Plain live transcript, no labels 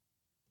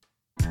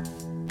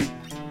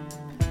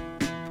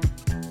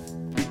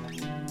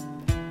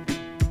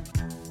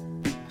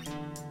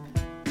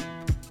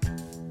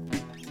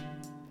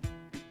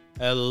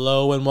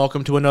Hello and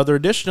welcome to another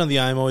edition of the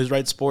I'm Always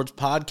Right Sports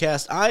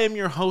Podcast. I am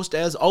your host,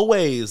 as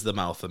always, the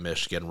Mouth of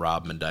Michigan,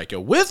 Rob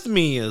Mendyka. With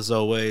me, as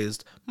always,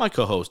 my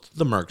co-host,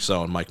 the Merc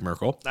Zone, Mike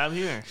Merkel. I'm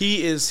here.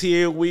 He is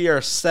here. We are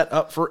set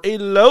up for a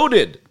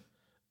loaded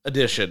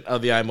edition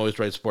of the I'm Always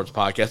Right Sports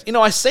Podcast. You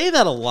know, I say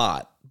that a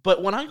lot,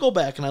 but when I go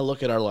back and I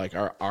look at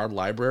our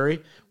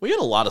library, we get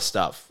a lot of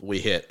stuff we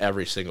hit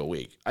every single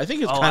week. I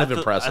think it's kind of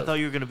impressive. I thought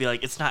you were going to be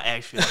like, it's not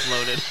actually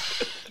loaded.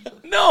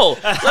 No,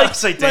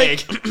 dang.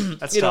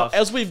 That's tough.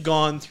 As we've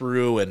gone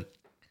through and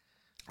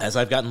as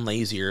I've gotten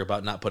lazier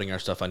about not putting our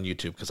stuff on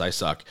YouTube because I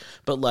suck,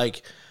 but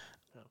like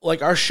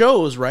our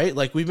shows, right?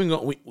 Like we've been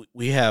going,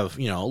 we have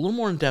a little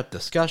more in depth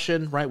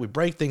discussion, right? We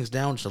break things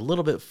down just a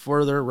little bit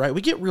further, right?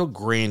 We get real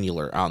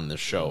granular on this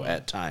show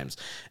at times.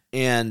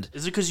 And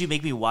is it because you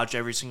make me watch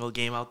every single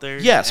game out there?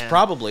 Yes,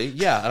 probably.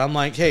 Yeah. And I'm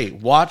like, hey,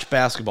 watch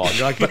basketball. And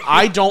you're like, but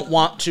I don't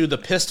want to. The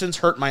Pistons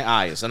hurt my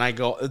eyes. And I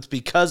go, it's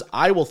because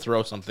I will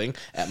throw something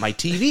at my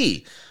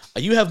TV.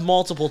 You have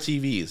multiple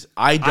TVs.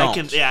 I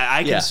don't.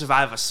 I can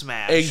survive a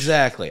smash.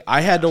 Exactly.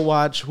 I had to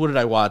watch. Who did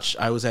I watch?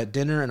 I was at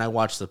dinner and I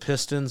watched the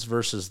Pistons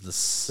versus the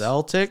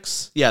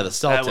Celtics. Yeah, the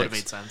Celtics. That would have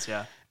made sense,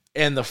 yeah.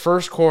 In the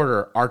first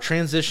quarter, our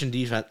transition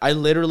defense, I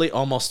literally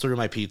almost threw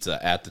my pizza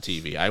at the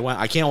TV.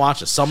 I can't watch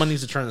this. Someone needs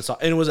to turn this off.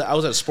 And I was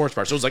at a sports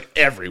bar, so it was like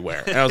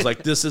everywhere. And I was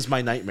like, this is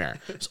my nightmare.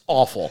 It's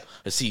awful.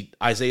 I see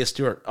Isaiah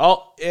Stewart.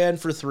 Oh,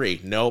 and for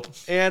three. Nope.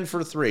 And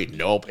for three.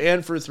 Nope.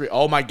 And for three.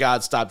 Oh my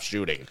God, stop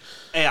shooting.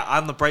 Hey,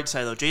 on the bright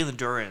side, though, Jalen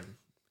Duren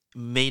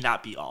may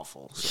not be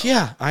awful. So.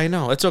 Yeah, I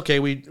know. It's okay.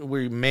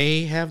 We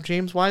may have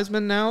James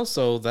Wiseman now,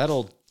 so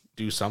that'll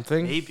do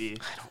something. Maybe.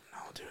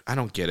 I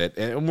don't get it,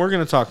 and we're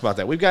going to talk about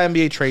that. We've got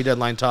NBA trade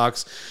deadline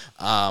talks.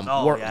 We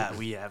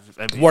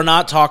have. We're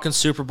not talking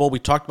Super Bowl. We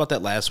talked about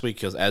that last week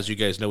because, as you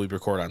guys know, we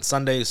record on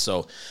Sundays.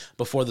 So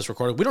before this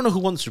recording, we don't know who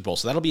won the Super Bowl,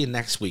 so that'll be in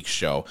next week's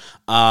show.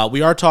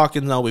 We are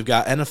talking, though. We've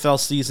got NFL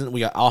season. We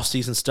got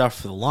off-season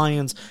stuff for the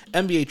Lions,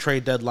 NBA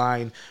trade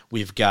deadline.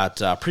 We've got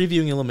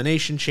previewing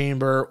Elimination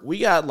Chamber. We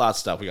got a lot of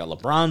stuff. We got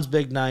LeBron's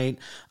big night.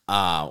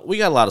 We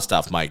got a lot of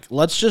stuff, Mike.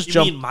 Let's just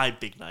jump. You mean my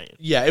big night?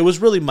 Yeah, it was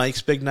really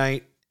Mike's big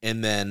night,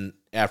 and then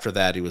after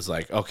that, he was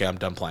like, okay, I'm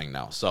done playing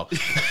now. So,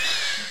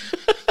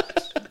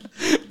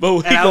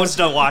 I was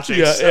done watching.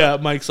 Yeah, so. yeah.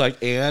 Mike's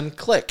like, and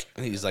click.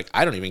 And he's like,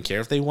 I don't even care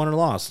if they won or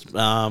lost. Did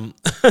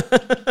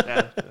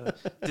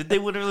they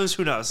win or lose?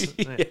 Who knows?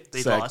 They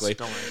exactly. lost.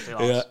 Don't worry. They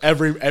lost.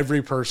 Yeah,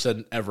 every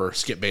person ever,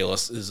 Skip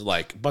Bayless, is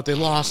like, but they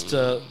lost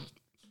to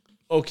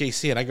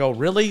OKC. And I go,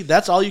 really?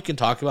 That's all you can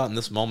talk about in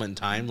this moment in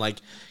time? Like,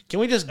 can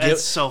we just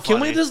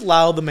can we just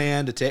allow the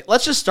man to take?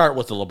 Let's just start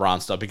with the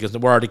LeBron stuff because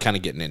we're already kind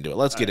of getting into it.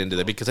 Let's get into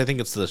that because I think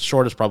it's the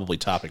shortest probably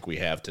topic we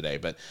have today.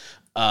 But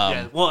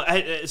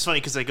it's funny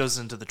because it goes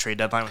into the trade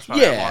deadline, which is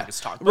probably the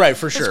longest talk. Right,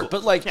 for sure.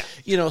 Cool. But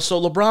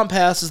so LeBron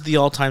passes the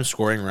all-time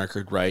scoring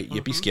record, right?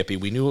 Yippee skippy.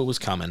 We knew it was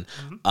coming.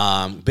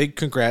 Big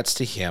congrats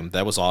to him.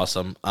 That was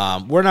awesome.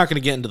 We're not going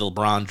to get into the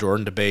LeBron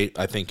Jordan debate.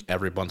 I think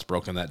everyone's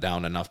broken that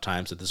down enough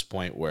times at this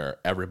point where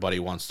everybody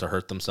wants to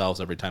hurt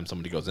themselves every time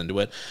somebody goes into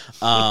it.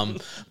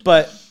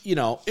 But,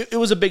 it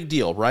was a big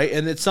deal, right?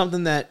 And it's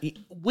something that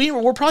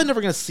we're probably never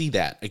going to see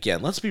that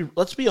again. Let's be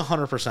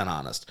 100%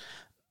 honest.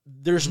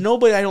 There's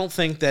nobody I don't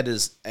think that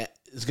is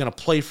going to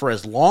play for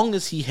as long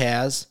as he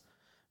has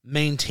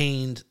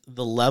maintained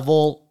the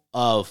level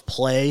of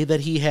play that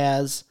he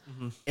has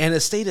and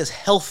has stayed as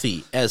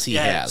healthy as he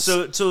has.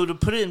 So to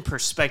put it in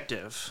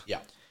perspective,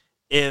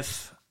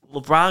 if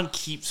LeBron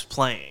keeps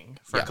playing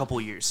for a couple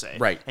of years, say,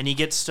 right, and he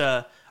gets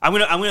to, I'm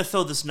gonna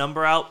throw this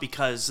number out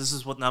because this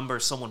is what number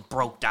someone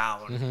broke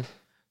down.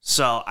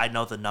 So I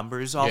know the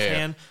numbers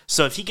offhand. Yeah.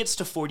 So if he gets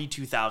to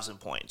 42,000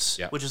 points,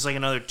 which is like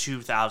another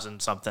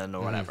 2,000 something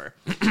or whatever,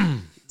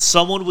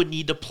 someone would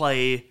need to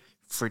play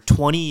for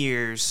 20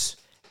 years,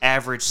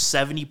 average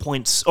 70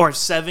 points or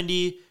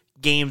 70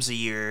 games a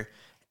year,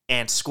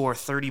 and score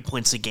 30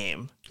 points a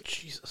game.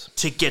 Jesus.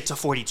 To get to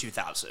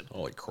 42,000.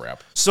 Holy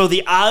crap. So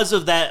the odds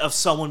of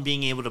someone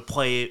being able to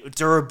play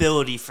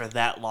durability for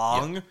that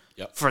long,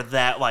 for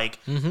that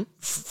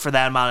for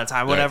that amount of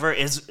time, whatever,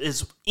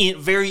 is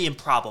very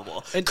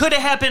improbable. Could it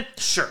happen?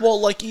 Sure.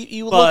 Well,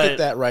 you look at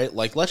that, right?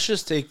 Like let's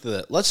just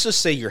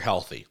say you're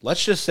healthy.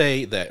 Let's just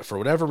say that for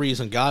whatever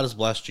reason God has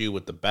blessed you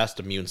with the best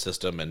immune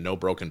system and no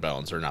broken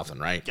bones or nothing,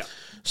 right? Yeah.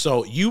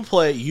 So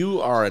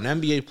you are an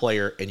NBA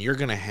player and you're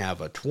going to have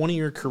a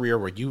 20-year career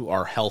where you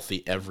are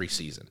healthy every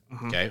season.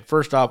 Okay?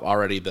 First off,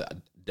 already the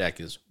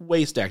deck is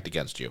way stacked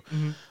against you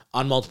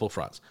on multiple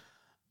fronts.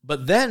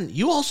 But then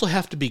you also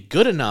have to be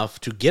good enough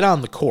to get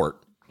on the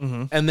court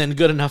and then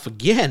good enough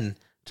again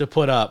to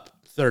put up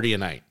 30 a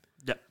night.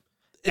 Yeah.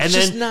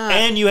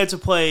 And you have to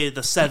play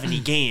the 70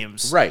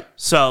 games. Right.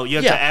 So you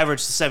have to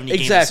average the 70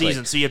 games a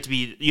season. So you have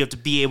to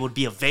be able to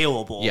be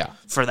available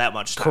for that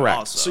much time. Correct.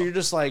 Also. So you're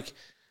just like,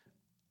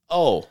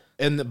 oh,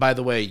 And by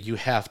the way, you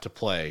have to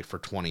play for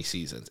 20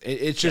 seasons.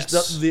 It's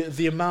just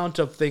the amount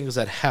of things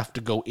that have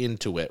to go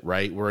into it,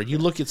 right? Where you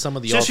look at some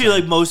of the especially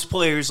like most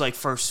players, like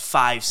first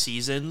 5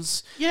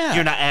 seasons,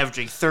 you're not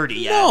averaging 30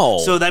 yet. No.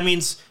 So that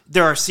means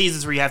there are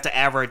seasons where you have to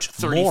average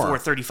 34, more.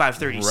 35,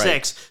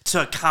 36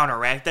 to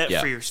counteract that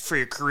for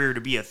your career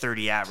to be a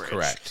 30 average.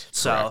 Correct.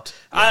 So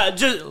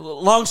just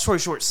long story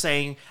short,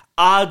 saying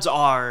odds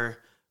are.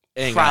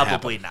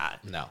 Probably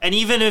not. No. And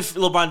even if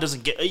LeBron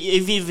doesn't get,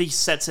 if he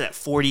sets it at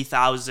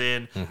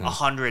 40,000,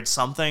 100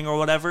 something or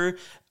whatever,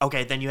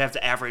 okay, then you have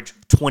to average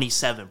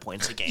 27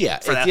 points a game. Yeah.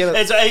 For that.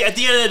 At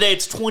the end of the day,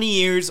 it's 20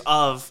 years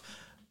of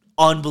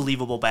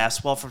unbelievable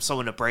basketball from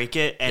someone to break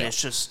it, and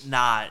it's just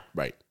not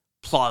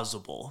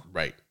plausible.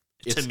 Right.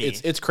 To me.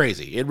 It's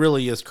crazy. It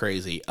really is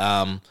crazy.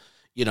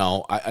 You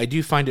know, I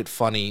do find it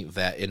funny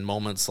that in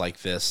moments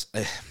like this,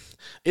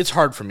 it's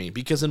hard for me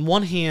because in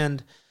one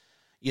hand,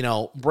 you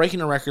know,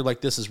 breaking a record like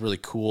this is really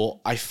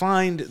cool. I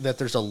find that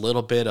there's a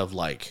little bit of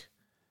like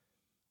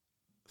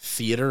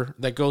theater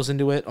that goes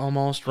into it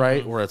almost,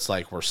 right? Where it's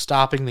like we're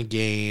stopping the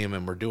game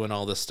and we're doing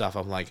all this stuff.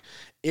 I'm like,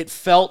 it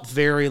felt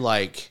very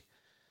like,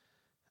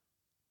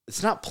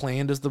 it's not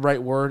planned is the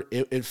right word.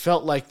 It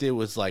felt like it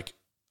was like,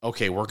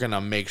 okay, we're going to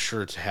make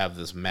sure to have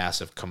this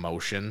massive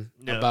commotion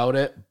about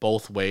it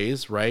both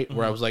ways, right?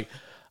 Where I was like,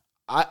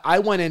 I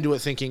went into it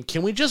thinking,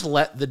 can we just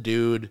let the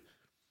dude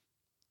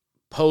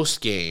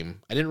post game?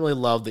 I didn't really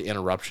love the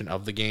interruption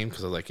of the game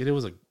because I was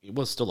like, it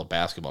was still a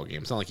basketball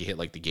game. It's not like he hit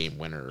like the game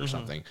winner or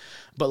something.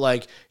 But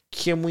like,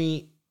 can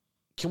we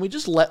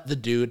just let the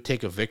dude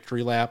take a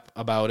victory lap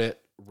about it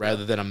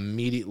rather than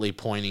immediately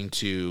pointing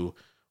to,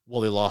 well,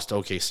 they lost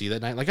OKC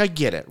that night? Like, I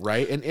get it,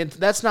 right? And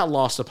that's not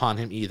lost upon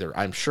him either,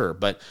 I'm sure.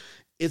 But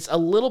it's a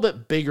little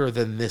bit bigger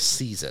than this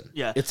season.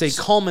 Yeah, it's a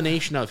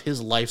culmination of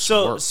his life's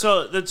work.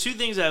 So the two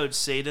things I would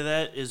say to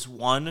that is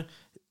one,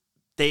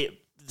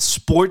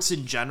 sports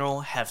in general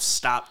have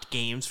stopped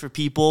games for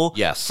people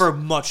for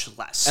much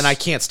less. And I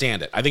can't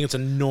stand it. I think it's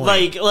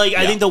annoying.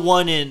 I think the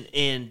one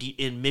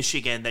in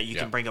Michigan that you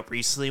can bring up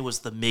recently was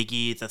the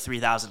Miggy, the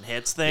 3,000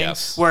 hits thing,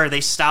 where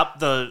they stopped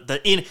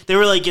they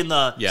were like in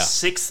the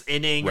 6th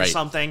inning or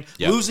something,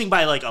 losing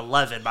by like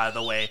 11, by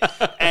the way,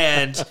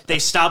 and they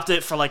stopped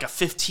it for like a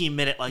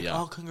 15-minute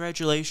oh,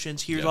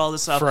 congratulations, here's all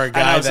this stuff. For a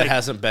guy that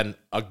hasn't been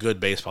a good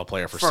baseball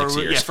player for 6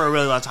 years. Yeah, for a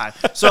really long time.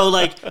 So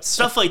like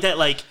stuff like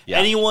that,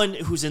 anyone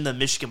who's in the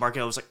Michigan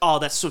market, I was like, oh,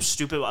 that's so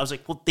stupid. I was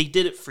like, well, they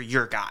did it for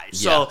your guy.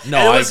 So it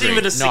wasn't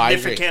even a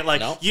significant,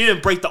 you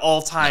didn't break the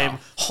all-time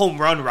home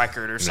run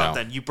record or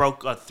something. You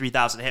broke a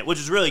 3,000 hit, which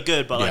is really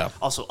good, but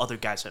also other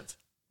guys have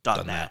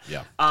done that.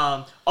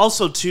 Yeah.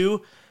 Also,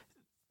 too,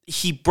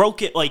 he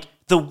broke it,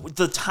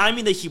 the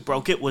timing that he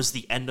broke it was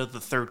the end of the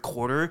third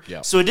quarter.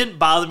 Yeah. So it didn't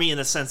bother me in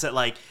the sense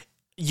that,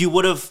 you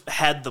would have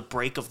had the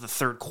break of the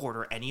third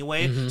quarter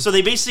anyway. So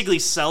they basically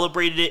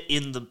celebrated it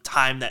in the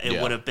time that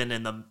it would have been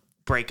in the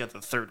break of the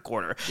third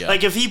quarter.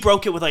 Like if he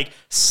broke it with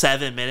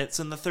 7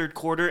 minutes in the third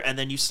quarter and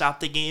then you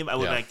stopped the game, I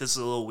would be like, this is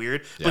a little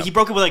weird. But he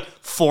broke it with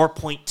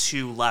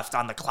 4.2 left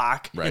on the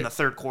clock in the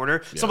third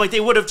quarter. So they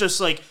would have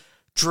just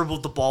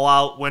dribbled the ball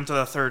out, went to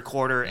the third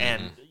quarter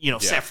and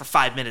sat for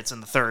 5 minutes in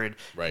the third.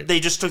 Right. They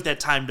just took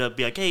that time to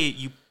be like, hey,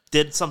 you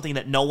did something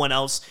that no one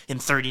else in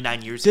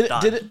 39 years had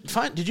done.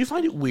 Did you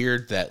find it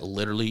weird that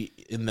literally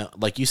in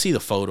the you see the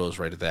photos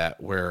right of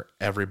that where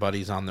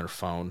everybody's on their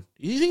phone?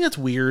 You think that's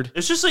weird?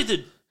 It's just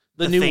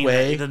the new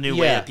way. The new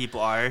way that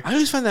people are. I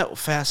always find that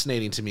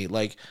fascinating to me.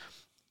 We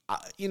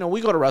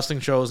go to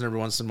wrestling shows and every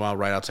once in a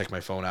while, I'll take my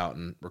phone out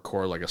and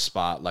record a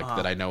spot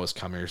that I know is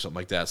coming or something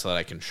like that so that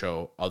I can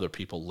show other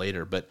people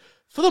later. But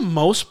for the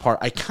most part,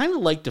 I kind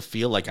of like to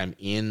feel like I'm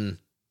in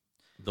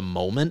the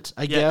moment,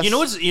 I guess. You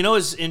know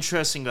what's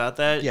interesting about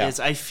that is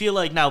I feel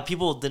like now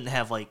people didn't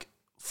have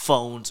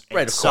phones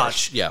and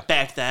such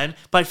back then,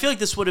 but I feel like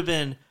this would have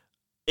been,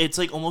 it's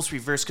almost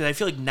reversed because I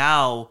feel like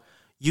now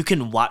you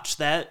can watch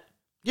that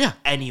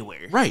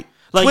anywhere. Right.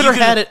 Twitter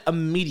had it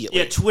immediately.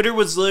 Yeah, Twitter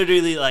was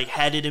literally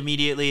had it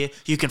immediately.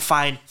 You can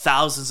find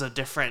thousands of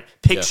different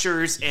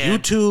pictures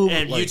and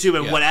YouTube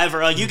and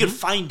whatever. You can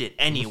find it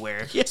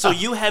anywhere. So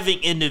you having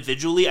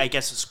individually, I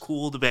guess, is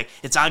cool to be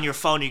it's on your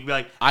phone. You can be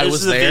like,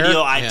 this is a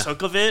video I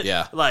took of it.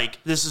 Yeah.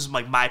 This is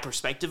my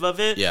perspective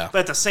of it. Yeah. But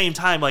at the same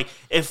time,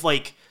 if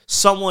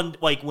someone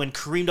when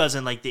Kareem does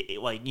in the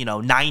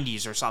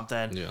 90s or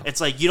something,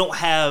 it's you don't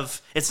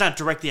have, it's not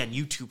directly on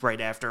YouTube right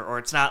after, or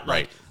it's not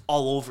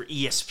all over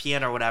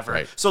ESPN or whatever.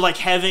 Right. So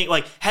having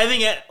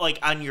it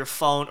on your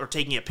phone or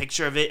taking a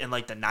picture of it in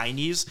the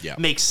 90s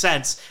makes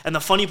sense. And the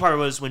funny part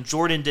was when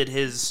Jordan did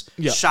his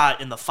shot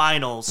in the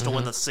finals to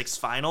win the 6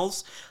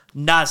 finals,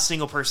 not a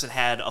single person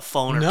had a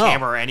phone or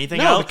camera or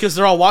anything else. Because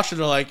they're all watching.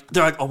 They're like,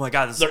 oh my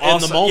God, this is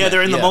awesome. In the moment. Yeah,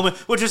 they're in the moment,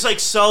 which is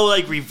so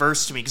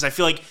reverse to me because I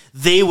feel like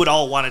they would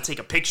all want to take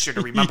a picture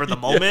to remember the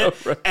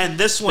moment. Right. And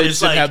this one they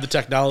just didn't have the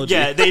technology.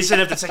 Yeah, they just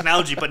didn't have the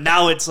technology. But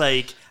now it's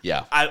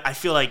Yeah. I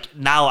feel like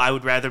now I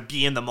would rather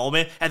be in the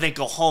moment and then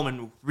go home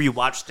and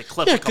rewatch the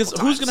clip. Yeah, because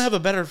who's gonna have a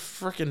better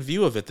freaking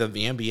view of it than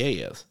the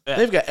NBA is? Yeah.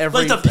 They've got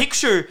every the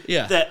picture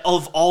that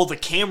of all the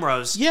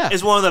cameras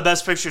is one of the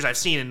best pictures I've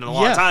seen in a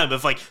long time.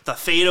 Of like the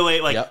fadeaway,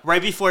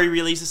 right before he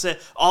releases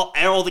it,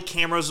 all the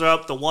cameras are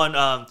up. The one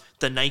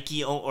the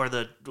Nike or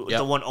the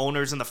one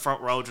owners in the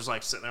front row just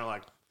like sitting there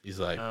like. He's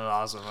like, oh,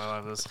 awesome! I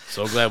love this.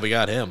 So glad we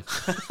got him.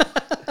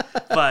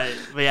 but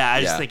yeah,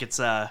 I just think it's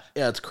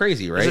it's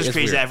crazy, right? It's just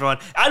crazy. Weird. Everyone,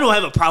 I don't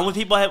have a problem with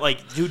people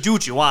like do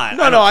what you want.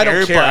 No, I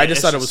don't care. I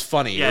just thought it was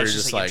funny. Yeah, you're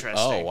just like,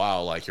 oh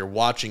wow, like you're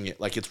watching it,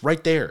 like it's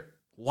right there.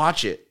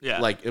 Watch it,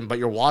 but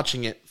you're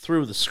watching it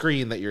through the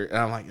screen that you're. And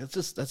I'm like,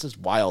 that's just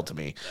wild to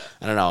me.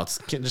 I don't know. It's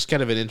just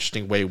kind of an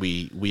interesting way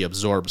we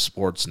absorb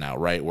sports now,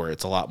 right? Where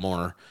it's a lot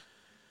more,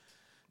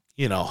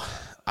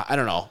 I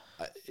don't know.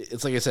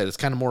 It's like I said, it's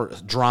kind of more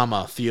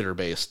drama theater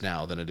based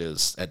now than it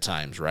is at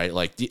times, right?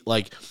 Like the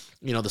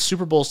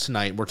Super Bowl's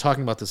tonight. We're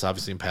talking about this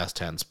obviously in past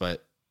tense,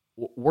 but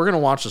we're gonna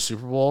watch the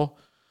Super Bowl.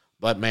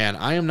 But man,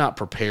 I am not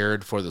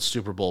prepared for the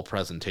Super Bowl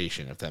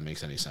presentation, if that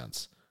makes any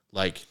sense.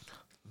 Like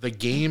the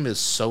game is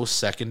so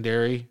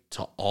secondary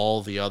to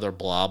all the other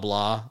blah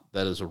blah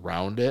that is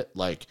around it.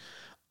 Like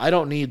I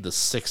don't need the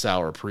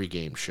 6-hour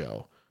pregame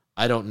show.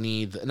 I don't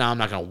need. Now I'm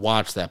not gonna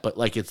watch that, but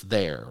like it's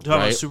there. Talking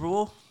about Super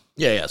Bowl.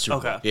 Yeah, Super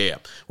Bowl. Yeah.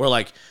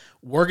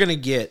 We're going to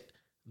get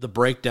the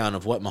breakdown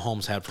of what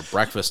Mahomes had for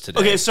breakfast today.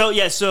 Okay,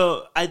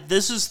 so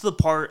this is the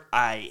part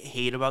I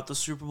hate about the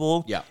Super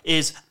Bowl. Yeah.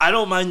 Is I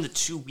don't mind the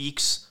 2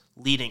 weeks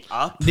leading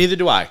up. Neither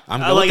do I.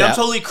 I'm good with that. I'm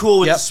totally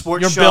cool with the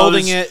sports shows. You're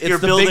building it. It's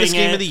the biggest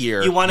game of the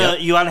year. You want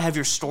to have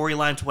your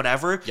storylines,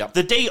 whatever. Yep.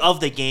 The day of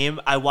the game,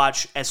 I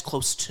watch as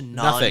close to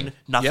nothing.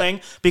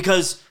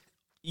 Because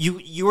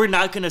you are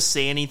not going to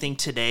say anything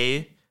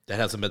today that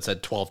hasn't been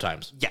said 12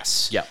 times.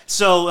 Yes. Yeah.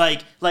 So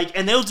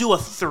and they'll do a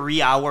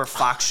 3-hour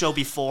Fox show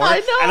before. I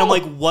know. And I'm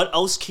like, what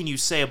else can you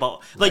say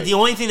about the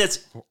only thing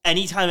that's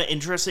anytime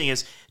interesting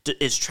is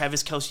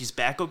Travis Kelce's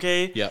back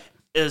okay? Yep.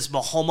 Is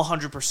Mahomes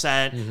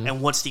 100%,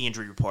 and what's the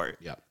injury report?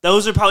 Yep.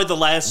 Those are probably the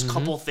last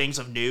couple things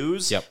of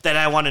news that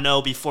I want to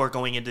know before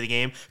going into the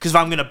game. Because if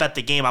I'm going to bet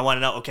the game, I want to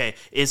know, okay,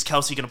 is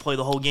Kelce going to play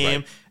the whole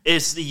game?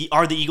 Right.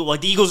 Are the Eagles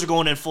the Eagles are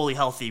going in fully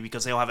healthy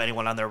because they don't have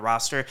anyone on their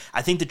roster?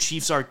 I think the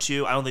Chiefs are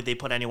too. I don't think they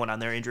put anyone on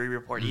their injury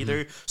report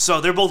either. So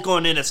they're both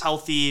going in as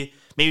healthy.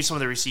 Maybe some of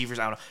the receivers,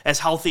 I don't know, as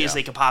healthy as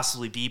they could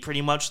possibly be.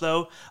 Pretty much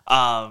though.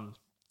 But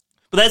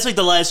that's like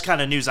the last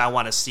kind of news I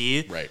want to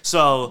see. Right.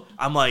 So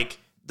I'm like.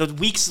 The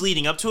weeks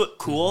leading up to it,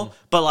 cool.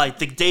 But like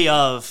the day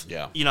of,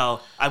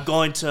 I'm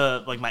going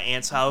to like my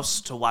aunt's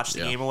house to watch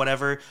the game or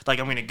whatever. Like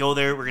I'm gonna go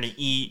there, we're gonna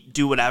eat,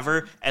 do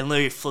whatever, and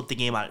literally flip the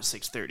game out at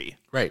 6:30.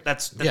 Right.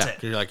 That's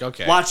it. You're like,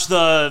 okay. Watch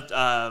the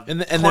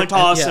coin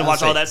toss and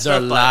watch all that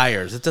stuff. They're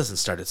liars. It doesn't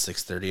start at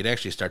 6:30. It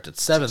actually starts at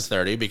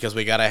 7:30 because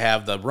we got to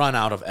have the run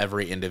out of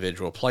every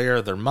individual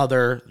player, their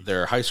mother,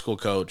 their high school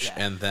coach,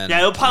 and then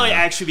it'll probably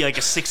actually be like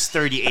a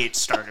 6:38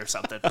 start or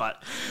something.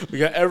 But we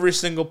got every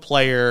single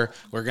player.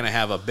 We're gonna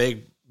have a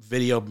big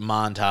video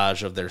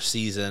montage of their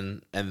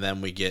season, and then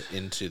we get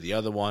into the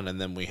other one, and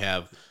then we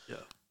have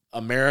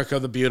America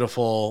the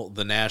Beautiful,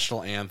 the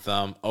national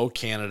anthem, O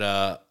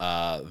Canada,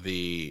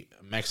 the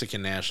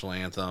Mexican national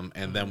anthem,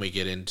 and then we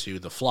get into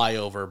the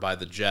flyover by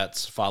the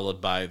Jets,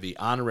 followed by the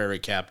honorary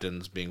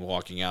captains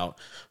walking out,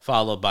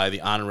 followed by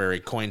the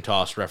honorary coin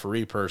toss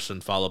referee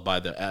person, followed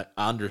by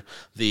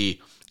the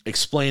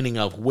explaining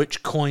of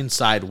which coin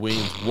side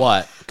wins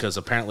what, because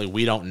apparently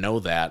we don't know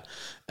that.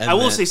 And I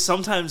will say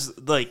sometimes,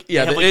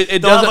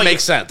 it doesn't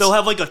make sense. They'll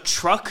have like a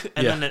truck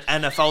and then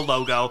an NFL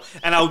logo,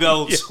 and I'll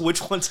go, so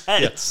which one's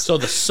heads? Yeah. So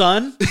the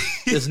sun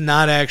is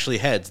not actually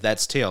heads;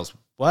 that's tails.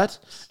 What?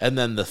 And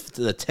then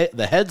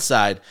the head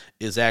side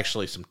is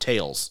actually some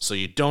tails, so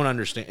you don't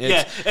understand.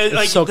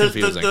 It's so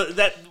confusing.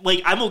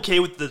 I'm okay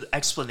with the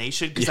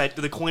explanation because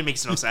the coin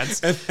makes no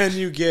sense. And then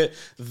you get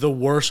the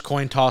worst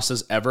coin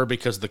tosses ever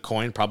because the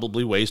coin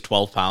probably weighs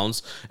 12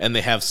 pounds, and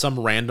they have some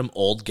random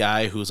old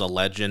guy who's a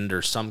legend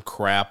or some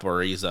crap,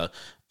 or he's a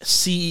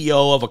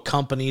CEO of a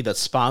company that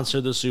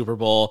sponsored the Super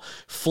Bowl,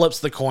 flips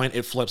the coin.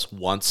 It flips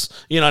once.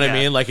 You know what I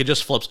mean? Like it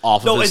just flips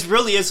off. No, it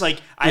really is like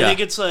I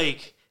think it's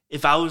like.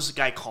 If I was the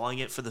guy calling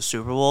it for the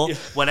Super Bowl,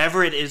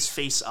 whenever it is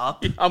face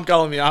up, I'm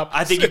calling the opposite.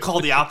 I think you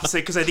call the opposite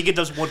because I think it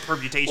does one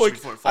permutation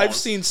before it falls. I've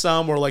seen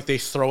some where like they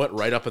throw it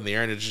right up in the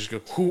air and it just goes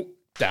whoop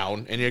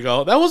down, and you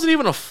go, that wasn't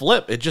even a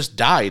flip; it just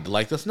died.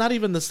 Like that's not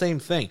even the same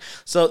thing.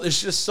 So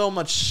there's just so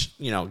much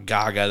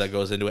gaga that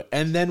goes into it,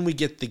 and then we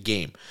get the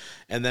game,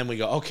 and then we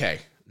go,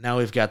 okay, now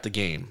we've got the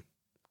game,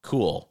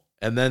 cool,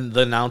 and then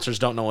the announcers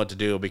don't know what to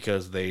do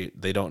because they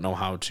don't know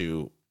how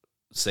to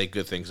say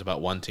good things about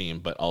one team,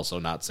 but also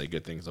not say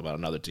good things about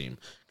another team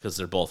because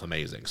they're both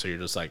amazing. So you're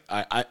just like,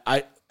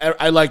 I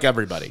like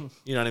everybody.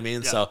 You know what I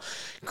mean? Yeah. So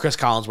Chris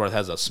Collinsworth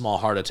has a small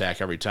heart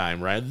attack every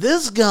time, right?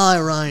 This guy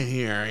right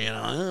here,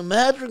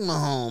 Patrick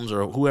Mahomes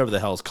or whoever the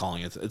hell is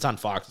calling it. It's on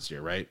Fox this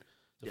year, right?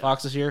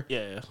 Fox this year?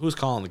 Yeah. Who's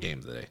calling the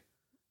game today?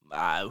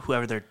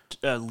 whoever their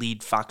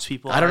lead Fox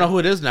people. I don't know who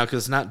it is now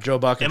because it's not Joe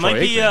Buck. And it might Troy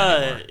be.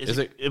 Aikman Is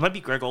it? It might be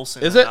Greg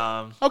Olson. Is it?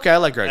 Okay, I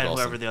like Greg and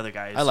Olson. Whoever the other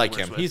guy is. I like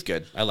him. With. He's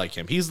good. I like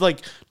him. He's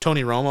like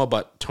Tony Romo,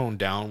 but toned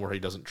down, where he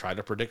doesn't try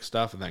to predict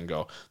stuff and then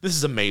go, "This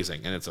is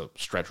amazing," and it's a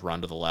stretch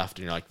run to the left,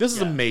 and you're like, "This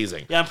is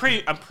amazing." Yeah,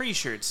 I'm pretty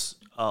sure it's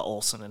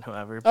Olson and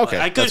whoever.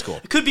 Okay, that's cool.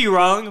 I could be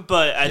wrong,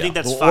 but I think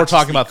that's. Well, we're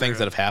talking about things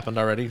that have happened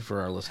already for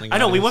our listening. I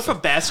know audience, we went from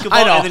basketball,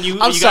 I know. and then you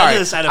I'm got sorry. into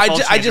this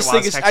NFL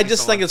I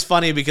just think it's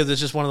funny because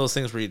it's just one of those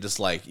things where you just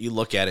like you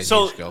look at it and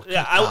you just go.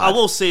 Yeah, I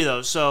will say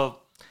though. So,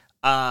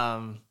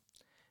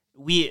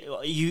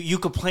 you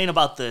complain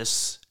about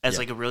this as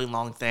like a really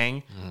long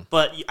thing,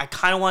 but I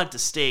kind of want it to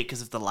stay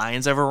because if the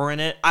Lions ever were in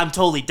it, I'm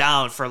totally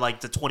down for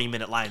like the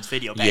 20-minute Lions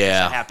video package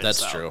that happens.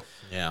 That's true.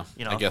 Yeah,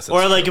 I guess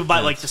or like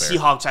about like the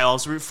Seahawks, I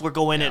also root for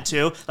go in it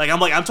too. Like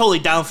I'm totally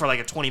down for like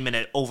a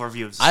 20-minute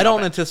overview of the I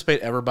don't anticipate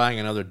ever buying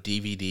another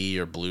DVD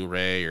or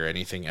Blu-ray or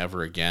anything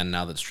ever again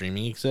now that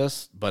streaming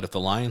exists. But if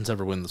the Lions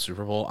ever win the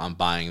Super Bowl, I'm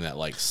buying that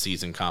like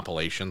season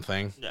compilation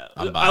thing. Yeah,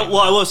 I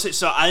will say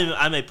so.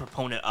 I'm a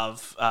proponent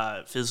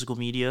of physical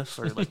media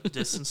for like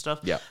discs and stuff.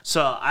 Yeah.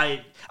 So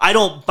I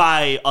don't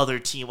buy other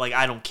team. Like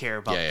I don't care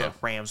about the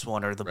Rams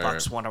one or the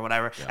Bucks one or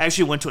whatever. Yeah. I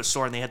actually went to a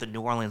store and they had the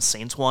New Orleans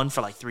Saints one for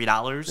like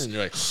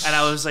 $3. And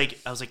I was like,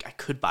 I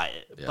could buy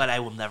it, but I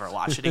will never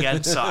watch it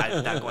again, so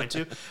I'm not going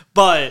to.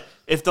 But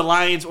if the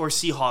Lions or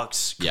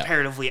Seahawks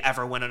comparatively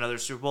ever win another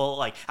Super Bowl,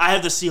 like I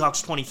have the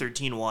Seahawks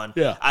 2013 one,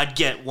 I'd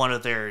get one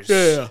of theirs.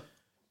 Yeah.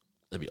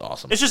 That'd be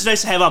awesome. It's just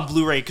nice to have on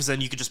Blu-ray because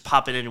then you could just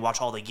pop it in and watch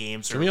all the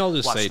games. Can we all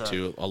just say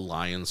too, a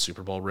Lions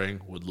Super Bowl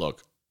ring would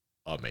look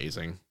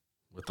amazing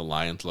with the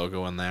Lions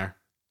logo in there?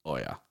 Oh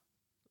yeah,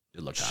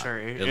 it'd look sure.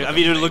 It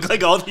would look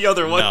like all the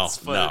other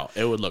ones. No,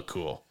 it would look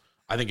cool.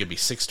 I think it'd be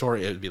 6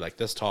 story. It would be like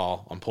this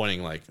tall. I'm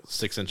pointing like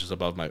 6 inches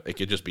above my. It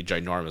could just be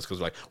ginormous because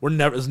like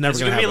it's never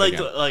going to happen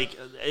like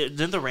again.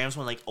 Didn't the Rams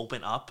one like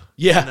open up?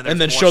 Yeah, and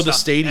then show the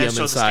stadium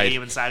inside. The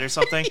stadium inside or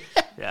something.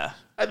 Yeah.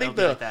 I think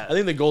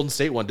the Golden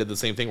State one did the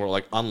same thing where it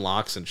like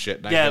unlocks and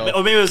shit. And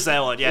or maybe it was that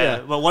one.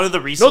 Yeah, but one of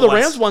the recent. No, the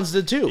Rams ones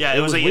did too. Yeah, it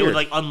was like weird. It would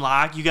like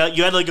unlock. You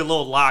had like a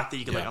little lock that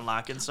you could like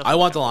unlock and stuff. I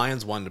want the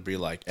Lions one to be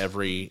like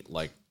every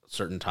like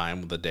certain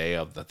time of the day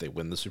of that they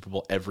win the Super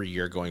Bowl every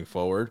year going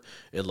forward.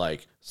 It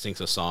like sings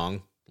a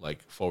song.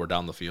 Like forward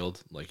down the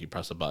field, like you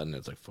press a button,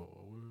 it's like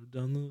forward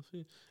down the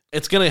field.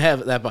 It's gonna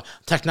have that, but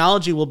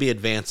technology will be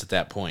advanced at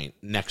that point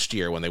next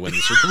year when they win the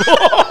Super Bowl.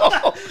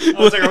 I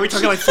was like, are we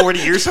talking like 40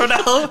 years from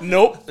now?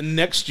 Nope,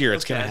 next year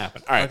it's gonna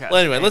happen. All right. Well,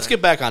 anyway, let's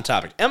get back on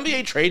topic.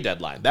 NBA trade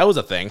deadline, that was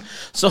a thing.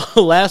 So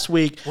last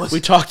week we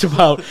talked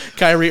about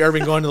Kyrie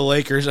Irving going to the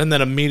Lakers, and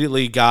then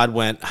immediately God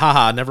went,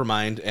 haha, never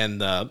mind,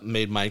 and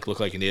made Mike look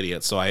like an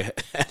idiot. So I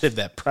added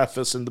that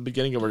preface in the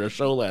beginning of our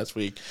show last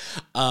week.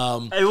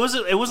 It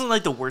wasn't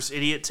like the worst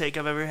idiot take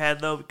I've ever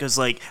had though, because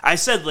like I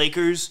said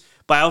Lakers.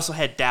 But I also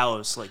had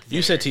Dallas. Like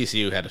you said,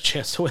 TCU had a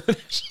chance to win the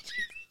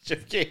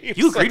championship game.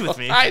 You agreed with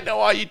me. I know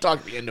why you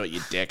talked me into it,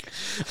 you dick.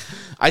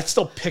 I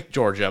still picked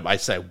Georgia. I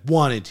said I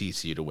wanted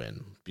TCU to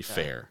win. Be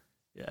fair.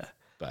 Yeah.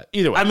 But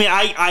either way, I mean,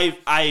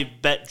 I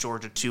bet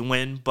Georgia to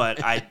win,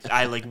 but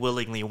I like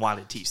willingly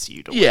wanted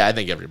TCU to win. Yeah, I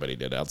think everybody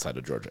did outside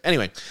of Georgia.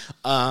 Anyway,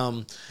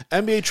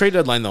 NBA trade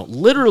deadline though,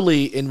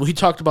 literally, and we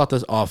talked about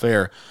this off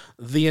air.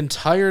 The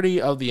entirety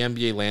of the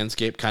NBA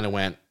landscape kind of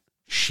went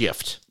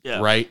shift,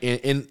 right?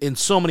 In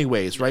so many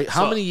ways, right?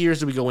 How many years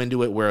do we go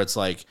into it where it's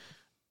like,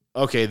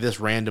 okay,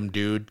 this random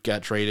dude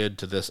got traded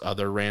to this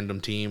other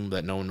random team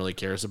that no one really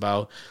cares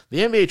about? The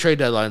NBA trade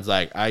deadline's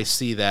like, I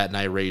see that and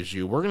I raise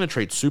you. We're going to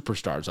trade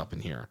superstars up in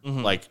here,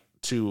 like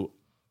to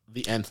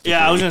the nth degree.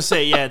 Yeah, I was going to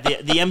say,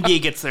 the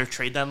NBA gets their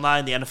trade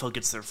deadline, the NFL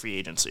gets their free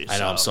agency. I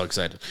know, I'm so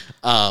excited.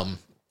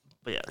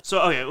 But yeah, so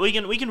okay,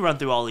 we can run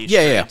through all these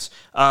trades.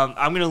 Yeah.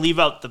 I'm gonna leave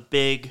out the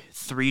big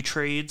 3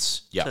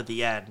 trades to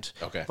the end.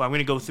 Okay. But I'm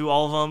gonna go through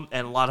all of them,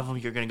 and a lot of them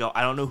you're gonna go,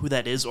 I don't know who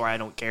that is, or I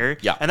don't care.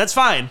 Yeah. And that's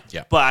fine.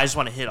 Yeah. But I just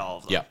want to hit all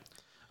of them. Yeah.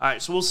 All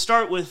right, so we'll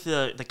start with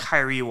the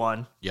Kyrie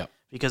one. Yep.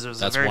 Because it was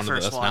the very first one.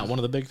 That's not one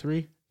of the big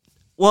 3.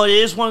 Well, it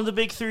is one of the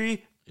big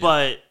 3,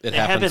 but it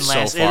happened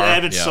last. It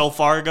happened so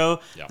far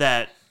ago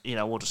that.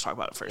 We'll just talk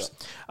about it first.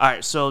 Yeah. All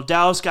right, so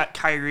Dallas got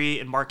Kyrie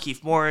and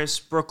Markieff Morris.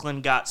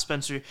 Brooklyn got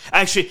Spencer.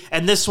 Actually,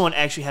 and this one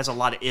actually has a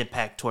lot of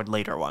impact toward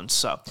later ones.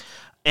 So,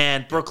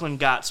 and Brooklyn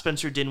got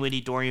Spencer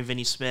Dinwiddie, Dorian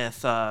Finney-Smith,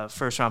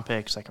 first-round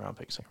pick, second-round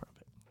pick.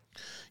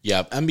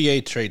 Yeah,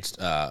 NBA trades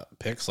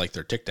picks like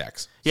they're Tic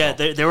Tacs. Yeah,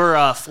 there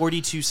were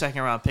 42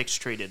 second-round picks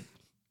traded.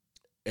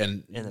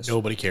 And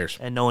nobody cares.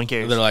 And no one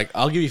cares. They're like,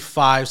 I'll give you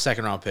 5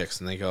 second-round picks.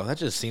 And they go, that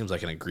just seems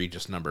like an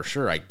egregious number.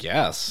 Sure, I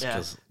guess.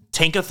 Yeah.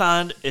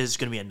 Tankathon is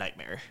going to be a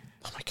nightmare.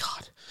 Oh, my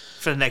God.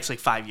 For the next,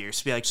 5 years.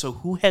 To be like, so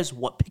who has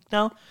what pick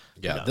now?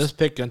 Yeah, this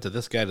pick went to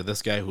this guy,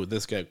 who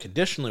this guy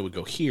conditionally would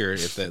go here.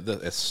 If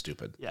that's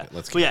stupid. Yeah.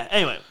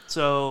 Anyway.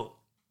 So,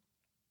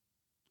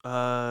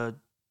 Kyrie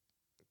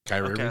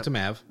Irving to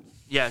Mav.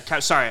 Yeah,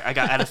 sorry. I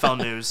got NFL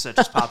news that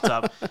just popped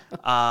up.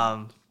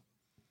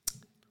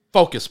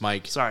 Focus,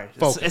 Mike. Sorry.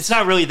 Focus. It's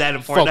not really that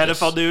important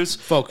NFL news.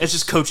 Focus. It's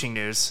just coaching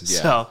news.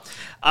 Yeah. So,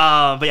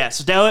 but yeah,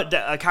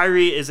 so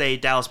Kyrie is a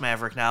Dallas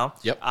Maverick now.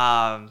 Yep.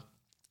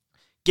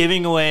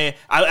 Giving away,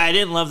 I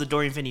didn't love the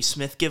Dorian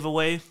Finney-Smith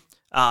giveaway.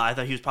 I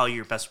thought he was probably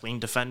your best wing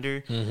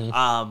defender.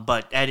 Mm-hmm.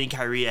 But adding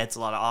Kyrie adds a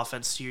lot of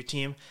offense to your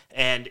team.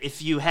 And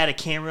if you had a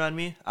camera on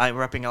me, I'm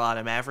repping a lot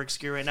of Mavericks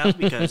gear right now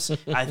because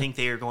I think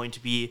they are going to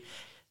be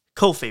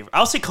co-favorite.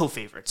 I'll say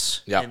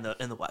co-favorites in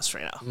the West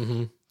right now.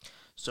 Mm-hmm.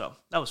 So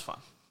that was fun.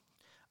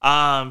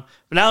 But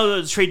now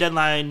the trade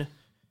deadline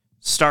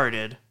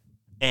started,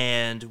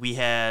 and we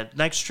had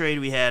next trade.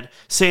 We had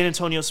San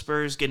Antonio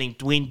Spurs getting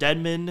Dwayne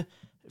Dedmon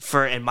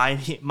and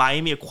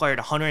Miami acquired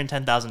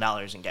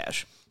 $110,000 in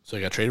cash. So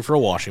you got traded for a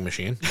washing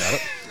machine.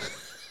 Got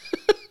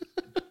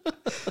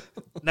it.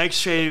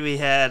 Next trade we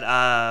had.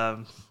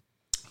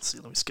 Let's see.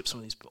 Let me skip some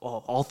of these.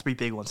 All three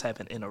big ones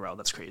happened in a row.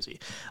 That's crazy.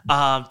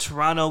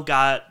 Toronto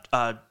got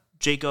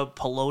Jacob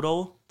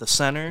Peloto, the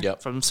center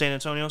from San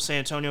Antonio. San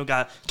Antonio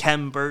got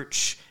Kem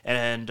Birch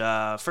and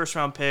first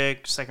round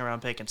pick, second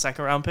round pick, and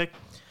second round pick.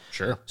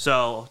 Sure.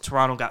 So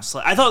Toronto got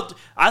I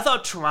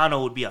thought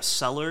Toronto would be a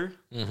seller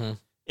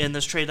in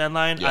this trade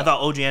deadline. Yeah. I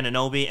thought OG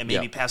Anunoby and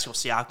maybe Pascal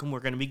Siakam were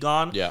going to be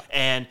gone. Yeah.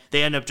 And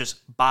they ended up just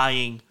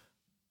buying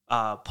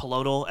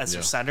Peloto as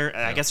their center,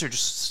 and I guess they're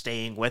just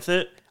staying with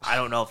it. I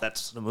don't know if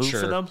that's the move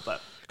for them,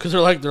 but because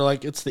they're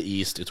like it's the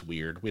East, it's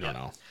weird. We don't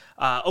know.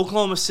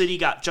 Oklahoma City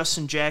got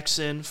Justin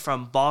Jackson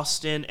from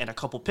Boston and a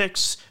couple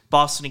picks.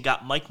 Boston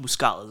got Mike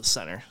Muscala, the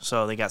center,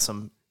 so they got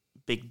some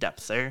big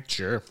depth there.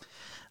 Sure.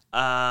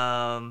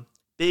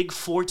 Big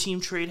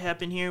 4-team trade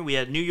happened here. We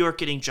had New York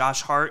getting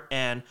Josh Hart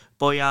and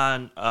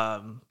Bojan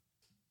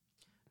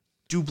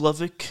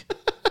Dublovic.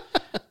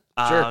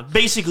 Sure.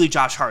 Basically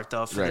Josh Hart,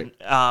 though. Right.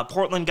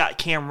 Portland got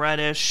Cam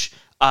Reddish,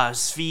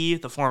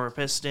 Svi, the former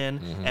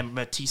Piston, and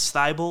Matisse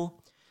Thybulle.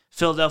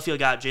 Philadelphia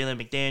got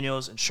Jalen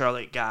McDaniels, and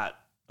Charlotte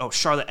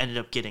ended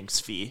up getting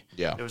Svi.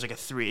 Yeah. There was like a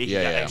 3.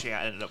 Actually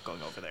ended up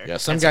going over there. Yeah,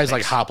 some guys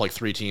like hop like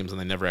 3 teams and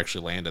they never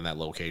actually land in that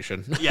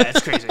location. Yeah, it's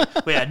crazy.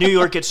 But yeah, New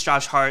York gets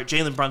Josh Hart.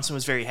 Jalen Brunson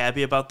was very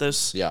happy about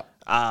this. Yeah.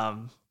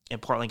 And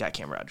Portland got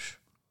Cam Reddish.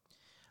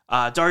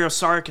 Dario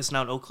Saric is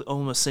now in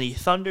Oklahoma City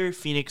Thunder.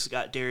 Phoenix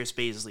got Darius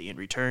Baisley in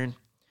return.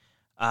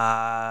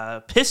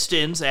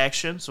 Pistons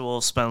action, so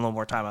we'll spend a little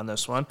more time on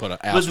this one. Put an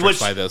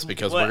asterisk by this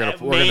because we're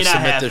gonna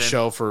submit this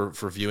show for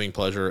viewing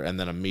pleasure, and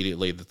then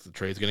immediately the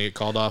trade's gonna get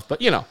called off.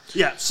 But yeah.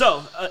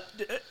 So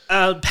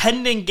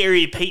pending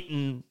Gary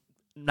Payton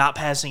not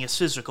passing his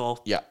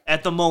physical,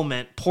 at the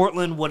moment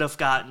Portland would have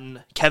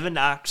gotten Kevin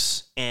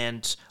Knox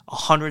and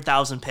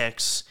 100,000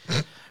 picks.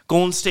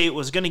 Golden State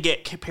was gonna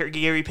get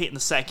Gary Payton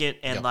II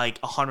and like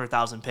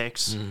 100,000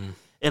 picks.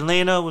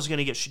 Atlanta was going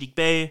to get Sadiq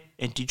Bey,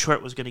 and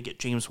Detroit was going to get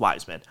James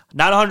Wiseman.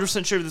 Not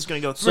 100% sure if this is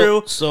going to go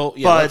through,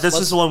 but this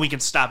is the one we can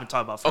stop and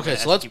talk about. Okay,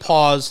 so let's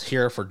pause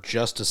here for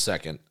just a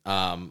second,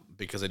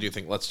 because I do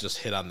think let's just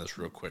hit on this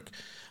real quick.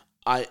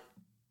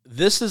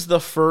 This is the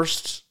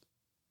first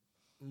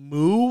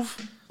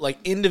move, like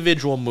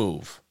individual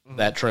move,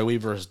 that Troy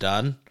Weaver has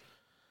done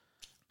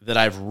that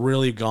I've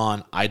really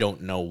gone, I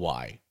don't know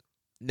why.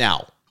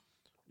 Now,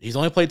 he's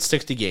only played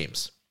 60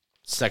 games.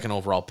 Second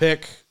overall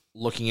pick.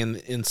 Looking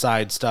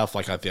inside stuff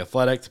like at the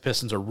Athletic, the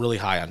Pistons are really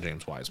high on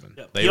James Wiseman.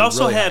 Yep. He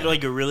also had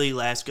like a really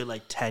last good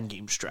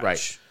 10-game stretch.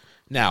 Right.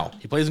 Now,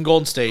 he plays in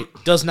Golden State,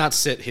 does not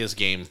sit his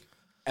game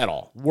at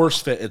all.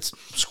 Worst fit, it's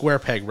square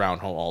peg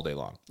round hole all day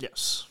long.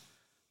 Yes.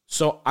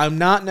 So I'm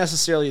not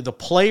necessarily, the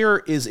player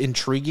is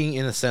intriguing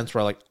in a sense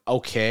where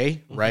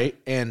okay, right?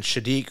 And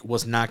Sadiq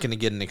was not going to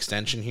get an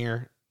extension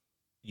here.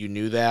 You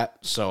knew that.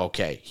 So,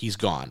 okay, he's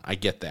gone. I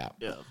get that.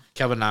 Yeah.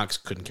 Kevin Knox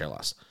couldn't care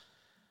less.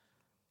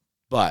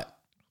 But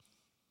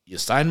you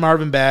signed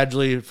Marvin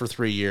Bagley for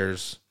 3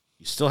 years.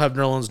 You still have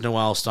Nerlens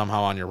Noel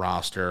somehow on your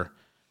roster.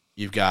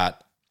 You've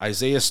got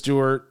Isaiah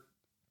Stewart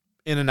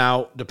in and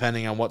out,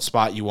 depending on what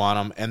spot you want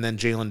him, and then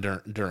Jalen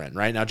Duren,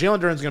 right? Now, Jalen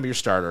Duren's going to be your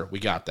starter. We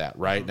got that,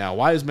 right? Now,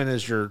 Wiseman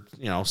is your,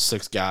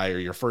 sixth guy or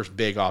your first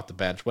big off the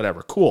bench,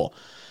 whatever. Cool.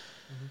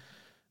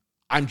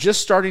 I'm just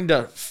starting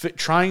to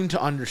trying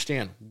to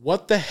understand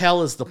what the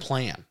hell is the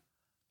plan.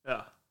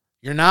 Yeah.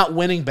 You're not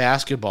winning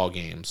basketball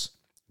games.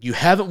 You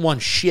haven't won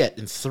shit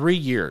in 3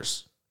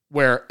 years.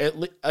 Where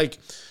I'm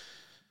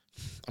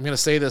going to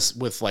say this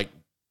with and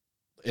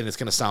it's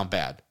going to sound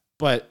bad,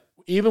 but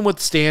even with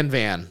Stan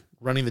Van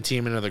running the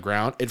team into the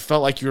ground, it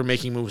felt like you were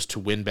making moves to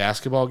win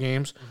basketball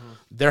games.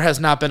 There has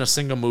not been a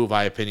single move,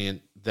 I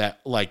opinion, that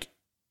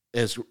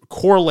is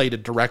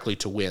correlated directly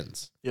to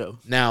wins. Yeah.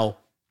 Now,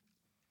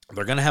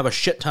 they're going to have a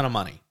shit ton of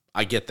money.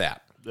 I get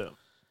that. Yeah.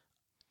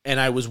 And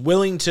I was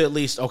willing to at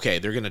least, okay,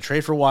 they're going to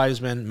trade for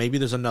Wiseman. Maybe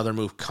there's another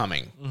move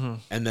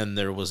coming. And then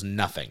there was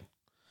nothing.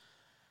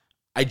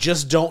 I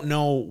just don't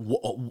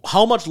know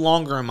how much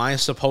longer am I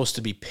supposed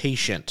to be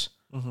patient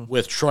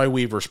with Troy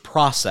Weaver's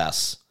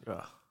process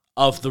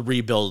of the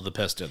rebuild of the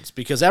Pistons?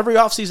 Because every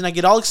offseason I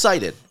get all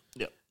excited.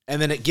 And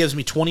then it gives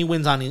me 20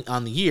 wins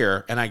on the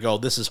year, and I go,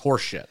 this is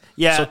horseshit.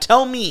 Yeah. So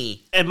tell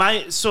me.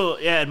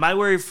 My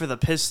worry for the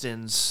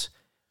Pistons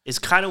is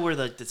kind of where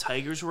the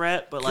Tigers were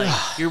at, but like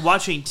you're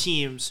watching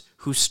teams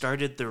who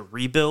started their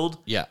rebuild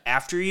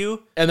after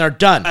you and they're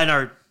done and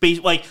are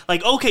like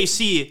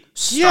OKC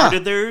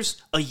started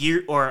theirs a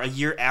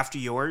year after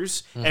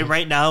yours, and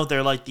right now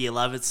they're like the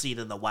 11th seed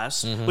in the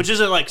West, which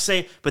isn't like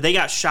but they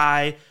got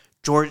Shai,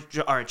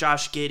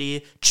 Josh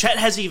Giddey. Chet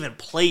hasn't even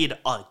played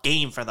a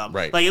game for them.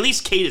 Right. Like at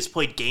least Cade has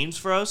played games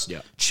for us.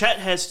 Yeah. Chet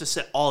has to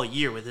sit all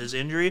year with his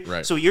injury.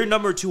 Right. So your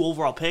number 2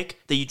 overall pick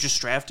that you just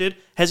drafted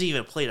hasn't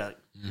even played a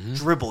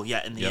dribble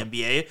yet in the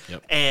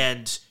NBA,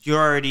 and you're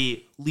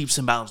already leaps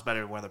and bounds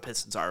better than where the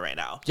Pistons are right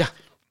now. Yeah.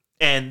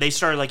 And they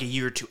started like a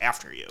year or 2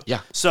 after you. Yeah.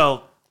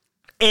 So,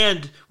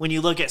 and when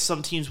you look at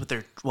some teams with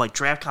their like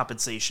draft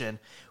compensation,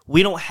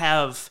 we don't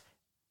have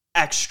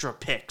extra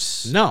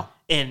picks. No.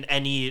 In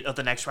any of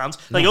the next rounds.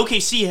 Like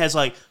OKC has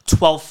like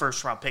 12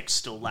 first round picks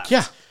still left.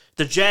 Yeah.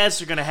 The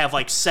Jazz are going to have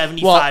like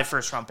 75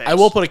 first round picks. I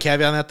will put a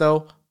caveat on that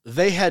though.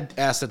 They had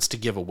assets to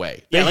give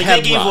away. They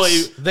gave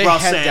away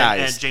Russ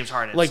and James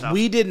Harden. Like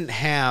we didn't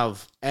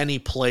have any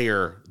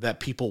player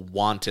that people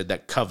wanted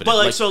that coveted. But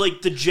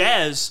like the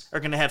Jazz are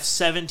going to have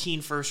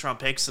 17 first round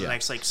picks in the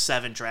next like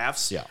 7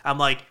 drafts. Yeah. I'm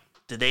like,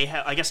 did they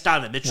have? I guess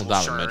Donovan Mitchell.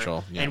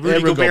 Mitchell, and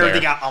Rudy Gobert. They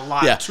got a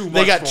lot too much.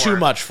 They got too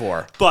much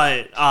for.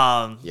 But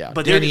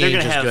but they're going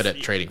to have good at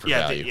trading for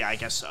value. I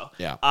guess so.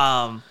 Yeah.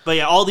 But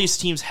yeah, all these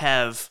teams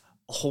have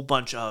a whole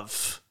bunch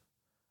of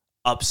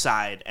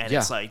upside, and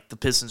it's like the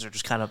Pistons are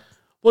just kind of.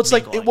 Well, it's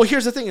mingling.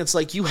 Here's the thing. It's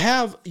like you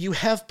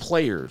have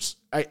players.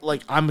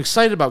 I'm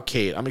excited about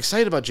Cade. I'm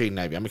excited about Jaden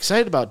Ivey. I'm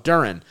excited about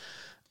Duren.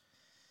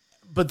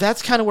 But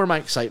that's kind of where my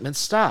excitement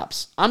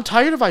stops. I'm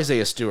tired of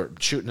Isaiah Stewart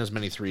shooting as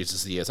many threes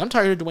as he is. I'm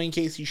tired of Dwayne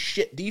Casey's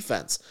shit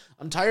defense.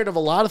 I'm tired of a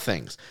lot of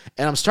things.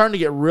 And I'm starting to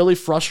get really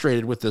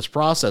frustrated with this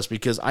process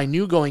because I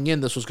knew going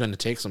in this was going to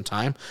take some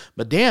time.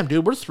 But damn,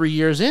 dude, we're 3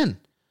 years in.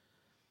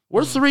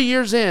 We're 3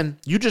 years in.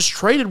 You just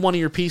traded one of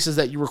your pieces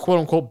that you were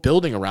quote-unquote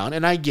building around,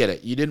 and I get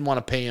it. You didn't want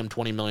to pay him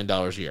 $20 million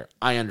a year.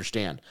 I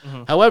understand.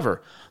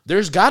 However,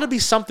 there's got to be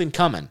something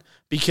coming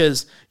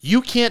because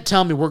you can't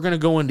tell me we're going to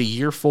go into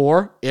year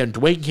 4 and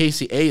Dwayne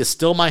Casey, A, is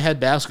still my head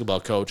basketball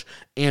coach,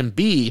 and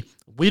B,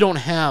 we don't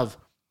have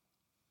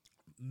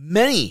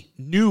many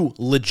new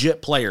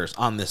legit players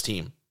on this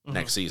team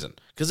next season.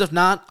 Because if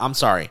not, I'm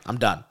sorry. I'm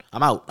done.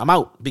 I'm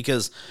out.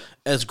 Because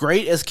as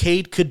great as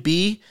Cade could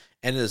be,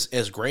 and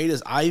as great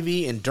as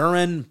Ivy and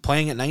Duren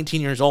playing at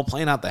 19 years old,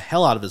 playing out the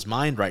hell out of his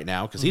mind right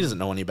now because he doesn't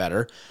know any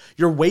better,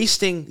 you're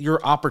wasting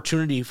your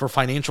opportunity for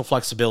financial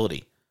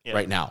flexibility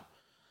right now.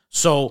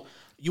 So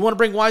you want to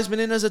bring Wiseman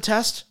in as a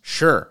test?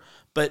 Sure.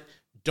 But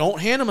don't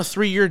hand him a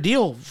 3-year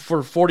deal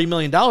for $40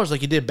 million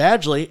like you did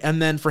Badgley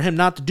and then for him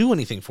not to do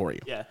anything for you.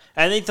 Yeah.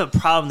 I think the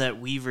problem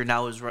that Weaver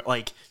now is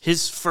like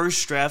his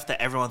first draft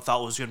that everyone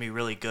thought was going to be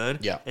really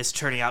good is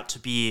turning out to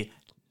be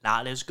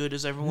not as good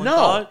as everyone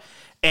thought.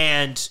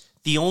 And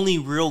the only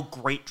real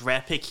great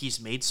draft pick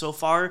he's made so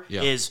far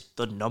is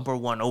the number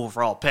 1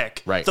 overall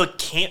pick. Right. The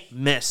can't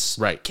miss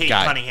Cade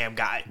Cunningham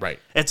guy. Right.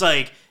 It's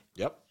like,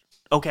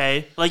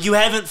 okay. Like, you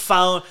haven't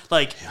found,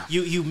 like,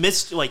 you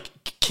missed, like,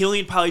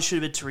 Killian probably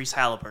should have been Therese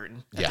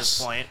Halliburton at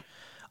this point.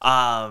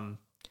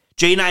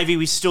 Jaden Ivey,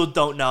 we still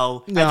don't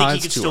know. No, I think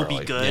he could still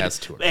be good. Yeah, it's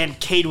too early. And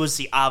Cade was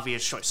the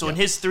obvious choice. So in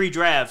his 3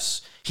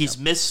 drafts, he's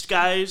missed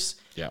guys,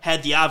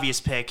 had the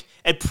obvious pick,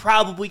 and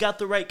probably got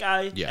the right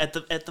guy at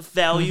the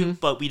value,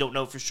 but we don't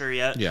know for sure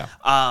yet. Yeah.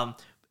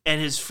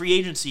 And his free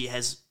agency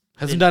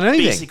hasn't done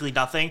anything. Basically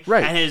nothing.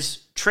 Right. And his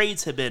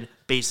trades have been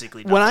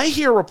basically nothing. When I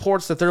hear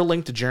reports that they're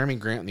linked to Jeremy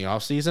Grant in the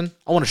offseason,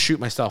 I want to shoot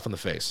myself in the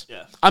face.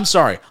 Yeah. I'm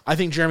sorry. I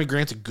think Jeremy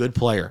Grant's a good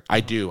player.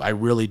 I do. I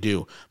really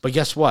do. But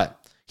guess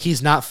what?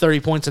 He's not 30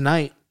 points a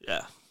night.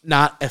 Yeah.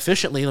 Not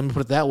efficiently, let me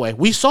put it that way.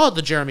 We saw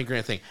the Jeremy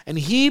Grant thing, and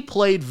he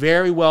played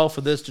very well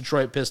for this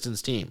Detroit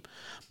Pistons team.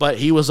 But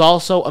he was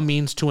also a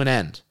means to an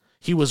end.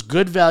 He was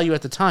good value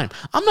at the time.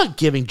 I'm not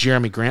giving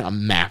Jeremy Grant a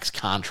max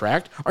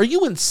contract. Are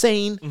you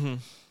insane?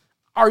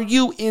 Are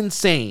you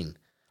insane?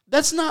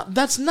 That's not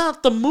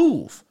the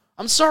move.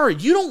 I'm sorry.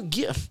 You don't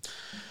give.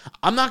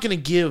 I'm not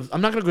going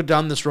to go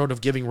down this road of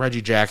giving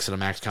Reggie Jackson a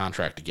max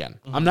contract again.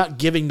 I'm not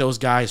giving those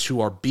guys who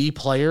are B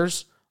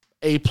players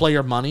A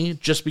player money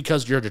just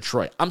because you're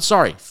Detroit. I'm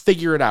sorry.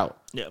 Figure it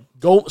out. Yeah.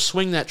 Go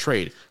swing that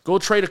trade. Go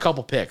trade a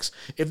couple picks.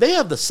 If they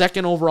have the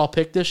 2nd overall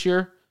pick this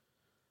year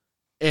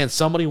and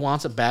somebody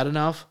wants it bad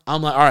enough,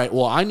 I'm like, all right,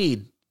 well, I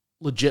need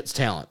legit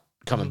talent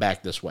coming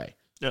back this way.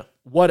 Yeah.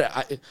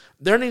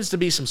 There needs to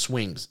be some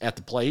swings at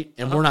the plate,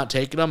 and we're not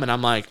taking them, and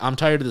I'm like, I'm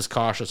tired of this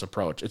cautious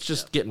approach. It's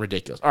just getting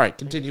ridiculous. All right,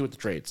 continue with the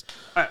trades.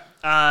 All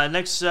right.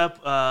 Next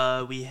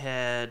up, we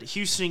had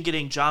Houston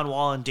getting John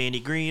Wall and Danny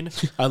Green.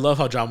 I love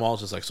how John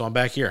Wall's just like, so I'm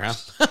back here,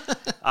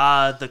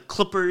 huh? The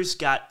Clippers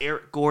got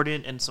Eric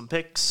Gordon and some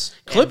picks.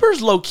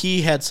 Clippers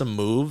low-key had some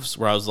moves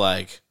where I was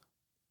like...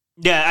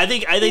 Yeah, I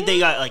think they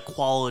got, like,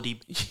 quality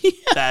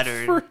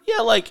better.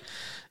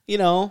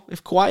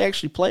 If Kawhi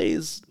actually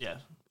plays...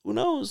 Who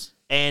knows?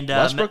 And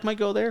Westbrook might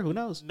go there. Who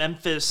knows?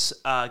 Memphis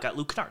got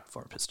Luke Kennard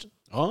for a Piston.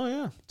 Oh,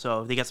 yeah.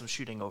 So they got some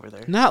shooting over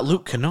there. Not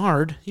Luke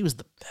Kennard. He was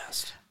the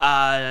best.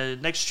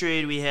 Next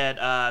trade, we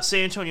had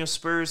San Antonio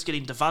Spurs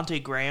getting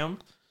Devontae Graham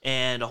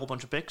and a whole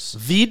bunch of picks.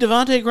 The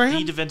Devontae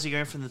Graham? The Devontae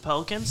Graham from the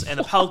Pelicans. And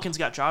the Pelicans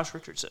got Josh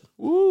Richardson.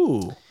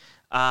 Ooh.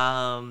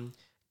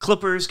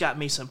 Clippers got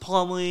Mason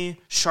Plumlee.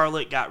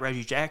 Charlotte got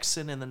Reggie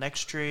Jackson in the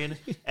next trade.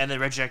 And then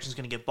Reggie Jackson's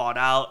going to get bought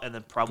out and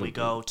then probably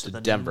go to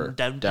the Denver.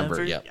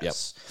 Denver. Yep.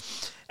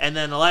 And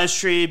then the last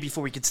trade,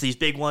 before we get to these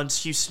big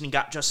ones, Houston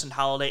got Justin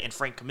Holiday and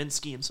Frank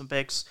Kaminsky and some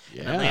picks.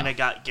 Yeah. And Atlanta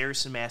got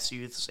Garrison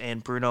Matthews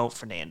and Bruno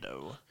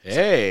Fernando.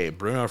 Hey,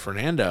 Bruno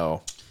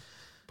Fernando.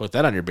 Put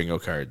that on your bingo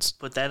cards.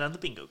 Put that on the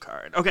bingo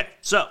card. Okay,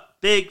 so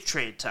big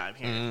trade time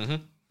here. Mm-hmm.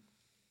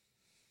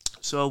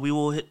 So we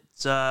will hit.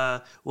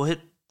 We'll hit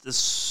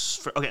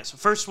this. Okay, so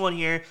first one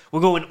here.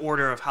 We'll go in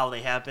order of how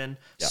they happen.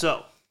 Yep.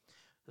 So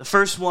the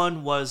first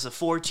one was a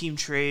 4-team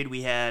trade.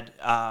 We had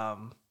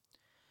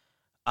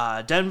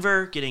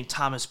Denver getting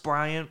Thomas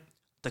Bryant.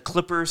 The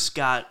Clippers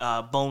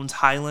got Bones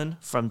Highland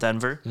from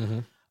Denver. Mm-hmm.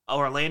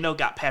 Orlando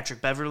got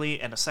Patrick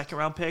Beverly and a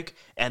second-round pick.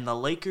 And the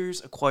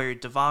Lakers acquired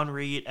Devon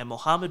Reed and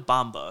Mohamed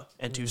Bamba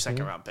and 2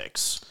 second-round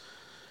picks.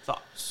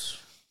 Thoughts?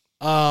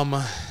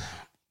 I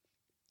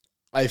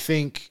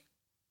think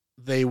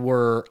they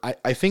were...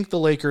 I think the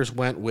Lakers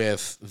went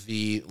with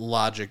the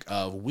logic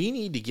of we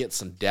need to get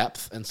some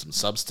depth and some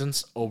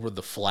substance over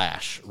the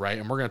flash, right?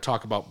 And we're going to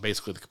talk about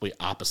basically the complete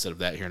opposite of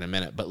that here in a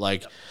minute. But,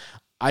 like... Yep.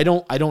 I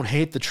don't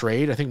hate the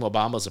trade. I think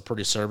Mobamba's a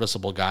pretty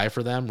serviceable guy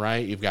for them,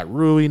 right? You've got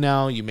Rui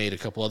now. You made a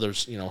couple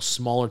others,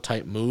 smaller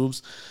type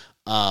moves.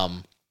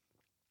 But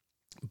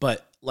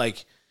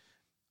like,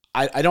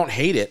 I don't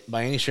hate it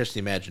by any stretch of the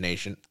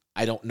imagination.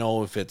 I don't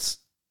know if it's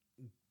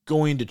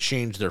going to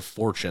change their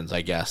fortunes,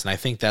 I guess. And I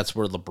think that's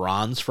where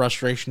LeBron's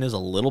frustration is a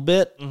little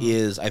bit,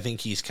 is I think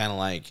he's kind of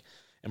like,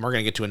 and we're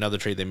going to get to another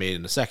trade they made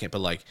in a second,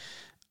 but like,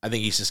 I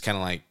think he's just kind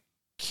of like,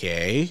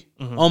 okay,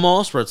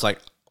 almost, where it's like,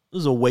 this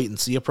is a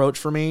wait-and-see approach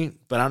for me,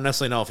 but I don't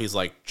necessarily know if he's,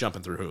 like,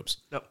 jumping through hoops.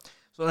 Yep.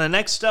 So the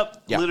next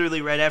up,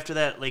 literally right after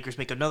that, Lakers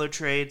make another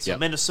trade. So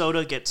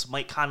Minnesota gets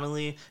Mike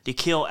Conley,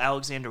 Nickeil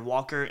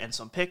Alexander-Walker, and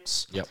some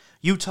picks. Yep.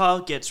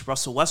 Utah gets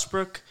Russell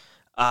Westbrook,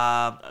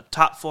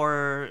 top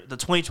 4, the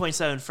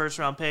 2027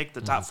 first-round pick,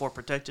 the top 4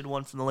 protected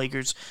one from the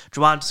Lakers,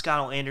 Juwan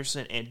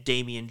Toscano-Anderson, and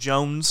Damian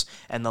Jones.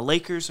 And the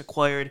Lakers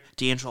acquired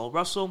D'Angelo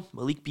Russell,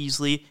 Malik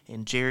Beasley,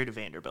 and Jared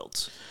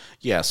Vanderbilt.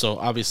 Yeah, so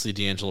obviously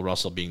D'Angelo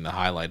Russell being the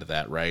highlight of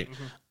that, right?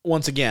 Mm-hmm.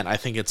 Once again, I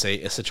think it's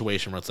a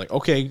situation where it's like,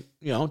 okay,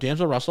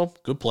 D'Angelo Russell,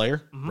 good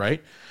player,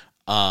 right?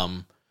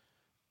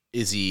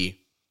 Is he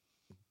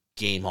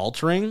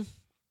game-altering?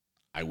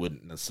 I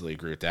wouldn't necessarily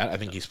agree with that. I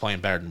think he's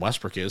playing better than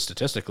Westbrook is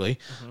statistically.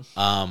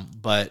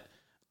 But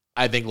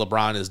I think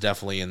LeBron is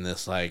definitely in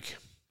this, like,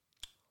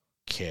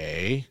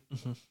 okay,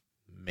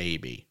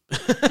 maybe.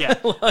 Yeah,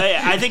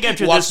 I think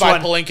after Walks this by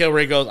one... Palenka where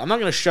he goes, I'm not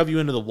going to shove you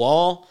into the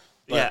wall.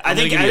 Yeah, I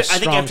think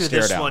after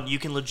this one, you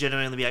can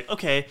legitimately be like,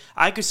 okay,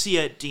 I could see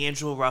a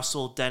D'Angelo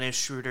Russell, Dennis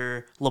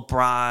Schroeder,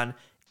 LeBron,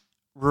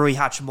 Rui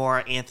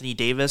Hachimura, Anthony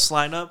Davis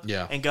lineup,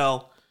 and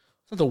go,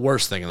 it's not the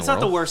worst thing in the world.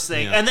 It's not the worst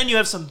thing. Yeah. And then you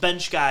have some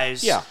bench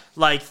guys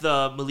like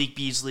the Malik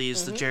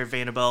Beasleys, the Jared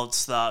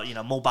Vanderbilts,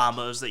 the Mo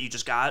Bambas that you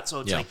just got. So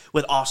it's like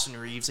with Austin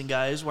Reeves and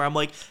guys where I'm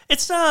like,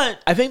 it's not.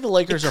 I think the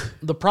Lakers are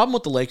the problem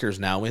with the Lakers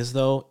now is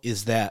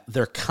that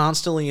they're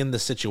constantly in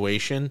this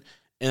situation,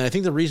 and I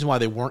think the reason why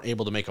they weren't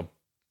able to make a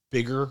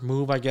bigger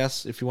move, I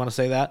guess, if you want to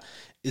say that,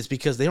 is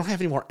because they don't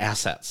have any more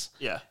assets.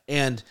 Yeah.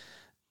 And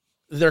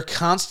they're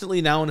constantly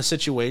now in a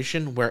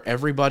situation where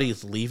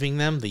everybody's leaving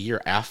them the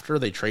year after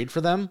they trade for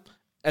them.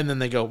 And then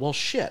they go, well,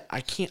 shit,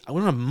 I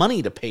don't have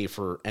money to pay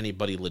for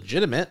anybody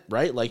legitimate,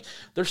 right? Like,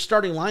 their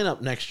starting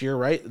lineup next year,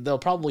 right? They'll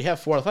probably have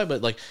 4 out of 5,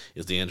 but, like,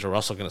 is D'Angelo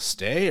Russell going to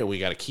stay? Are we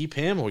got to keep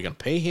him? Are we going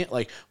to pay him?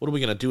 Like, what are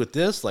we going to do with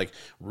this? Like,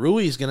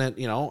 Rui's going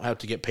to, have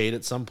to get paid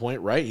at some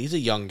point, right? He's a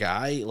young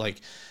guy. Like,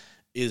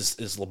 is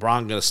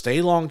LeBron going to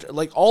stay long?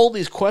 Like, all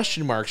these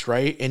question marks,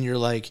 right? And you're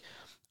like,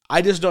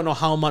 I just don't know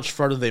how much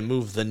further they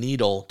move the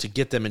needle to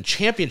get them in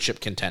championship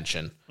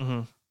contention.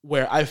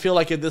 Where I feel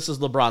like if this is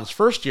LeBron's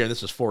first year, and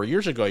this is 4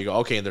 years ago, you go,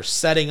 okay, they're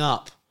setting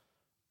up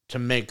to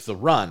make the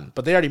run.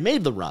 But they already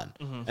made the run.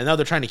 And now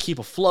they're trying to keep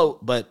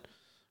afloat, but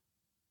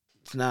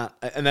it's not.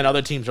 And then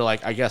other teams are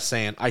like, I guess,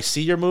 saying, I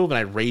see your move, and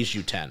I raise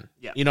you 10.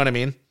 Yeah. You know what I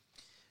mean?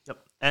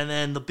 And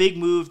then the big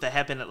move that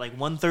happened at like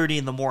 1:30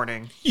 in the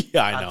morning.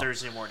 On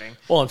Thursday morning.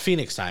 Well, in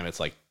Phoenix time, it's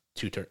like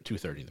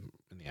 2:30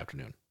 in the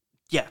afternoon.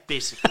 Yeah,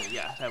 basically.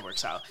 Yeah, that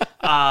works out.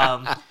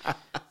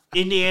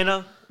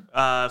 Indiana,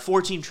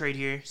 4-team trade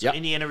here. So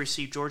Indiana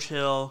received George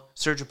Hill,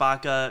 Serge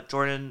Ibaka,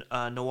 Jordan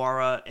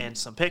Nwora, and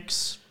some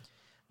picks.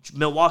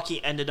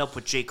 Milwaukee ended up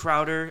with Jay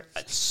Crowder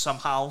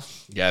somehow.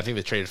 Yeah, I think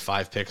they traded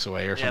 5 picks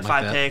away or something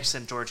like that. 5 picks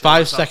and George Hill.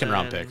 5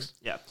 second-round picks.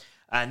 Yeah.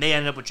 And they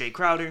ended up with Jay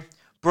Crowder.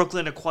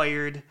 Brooklyn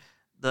acquired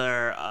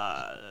their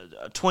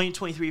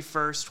 2023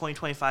 first,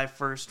 2025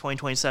 first,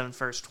 2027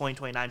 first,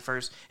 2029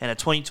 first, and a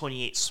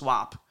 2028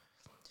 swap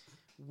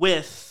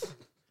with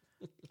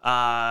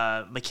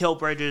Mikal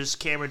Bridges,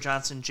 Cameron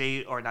Johnson, not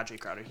Jay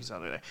Crowder, he's not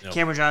there. Nope.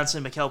 Cameron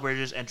Johnson, Mikal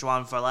Bridges, and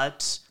Juwan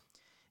Vallette.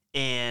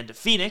 And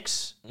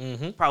Phoenix,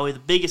 probably the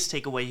biggest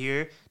takeaway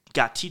here,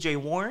 got TJ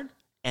Warren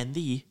and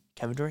the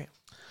Kevin Durant.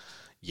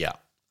 Yeah.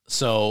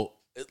 So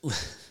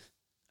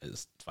I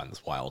just find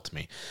this wild to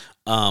me.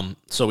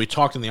 So we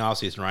talked in the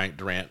offseason, right?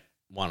 Durant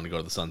wanted to go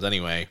to the Suns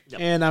anyway,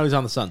 and now he's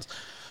on the Suns.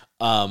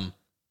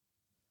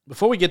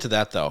 Before we get to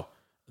that, though,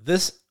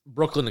 this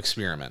Brooklyn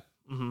experiment,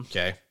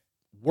 okay,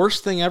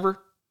 worst thing ever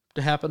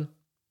to happen.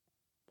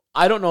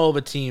 I don't know of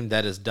a team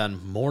that has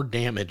done more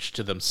damage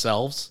to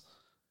themselves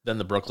than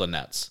the Brooklyn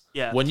Nets.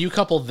 Yeah. When you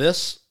couple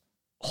this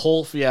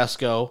whole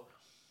fiasco,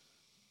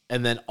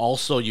 and then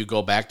also you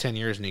go back 10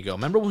 years and you go,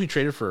 remember when we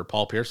traded for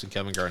Paul Pierce and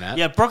Kevin Garnett?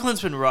 Yeah,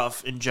 Brooklyn's been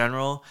rough in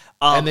general.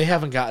 And they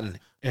haven't gotten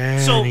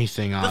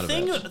anything out of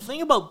it. The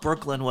thing about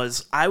Brooklyn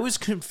was I was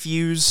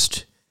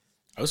confused.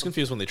 I was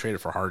confused when they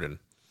traded for Harden.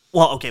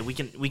 Well, okay, we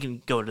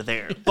can go to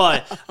there.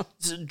 But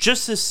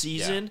just this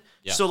season,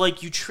 so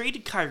like you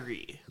traded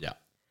Kyrie. Yeah.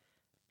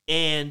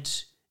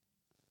 And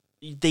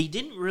they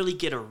didn't really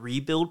get a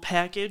rebuild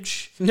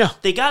package. No.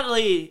 They got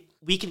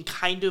we can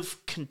kind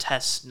of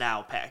contest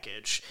now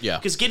package. Yeah.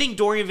 Because getting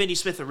Dorian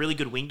Finney-Smith, a really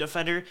good wing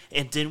defender,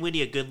 and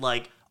Dinwiddie, a good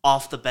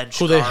off the bench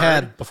who guard. They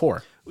had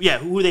before. Yeah,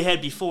 who they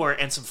had before,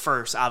 and some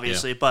firsts,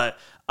 obviously. Yeah.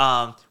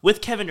 But with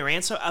Kevin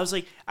Durant, so I was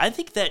like, I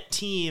think that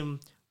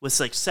team with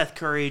Seth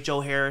Curry, Joe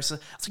Harris, I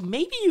was like,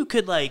 maybe you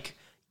could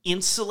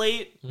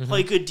insulate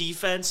play good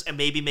defense and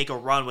maybe make a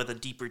run with a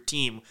deeper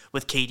team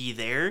with KD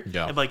there.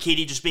 Yeah. And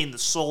KD just being the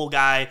sole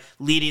guy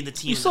leading the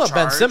team. You still have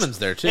Ben Simmons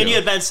there too. And you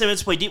had Ben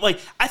Simmons play deep.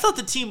 I thought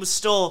the team was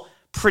still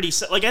pretty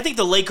I think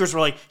the Lakers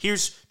were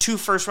here's 2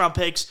 first-round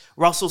picks,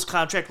 Russell's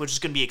contract, which is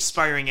going to be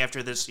expiring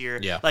after this year.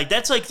 Yeah.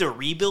 That's the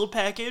rebuild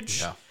package.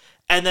 Yeah.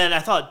 And then I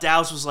thought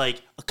Dallas was a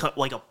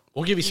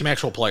we'll give you some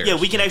actual players. Yeah,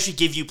 we can actually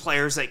give you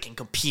players that can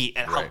compete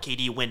and help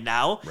KD win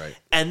now. Right.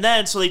 And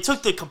then, so they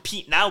took the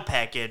compete now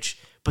package,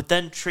 but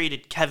then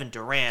traded Kevin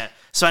Durant.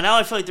 So now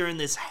I feel like they're in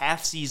this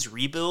half-season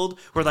rebuild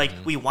where,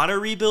 we want to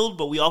rebuild,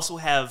 but we also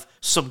have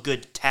some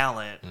good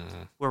talent.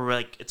 Where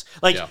we're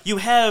you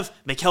have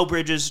Mikal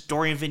Bridges,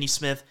 Dorian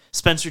Finney-Smith,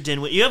 Spencer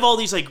Dinwiddie. You have all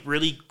these,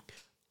 really,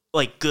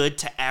 good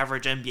to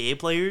average NBA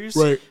players.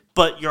 Right.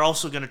 But you're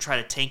also going to try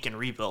to tank and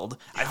rebuild.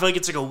 I feel like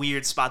it's a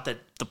weird spot that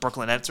the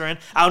Brooklyn Nets are in.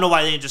 I don't know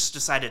why they didn't just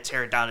decide to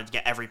tear it down and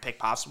get every pick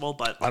possible,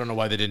 but I don't know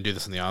why they didn't do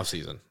this in the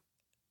offseason.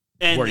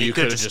 And where you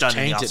could have just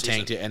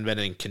tanked it, and been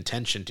in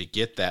contention to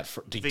get that,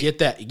 get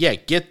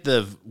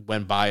the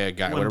Wembanyama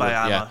guy,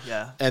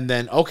 Wembanyama, and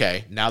then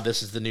now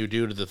this is the new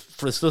dude to the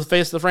face of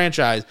the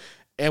franchise,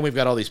 and we've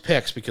got all these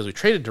picks because we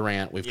traded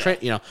Durant,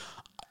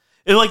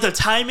 the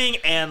timing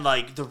and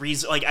the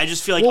reason, I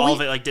just feel all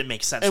of it didn't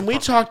make sense. And we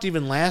talked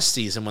even last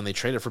season when they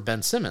traded for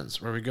Ben Simmons,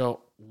 where we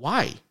go,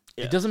 why?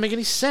 Yeah. It doesn't make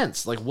any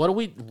sense.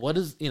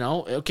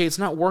 It's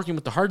not working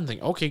with the Harden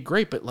thing. Okay,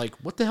 great, but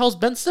what the hell is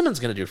Ben Simmons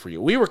going to do for you?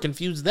 We were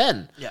confused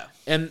then. Yeah.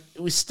 And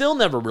we still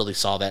never really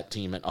saw that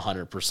team at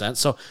 100%.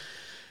 So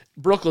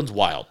Brooklyn's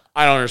wild.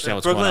 I don't understand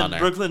what's going on there.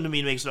 Brooklyn to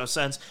me makes no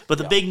sense. But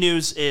the big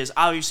news is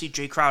obviously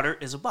Jay Crowder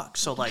is a Buck.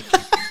 So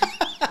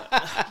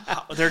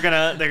they're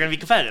gonna be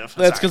competitive.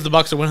 That's because the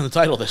Bucks are winning the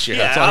title this year.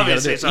 That's all you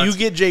got to do. So you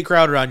get Jay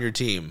Crowder on your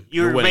team,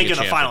 you're making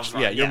the finals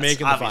run. Yeah, you're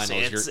making the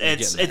finals.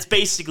 It's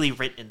basically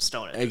written in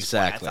stone.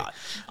 Exactly. Point,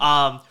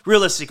 I thought.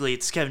 Realistically,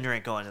 it's Kevin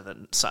Durant going to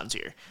the Suns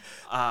here.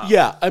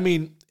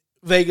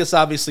 Vegas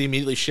obviously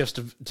immediately shifts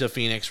to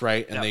Phoenix,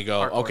 right? And they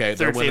go, okay,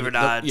 third favorite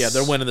odds.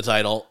 They're winning the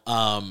title.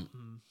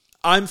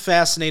 I'm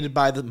fascinated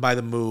by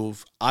the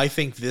move. I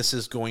think this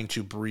is going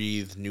to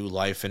breathe new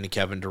life into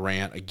Kevin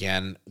Durant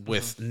again.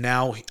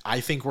 Now,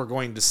 I think we're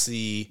going to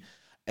see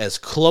as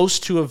close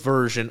to a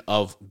version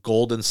of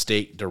Golden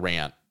State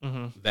Durant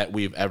that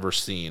we've ever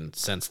seen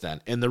since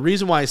then. And the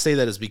reason why I say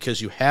that is because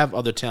you have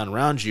other talent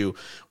around you,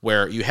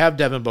 where you have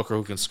Devin Booker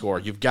who can score.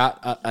 You've got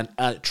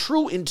a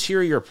true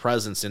interior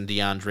presence in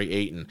DeAndre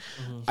Ayton.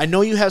 I know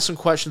you have some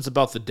questions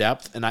about the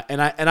depth, and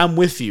I'm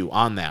with you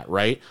on that,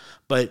 right?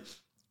 But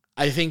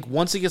I think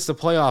once it gets to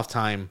playoff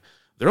time,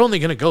 they're only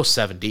going to go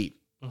 7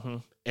 deep.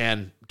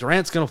 And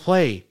Durant's going to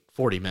play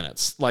 40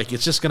 minutes.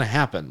 It's just going to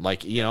happen.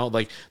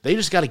 They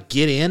just got to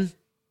get in,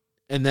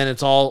 and then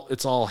it's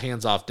all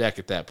hands off deck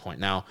at that point.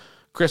 Now,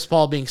 Chris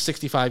Paul being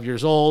 65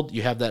 years old,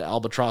 you have that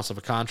albatross of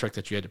a contract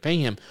that you had to pay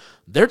him.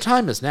 Their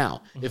time is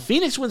now. If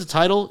Phoenix wins a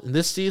title in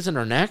this season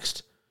or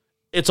next,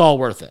 it's all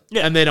worth it.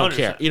 Yeah, and they don't 100%.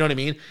 care. You know what I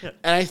mean? Yeah.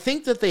 And I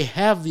think that they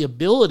have the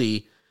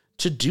ability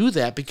to do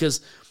that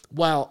because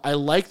while I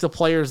like the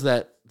players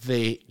that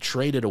they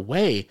traded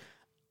away,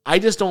 I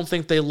just don't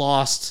think they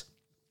lost.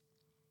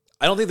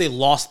 I don't think they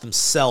lost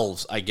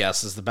themselves, I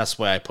guess, is the best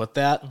way I put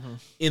that,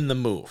 in the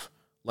move.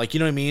 You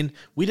know what I mean?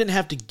 We didn't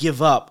have to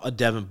give up a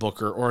Devin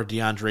Booker or a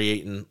DeAndre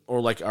Ayton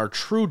or our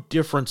true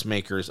difference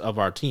makers of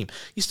our team.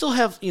 You still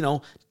have,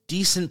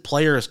 decent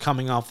players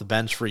coming off the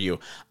bench for you.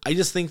 I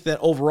just think that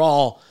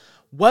overall,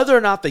 whether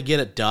or not they get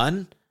it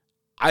done,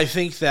 I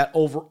think that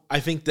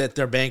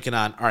they're banking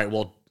on, all right,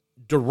 well,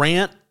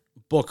 Durant,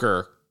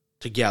 Booker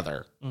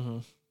together.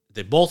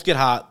 They both get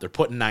hot. They're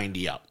putting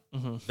 90 up.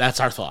 That's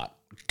our thought.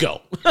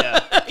 Go.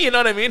 Yeah. You know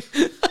what I mean?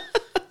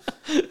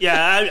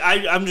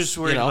 I'm just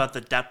worried about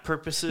the depth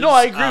purposes. No,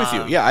 I agree with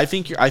you. Yeah, I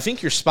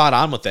think you're spot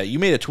on with that. You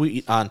made a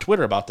tweet on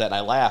Twitter about that, and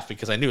I laughed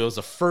because I knew it was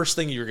the first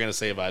thing you were going to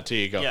say about it too.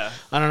 You go,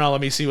 I don't know,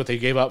 let me see what they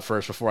gave up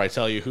first before I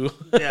tell you who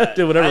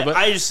did whatever.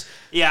 I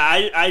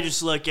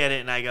just look at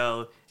it and I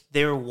go,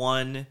 they were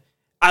one.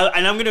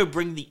 And I'm going to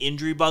bring the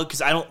injury bug because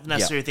I don't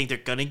necessarily think they're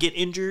going to get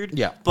injured.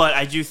 Yeah. But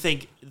I do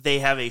think they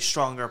have a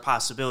stronger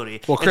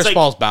possibility. Well, Chris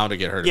Paul's bound to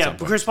get hurt at some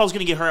point. Chris Paul's going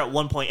to get hurt at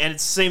one point. And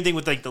it's the same thing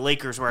with like the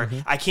Lakers where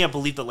I can't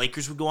believe the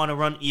Lakers would go on a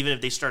run even if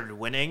they started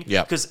winning.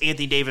 Yeah. Because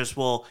Anthony Davis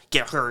will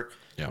get hurt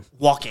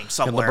walking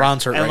somewhere. And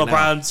LeBron's hurt and right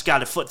LeBron's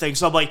got a foot thing.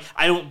 So I'm like,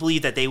 I don't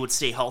believe that they would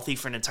stay healthy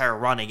for an entire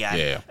run again.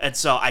 Yeah. And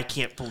so I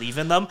can't believe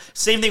in them.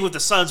 Same thing with the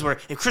Suns where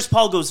if Chris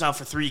Paul goes down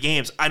for 3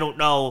 games, I don't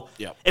know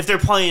if they're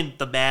playing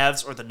the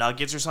Mavs or the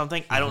Nuggets or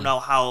something. I don't know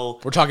how.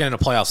 We're talking in a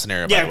playoff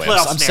scenario, by the way.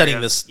 I'm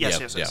setting this.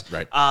 Yes,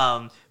 right.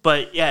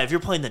 But yeah, if you're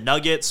playing the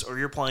Nuggets or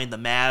you're playing the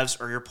Mavs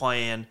or you're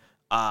playing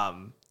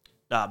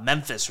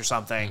Memphis or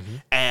something,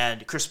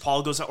 and Chris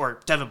Paul goes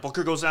or Devin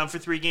Booker goes down for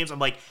 3 games, I'm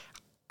like,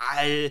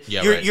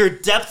 your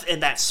depth in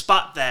that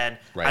spot. Then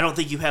I don't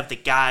think you have the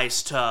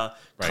guys to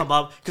come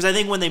up because I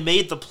think when they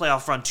made the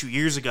playoff run 2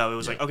 years ago, it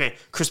was like, okay,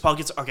 Chris Paul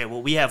gets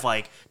well, we have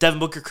like Devin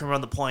Booker can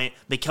run the point,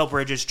 Mikal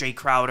Bridges, Jay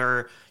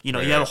Crowder. You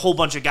have a whole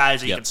bunch of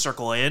guys that you can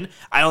circle in.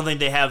 I don't think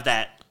they have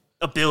that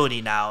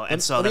ability now,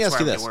 and so that's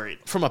why I'm worried.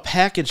 From a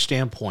package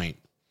standpoint,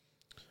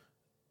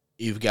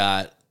 you've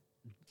got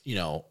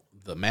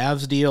the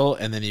Mavs deal,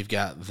 and then you've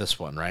got this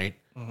one, right?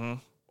 Mm-hmm.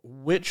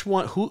 Which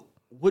one?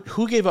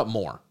 Who gave up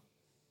more?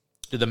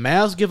 Did the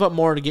Mavs give up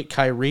more to get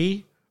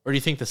Kyrie, or do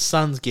you think the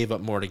Suns gave up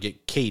more to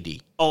get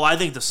KD? Oh, I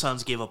think the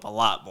Suns gave up a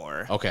lot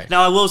more. Okay.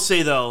 Now, I will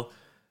say, though,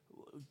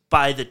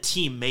 by the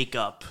team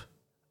makeup,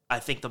 I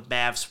think the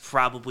Mavs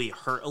probably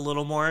hurt a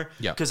little more.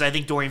 Yeah. Because I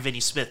think Dorian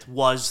Finney-Smith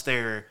was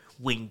their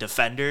wing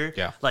defender.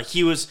 Yeah. Like,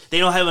 they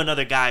don't have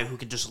another guy who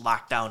can just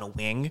lock down a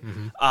wing.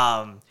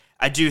 Mm-hmm.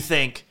 I do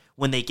think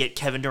when they get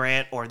Kevin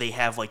Durant or they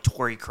have, like,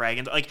 Torrey Craig,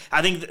 and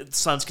I think the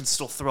Suns can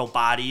still throw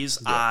bodies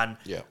on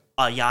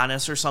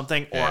Giannis or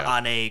something, or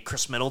on a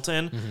Chris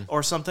Middleton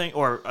or something,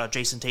 or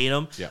Jason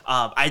Tatum. Yeah.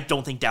 I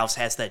don't think Dallas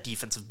has that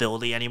defensive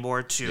ability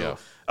anymore to,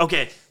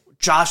 okay,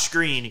 Josh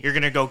Green, you're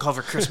going to go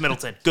cover Chris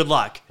Middleton. Good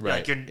luck.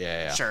 Right.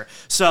 Like, sure.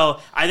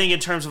 So I think in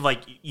terms of, like,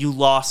 you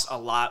lost a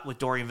lot with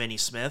Dorian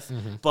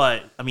Finney-Smith,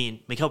 but, I mean,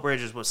 Mikal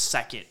Bridges was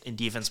second in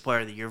Defense Player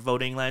of the Year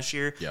voting last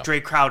year. Yeah.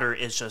 Jay Crowder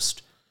is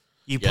just...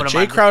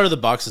 Jay Crowder the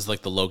Bucks is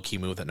like the low-key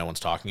move that no one's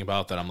talking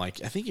about that I'm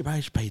like, I think you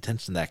probably should pay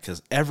attention to that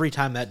because every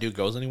time that dude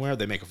goes anywhere,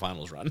 they make a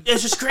finals run.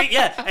 It's just great,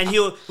 yeah. And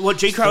what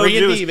Jay Crowder will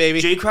do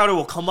is Jay Crowder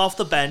will come off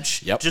the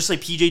bench, just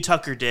like PJ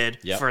Tucker did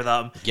for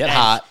them. Get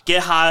hot,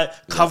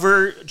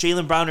 cover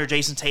Jaylen Brown or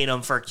Jason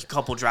Tatum for a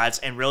couple drives,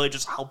 and really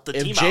just help the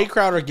team out. If Jay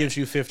Crowder gives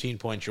you 15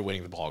 points, you're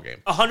winning the ball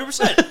game.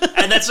 100%.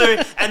 And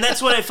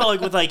that's what I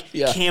felt like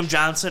with Cam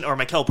Johnson or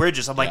Mikal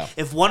Bridges. I'm like,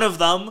 if one of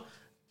them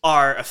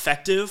are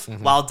effective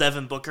while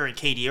Devin Booker and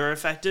KD are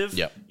effective,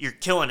 you're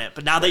killing it.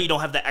 But now that you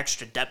don't have that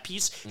extra depth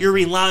piece, you're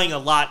relying a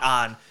lot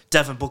on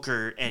Devin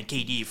Booker and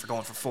KD for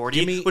going for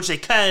 40, which they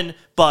can,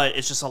 but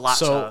it's just a lot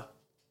to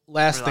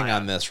last thing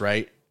on this,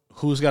 right?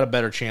 Who's got a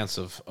better chance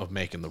of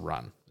making the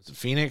run? Is it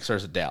Phoenix or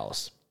is it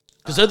Dallas?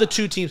 Because they're the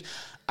two teams.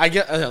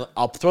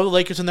 I'll throw the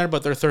Lakers in there,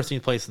 but they're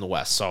 13th place in the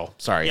West. So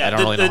sorry, I don't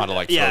really know how to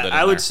throw that in there.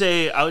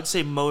 I would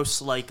say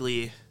most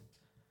likely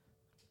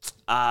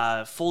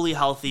fully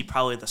healthy,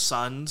 probably the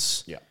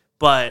Suns. Yeah.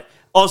 But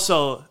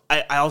also,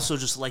 I also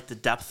just like the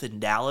depth in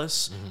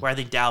Dallas, where I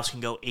think Dallas can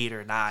go 8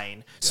 or 9.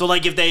 Yeah. So,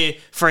 like, if they,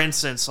 for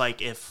instance,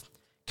 like, if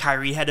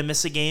Kyrie had to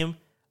miss a game,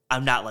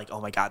 I'm not like, oh,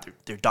 my God,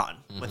 they're done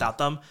without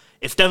them.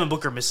 If Devin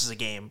Booker misses a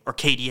game or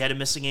KD had to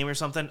miss a game or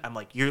something, I'm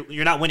like,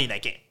 you're not winning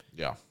that game.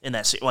 Yeah. In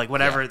that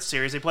whatever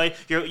series they play,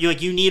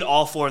 you need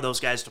all 4 of those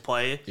guys to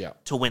play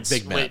to win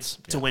big minutes.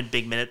 To win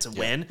big minutes and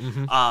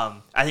win.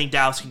 I think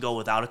Dallas can go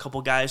without a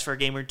couple guys for a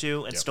game or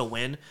two and still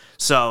win.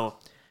 So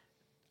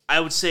I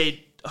would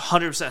say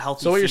 100%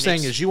 healthy. So what Phoenix. You're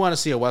saying is you want to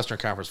see a Western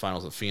Conference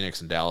Finals of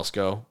Phoenix and Dallas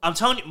go? I'm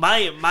telling you,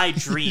 my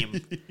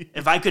dream,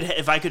 if I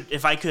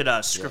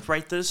could script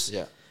write this,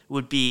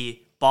 would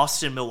be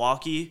Boston,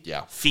 Milwaukee,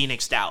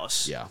 Phoenix,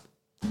 Dallas.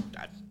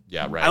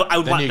 Yeah, right. I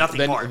would want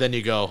nothing more. Then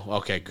you go,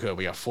 okay, good.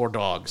 We got 4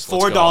 dogs.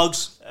 Four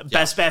dogs,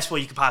 best basketball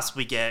you could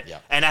possibly get. Yeah.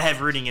 And I have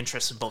rooting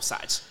interest in both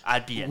sides.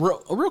 I'd be in.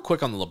 Real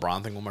quick on the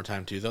LeBron thing one more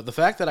time, too. The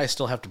fact that I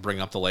still have to bring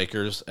up the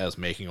Lakers as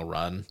making a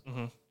run,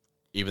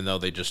 even though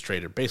they just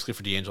traded basically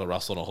for D'Angelo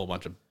Russell and a whole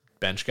bunch of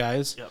bench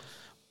guys,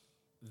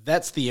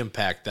 that's the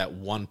impact that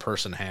one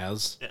person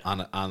has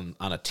on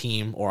a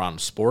team or on a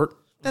sport.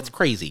 That's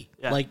crazy.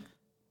 Yeah. Like,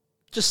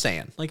 just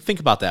saying. Like, think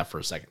about that for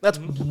a second. That's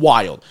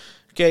wild.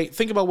 Okay,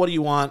 think about what do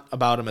you want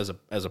about him as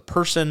a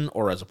person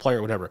or as a player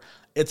or whatever.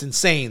 It's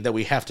insane that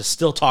we have to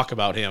still talk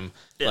about him.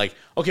 Yeah. Like,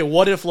 okay,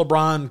 what if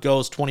LeBron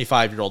goes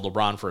 25-year-old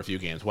LeBron for a few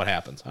games? What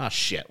happens? Oh,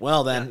 shit.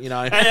 Well, then,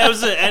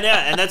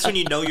 and that's when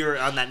you know you're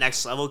on that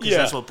next level because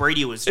that's what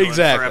Brady was doing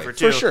forever,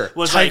 too. For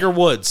sure. Tiger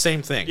Woods,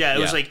 same thing. Yeah, it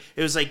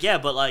was like,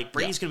 but, like,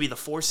 Brady's going to be the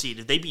 4 seed.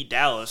 If they beat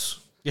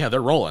Dallas, Yeah,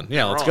 they're rolling.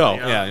 Yeah, let's go.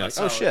 You know? Yeah, like,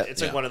 so oh shit.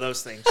 It's like one of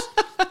those things.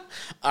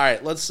 All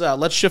right,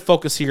 let's shift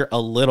focus here a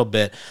little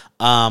bit.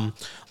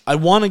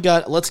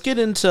 Let's get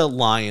into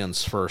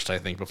Lions first, I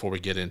think, before we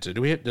get into.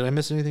 Did I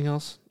miss anything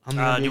else? Do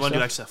you want to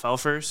do XFL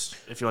first?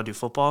 If you want to do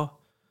football.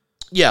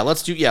 Yeah,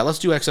 let's do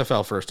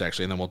XFL first,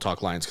 actually, and then we'll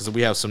talk Lions, because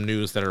we have some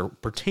news that are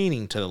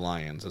pertaining to the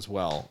Lions as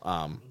well.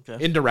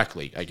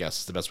 Indirectly, I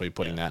guess is the best way of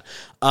putting that.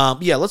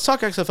 Let's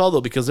talk XFL,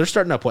 though, because they're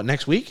starting up,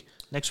 next week?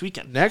 Next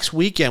weekend. Next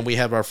weekend, we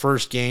have our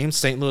first game,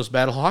 St. Louis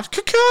Battlehawks.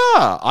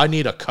 Caw-caw! I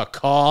need a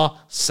caw-caw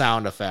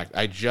sound effect.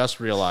 I just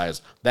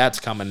realized that's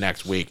coming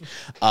next week.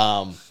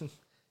 But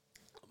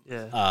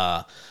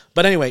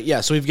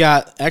anyway, so we've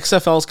got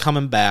XFL's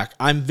coming back.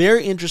 I'm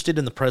very interested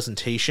in the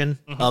presentation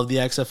of the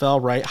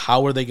XFL, right?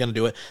 How are they going to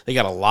do it? They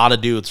got a lot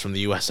of dudes from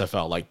the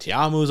USFL, like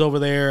Tiamu's over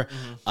there.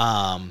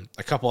 A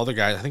couple other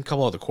guys. I think a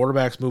couple other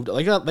quarterbacks moved.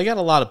 They got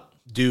a lot of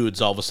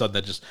dudes all of a sudden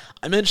that just.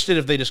 I'm interested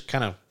if they just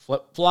kind of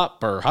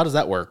flip-flop, or how does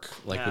that work?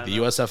 With the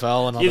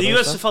USFL and all that the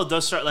USFL stuff?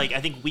 does start, I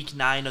think, week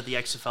 9 of the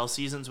XFL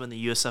seasons when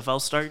the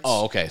USFL starts.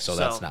 Oh, okay. So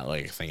that's not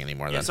a thing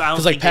anymore then.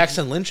 Because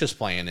Paxton Lynch is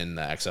playing in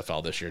the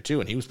XFL this year, too,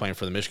 and he was playing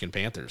for the Michigan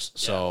Panthers. Yeah.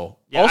 So,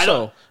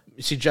 also,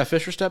 you see Jeff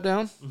Fisher step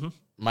down? Mm-hmm.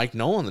 Mike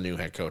Nolan, the new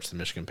head coach of the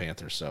Michigan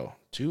Panthers. So,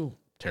 2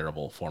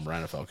 terrible former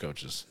NFL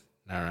coaches.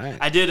 All right.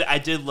 I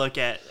did look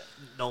at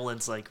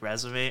Nolan's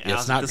resume. And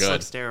it's not good.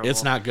 Looks terrible.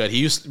 It's not good. He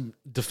used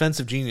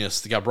defensive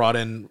genius. He got brought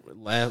in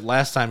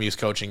last time he was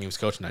coaching a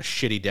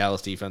shitty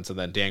Dallas defense, and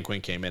then Dan Quinn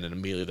came in and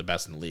immediately the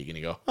best in the league. And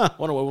you go,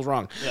 wonder what was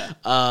wrong.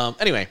 Yeah.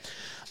 Anyway,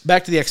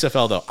 back to the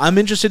XFL though. I'm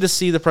interested to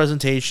see the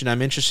presentation.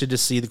 I'm interested to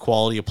see the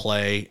quality of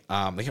play.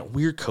 They got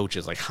weird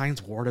coaches like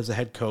Hines Ward as a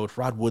head coach,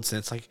 Rod Woodson.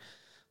 It's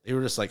they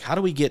were just how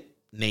do we get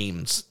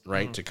names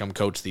to come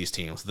coach these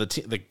teams? The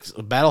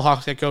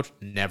Battlehawks head coach,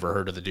 never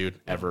heard of the dude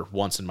ever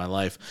once in my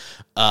life,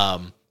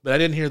 but I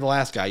didn't hear the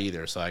last guy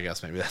either, so I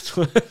guess maybe that's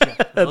what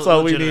that's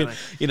all we need.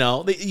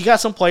 You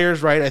got some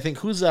players, right? I think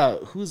who's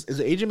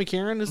is it AJ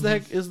McCarron is the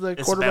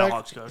quarterback?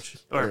 Battlehawks coach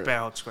or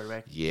Battlehawks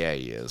quarterback? Yeah,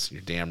 he is.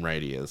 You're damn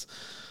right he is.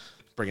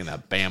 Bringing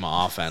that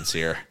Bama offense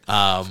here.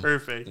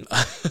 Perfect.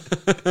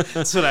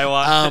 That's what I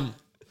want.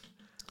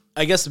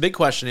 I guess the big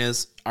question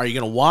is: are you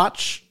going to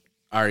watch?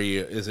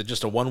 Is it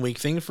just a 1 week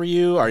thing for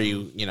you? Are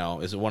you,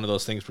 is it one of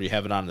those things where you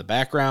have it on in the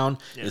background?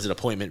 Yeah. Is it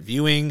appointment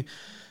viewing?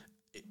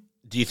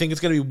 Do you think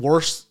it's going to be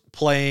worse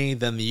playing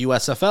than the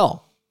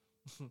USFL?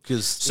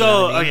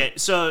 So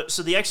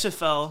the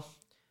XFL,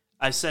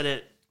 I said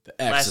it. The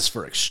X is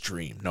for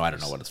extreme. No, I don't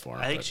know what it's for.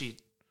 I think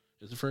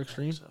is it for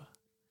extreme? So.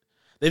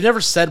 They've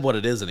never said what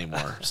it is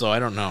anymore, so I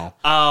don't know.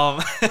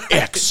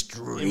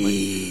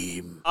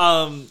 Extreme.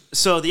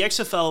 So the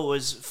XFL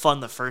was fun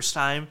the first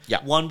time.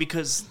 Yeah. One,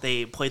 because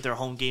they played their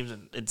home games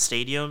in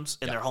stadiums,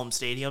 their home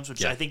stadiums,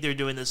 which I think they're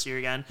doing this year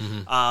again.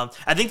 Mm-hmm.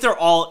 I think they're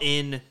all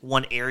in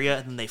one area,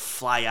 and then they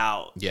fly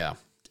out. Yeah.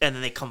 And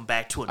then they come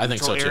back to a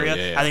neutral area.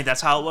 Yeah, yeah. I think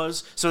that's how it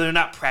was. So they're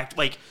not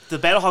the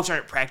Battlehawks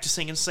aren't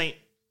practicing in St.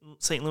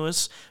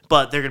 Louis,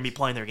 but they're going to be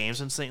playing their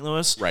games in St.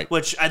 Louis, right?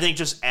 Which I think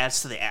just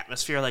adds to the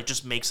atmosphere,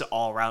 just makes it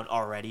all around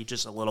already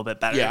just a little bit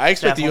better. Yeah, I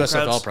expect the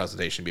USFL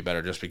presentation to be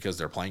better just because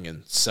they're playing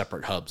in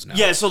separate hubs now.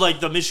 Yeah, so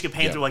the Michigan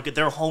Panthers,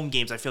 their home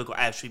games, I feel will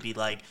actually be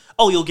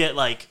you'll get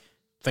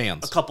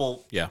fans, a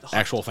couple,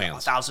 actual fans,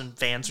 1,000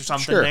 fans or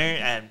something there,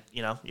 and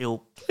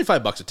you'll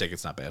 $25 a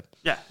ticket's not bad.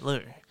 Yeah,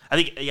 literally.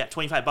 I think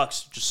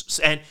 $25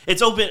 and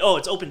it's open. Oh,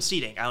 it's open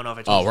seating. I don't know if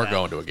I told you we're that.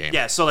 going to a game.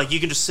 Yeah, so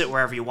you can just sit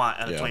wherever you want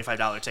on a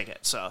 $25 ticket.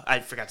 So I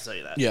forgot to tell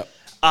you that. Yeah.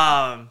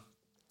 But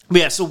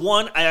yeah, so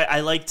one,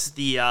 I liked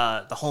the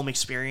home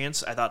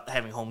experience. I thought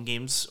having home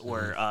games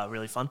were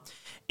really fun,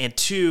 and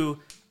 2,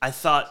 I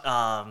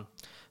thought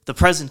the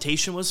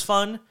presentation was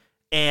fun.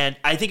 And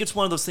I think it's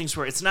one of those things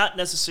where it's not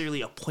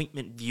necessarily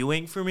appointment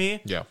viewing for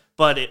me. Yeah.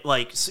 But it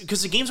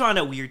because the games are on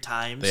at weird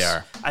times. They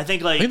are. I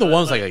think the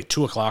one's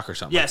 2:00 or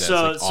something. Yeah. Like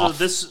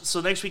that.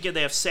 So next weekend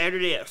they have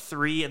Saturday at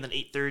 3 and then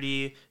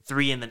 8:30,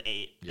 3 and then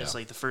 8. Yeah. It's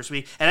the first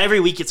week, and every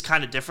week it's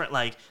kind of different.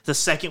 The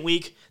second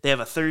week they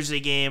have a Thursday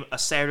game, a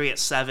Saturday at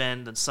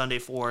 7, then Sunday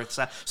 4.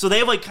 So they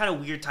have kind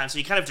of weird times. So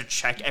you kind of have to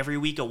check every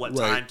week at what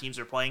time teams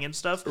are playing and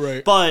stuff.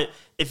 Right. But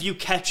if you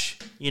catch,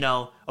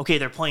 okay,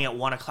 they're playing at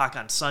 1:00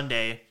 on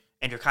Sunday,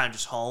 and you're kind of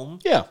just home.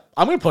 Yeah,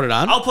 I'm going to put it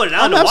on. I'll put it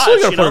on I'm to absolutely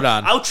watch. Going to put it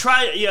on. I'll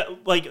try. Yeah,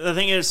 the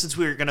thing is, since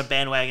we're going to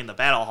bandwagon the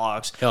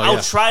Battlehawks, Hell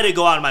I'll try to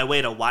go out of my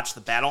way to watch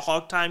the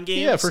Battlehawk time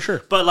games. Yeah, for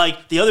sure. But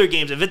the other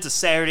games, if it's a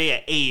Saturday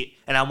at 8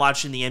 and I'm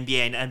watching the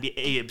NBA and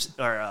NBA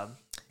or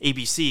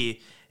ABC,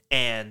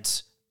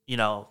 and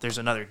there's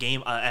another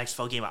game,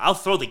 XFL game, I'll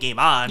throw the game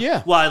on.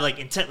 Yeah. While I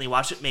intently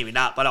watch it, maybe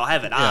not, but I'll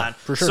have it on.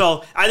 For sure.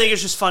 So I think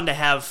it's just fun to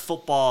have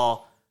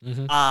football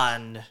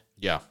on.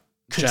 Yeah.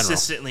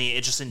 Consistently,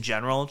 just in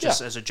general,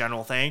 as a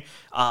general thing.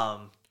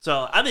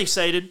 So I'm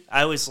excited.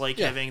 I always like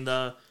having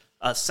the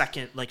a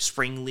second like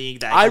spring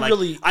league that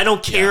I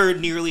don't care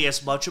nearly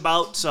as much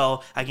about,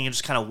 so I can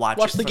just kind of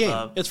watch the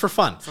game. It's for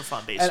fun. For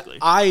fun, basically.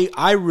 And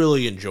I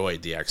really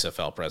enjoyed the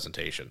XFL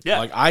presentation. Yeah.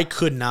 Like I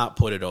could not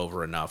put it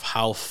over enough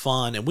how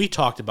fun, and we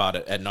talked about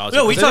it at nauseam.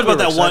 No, we talked about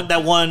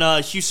that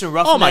one Houston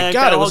Roughnecks. Oh my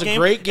god, it was a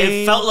great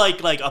game. It felt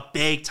like a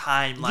big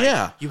time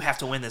you have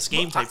to win this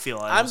game type feel.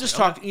 I'm just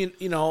talking,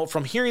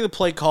 from hearing the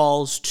play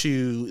calls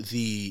to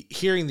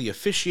hearing the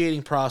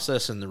officiating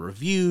process and the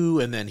review,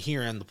 and then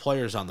hearing the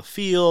players on the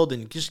field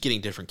and just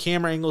getting different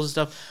camera angles and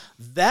stuff.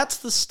 That's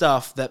the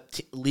stuff that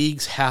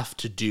leagues have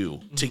to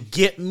do to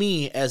get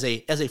me as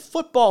a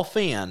football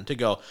fan to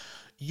go,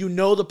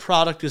 the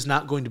product is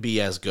not going to be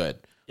as good.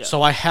 Yeah.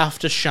 So I have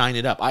to shine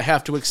it up. I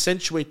have to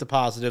accentuate the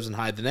positives and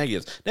hide the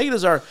negatives.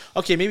 Negatives are,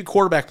 okay, maybe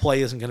quarterback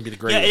play isn't going to be the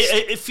greatest. Yeah,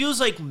 it feels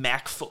like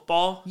MAC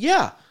football.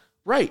 Yeah.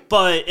 Right.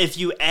 But if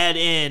you add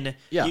in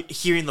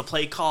hearing the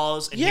play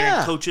calls and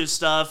hearing coaches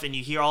stuff and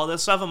you hear all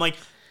this stuff, I'm like,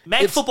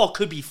 MAC football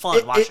could be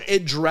fun watching.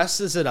 It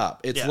dresses it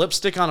up. It's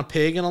lipstick on a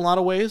pig in a lot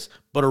of ways,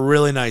 but a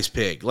really nice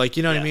pig. Like,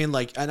 you know what I mean?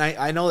 Like, and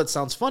I know that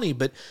sounds funny,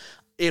 but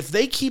if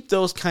they keep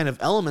those kind of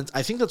elements,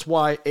 I think that's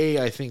why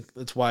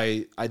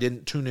I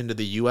didn't tune into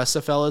the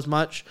USFL as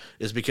much,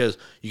 is because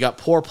you got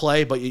poor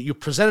play, but you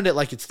presented it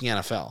like it's the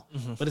NFL.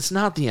 Mm-hmm. But it's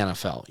not the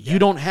NFL. Yeah. You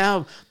don't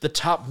have the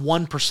top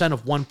 1%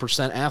 of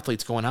 1%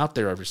 athletes going out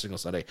there every single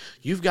Sunday.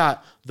 You've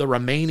got the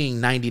remaining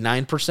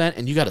 99%,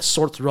 and you got to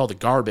sort through all the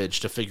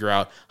garbage to figure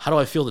out, how do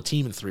I feel the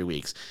team in 3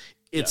 weeks?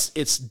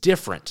 It's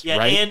different,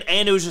 right?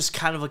 And it was just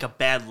kind of like a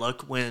bad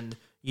look when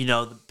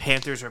the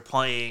Panthers are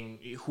playing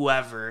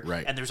whoever,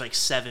 and there's like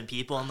 7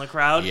 people in the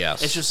crowd.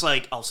 Yes. It's just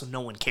like, so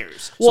no one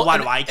cares. So why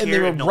do I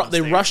care? And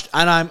they rushed,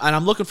 and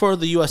I'm looking forward to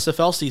the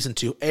USFL season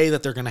too. A,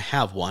 that they're going to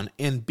have one,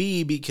 and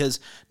B, because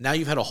now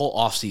you've had a whole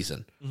off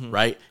season,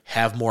 right?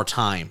 Have more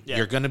time. Yeah.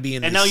 You're going to be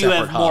in, and now you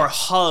have more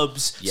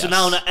hubs. Yes. So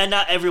now, and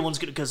not everyone's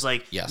going to, because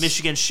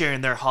Michigan's sharing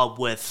their hub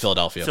with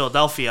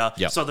Philadelphia.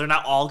 Yep. So they're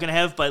not all going to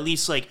have, but at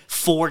least like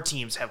 4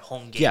 teams have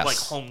home games, like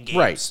home games.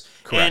 Right.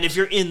 Correct. And if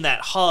you're in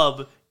that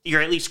hub,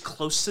 you're at least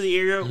close to the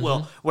area,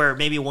 where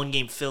maybe one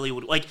game Philly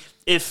would, like,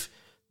 if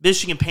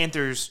Michigan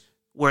Panthers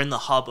were in the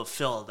hub of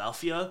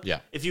Philadelphia,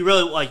 if you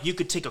really, you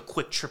could take a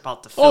quick trip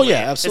out to Philly. Oh,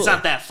 yeah, absolutely. It's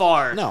not that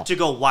far to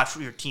go watch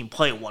your team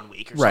play 1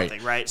 week or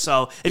something, right?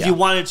 So if you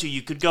wanted to,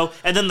 you could go.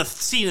 And then the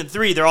season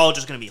 3, they're all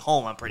just going to be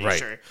home, I'm pretty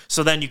sure.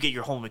 So then you get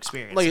your home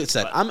experience. Like I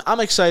said, I'm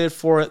excited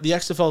for it. The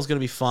XFL is going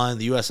to be fun.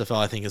 The USFL,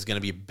 I think, is going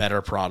to be a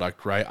better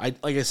product, right?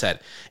 Like I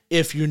said,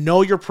 if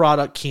your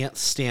product can't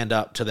stand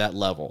up to that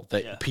level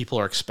that people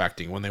are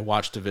expecting when they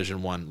watch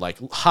Division I, like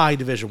high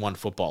Division I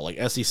football, like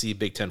SEC,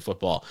 Big Ten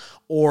football,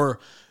 or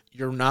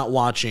you're not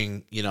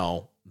watching,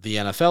 the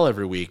NFL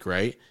every week,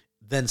 right?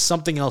 Then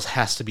something else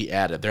has to be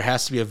added. There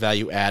has to be a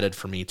value added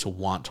for me to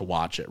want to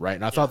watch it, right?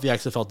 And I thought the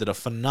XFL did a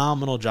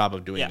phenomenal job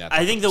of doing that.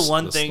 I think the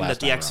one thing that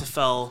the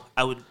XFL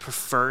I would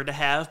prefer to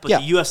have, but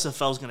the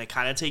USFL is going to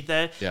kind of take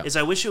that, is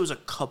I wish it was a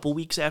couple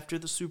weeks after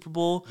the Super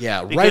Bowl.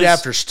 Yeah, right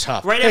after's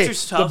tough.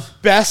 After's tough. The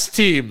best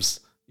teams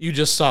you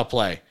just saw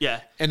play. Yeah.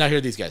 And now here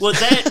are these guys. Well,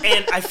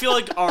 and I feel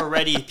like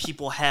already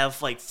people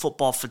have like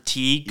football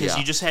fatigue because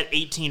you just had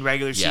 18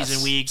 regular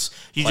season weeks.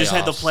 You just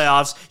had the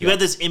playoffs. You had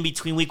this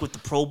in-between week with the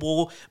Pro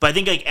Bowl. But I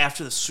think like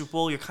after the Super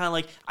Bowl, you're kind of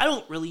like, I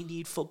don't really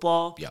need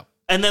football. Yeah.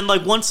 And then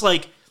like once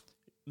like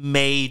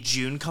May,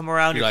 June come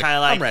around, you're kind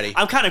of like, I'm ready.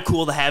 I'm kind of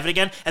cool to have it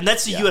again. And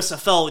that's the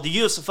USFL. The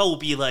USFL will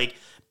be like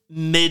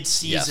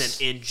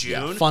mid-season in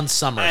June. Fun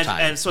summertime.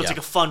 And so it's like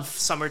a fun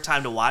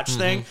summertime to watch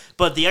thing.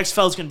 But the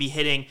XFL is going to be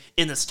hitting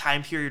in this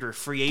time period where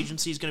free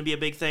agency is going to be a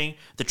big thing.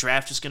 The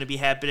draft is going to be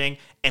happening.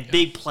 And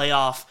big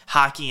playoff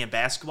hockey and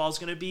basketball is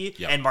going to be.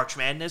 And March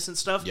Madness and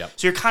stuff. So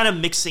you're kind of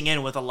mixing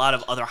in with a lot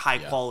of other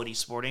high-quality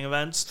sporting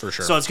events. For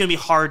sure. So it's going to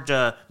be hard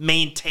to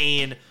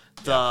maintain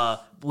the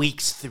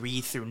weeks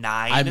 3 through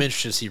 9. I'm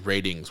interested to see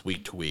ratings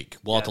week to week.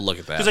 We'll have to look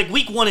at that. Because like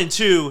week 1 and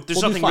 2,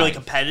 there's nothing really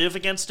competitive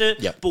against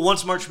it. But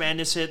once March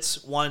Madness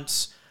hits,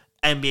 once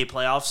NBA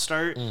playoffs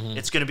start,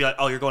 it's going to be like,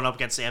 you're going up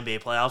against the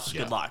NBA playoffs.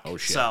 Good luck. Oh,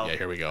 shit. So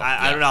here we go.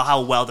 I don't know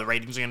how well the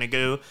ratings are going to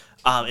go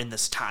in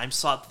this time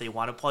slot that they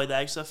want to play the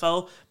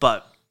XFL,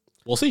 but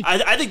we'll see.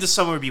 I think the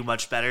summer would be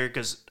much better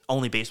because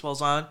only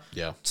baseball's on.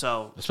 Yeah.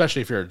 So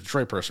especially if you're a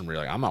Detroit person, where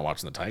you're like, I'm not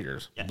watching the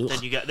Tigers. Yeah.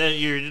 Then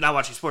you're not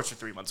watching sports for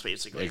 3 months,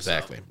 basically.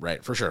 Exactly. So.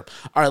 Right. For sure.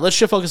 All right. Let's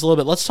shift focus a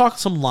little bit. Let's talk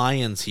some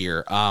Lions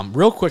here.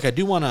 Real quick, I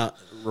do want to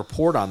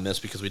report on this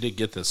because we did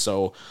get this.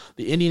 So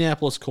the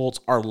Indianapolis Colts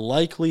are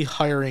likely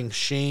hiring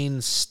Shane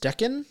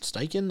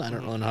Steichen. I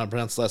don't know how to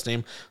pronounce the last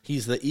name.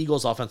 He's the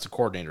Eagles offensive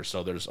coordinator.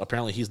 So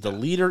apparently he's the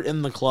leader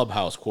in the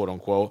clubhouse, quote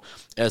unquote,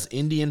 as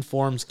Indy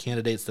informs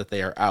candidates that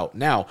they are out.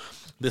 Now,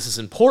 this is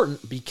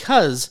important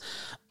because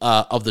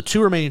of the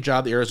 2 remaining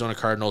jobs, the Arizona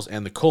Cardinals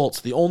and the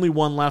Colts, the only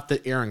one left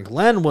that Aaron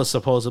Glenn was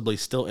supposedly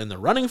still in the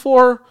running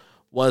for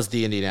was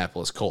the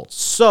Indianapolis Colts.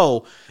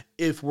 So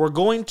if we're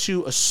going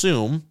to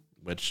assume,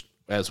 which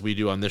as we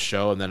do on this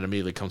show and then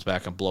immediately comes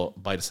back and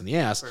bite us in the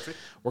ass,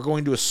 we're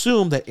going to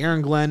assume that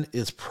Aaron Glenn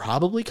is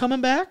probably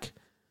coming back.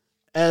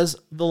 as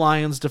the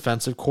Lions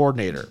defensive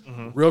coordinator.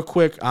 Real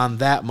quick on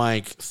that,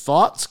 Mike,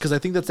 thoughts? Because I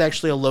think that's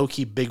actually a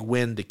low-key big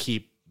win to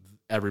keep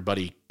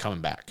everybody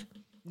coming back.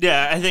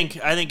 Yeah, I think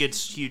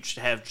it's huge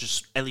to have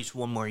just at least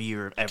one more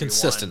year of everyone.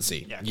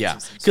 Consistency. Yeah,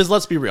 because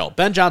let's be real.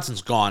 Ben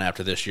Johnson's gone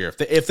after this year.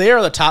 If they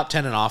are the top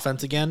 10 in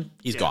offense again,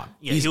 he's gone.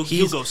 Yeah,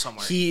 he'll go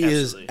somewhere. He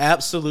is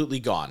absolutely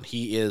gone.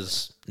 He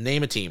is,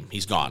 name a team,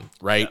 he's gone,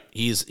 right?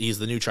 Yeah. He's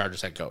the new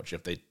Chargers head coach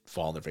if they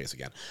fall on their face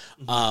again.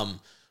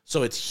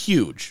 So it's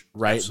huge,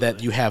 right, absolutely,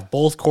 that you have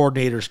both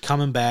coordinators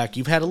coming back.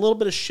 You've had a little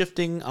bit of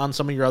shifting on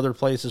some of your other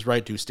places,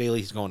 right? Deuce Staley,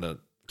 he's going to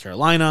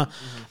Carolina.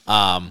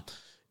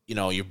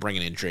 You're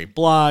bringing in Dre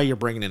Bly. You're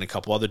bringing in a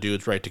couple other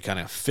dudes, right, to kind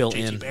of fill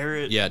in.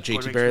 Barrett,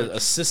 JT Barrett,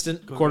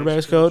 assistant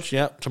quarterbacks coach.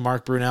 Yep, to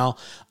Mark Brunell.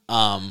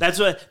 That's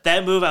what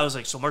that move. I was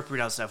like, so Mark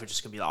Brunell's definitely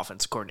just gonna be the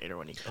offensive coordinator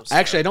when he goes.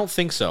 Actually, I don't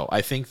think so.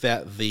 I think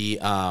that the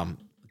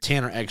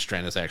Tanner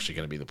Ekstrand is actually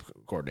going to be the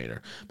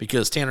coordinator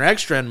because Tanner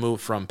Ekstrand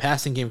moved from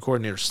passing game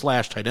coordinator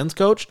 / tight ends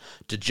coach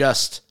to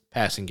just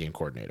passing game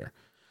coordinator.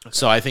 Okay.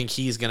 So I think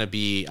he's going to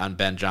be on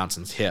Ben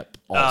Johnson's hip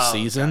all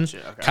season,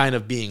 kind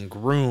of being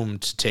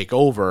groomed to take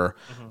over.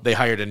 They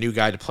hired a new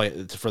guy to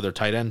play for their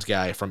tight ends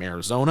guy from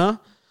Arizona.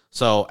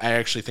 So I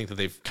actually think that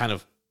they've kind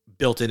of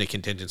built in a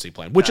contingency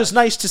plan, which is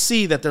nice to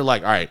see that they're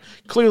like, all right,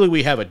 clearly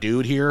we have a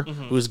dude here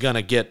who's going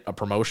to get a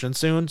promotion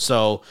soon.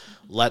 So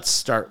let's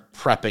start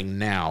prepping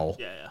now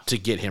to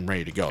get him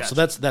ready to go. So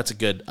that's a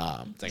good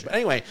thing. But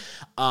anyway,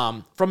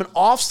 from an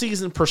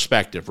off-season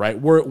perspective, right,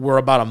 we're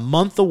about a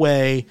month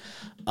away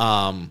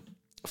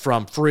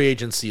from free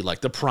agency,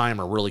 like the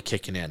primer really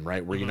kicking in,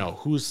 right? Where you know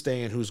who's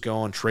staying, who's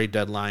going, trade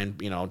deadline,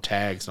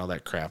 tags and all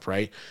that crap,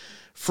 right?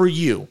 For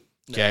you,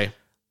 okay.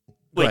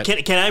 Wait,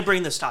 can I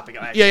bring this topic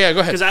up? Yeah,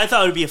 go ahead. Because I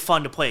thought it would be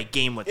fun to play a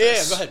game with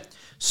this. Yeah, go ahead.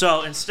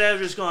 So instead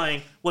of just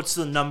going, what's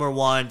the number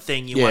one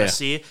thing you want to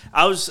see?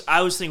 I was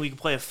thinking we could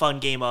play a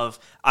fun game of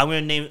I'm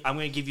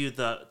gonna give you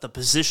the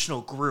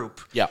positional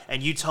group. Yeah.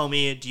 And you tell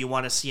me, do you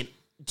want to see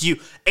do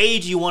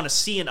you want to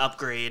see an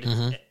upgrade?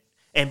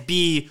 And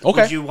B,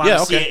 would you want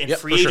to see it in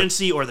free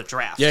agency or the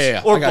draft?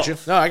 Yeah. Or I got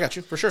both. you. No, I got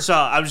you for sure.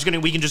 So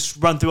we can just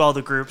run through all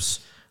the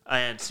groups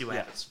and see what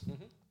happens.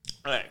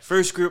 All right,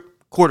 first group,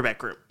 quarterback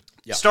group.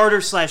 Yep. Starter /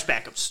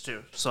 backups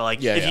too. So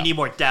if you need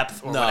more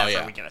depth or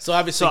whatever, we get it. So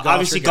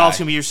obviously Golf's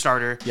gonna be your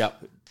starter.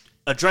 Yep.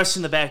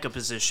 Addressing the backup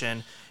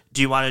position,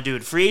 do you want to do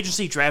it free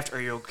agency, draft, or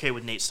are you okay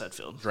with Nate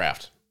Sudfeld?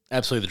 Draft.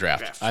 Absolutely the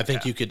draft. I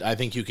think you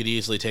could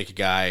easily take a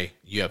guy.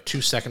 You have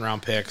 2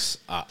 second-round picks.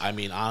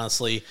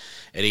 Honestly,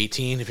 at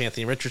 18, if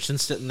Anthony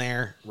Richardson's sitting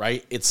there,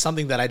 right, it's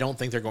something that I don't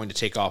think they're going to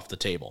take off the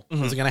table.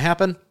 Is it going to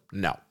happen?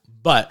 No.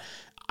 But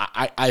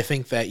I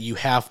think that you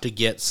have to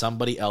get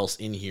somebody else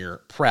in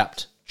here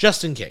prepped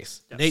just in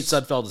case. Yes. Nate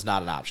Sudfeld is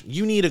not an option.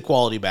 You need a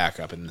quality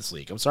backup in this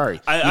league. I'm sorry.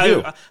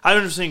 I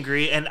 100%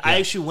 agree, and I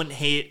actually wouldn't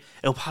hate.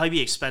 It'll probably be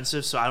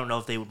expensive, so I don't know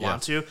if they would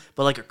want to.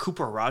 But like a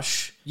Cooper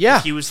Rush,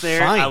 if he was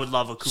there, I would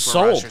love a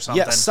Cooper Rush or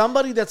something. Yeah,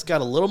 somebody that's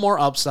got a little more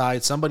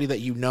upside, somebody that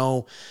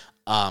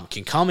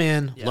can come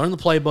in, learn the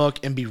playbook,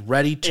 and be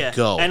ready to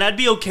go. And I'd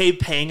be okay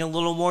paying a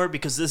little more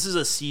because this is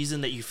a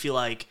season that you feel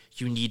like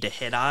you need to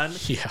hit on.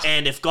 Yeah.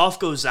 And if Goff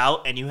goes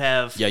out and you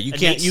have you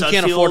can't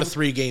afford a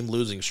 3-game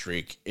losing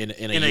streak in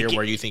a year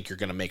where you think you're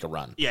going to make a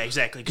run. Yeah,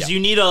 exactly. Because you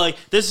need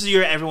this is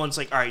your everyone's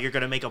like, all right, you're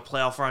going to make a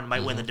playoff run,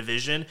 might win the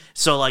division.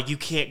 So you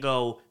can't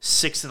go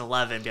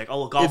 6-11 and be like,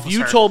 oh, well, Goff. If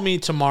you told me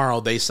tomorrow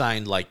they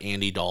signed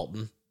Andy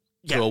Dalton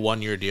to a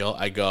 1-year deal,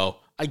 I go,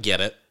 I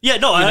get it. Yeah,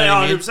 no, I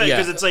 100%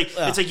 because it's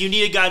like you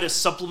need a guy to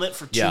supplement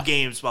for 2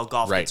 games while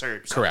Goff gets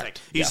hurt. Correct.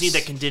 You just need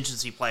that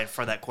contingency plan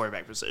for that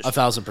quarterback position.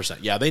 1,000%.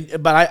 Yeah,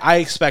 but I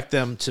expect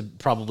them to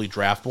probably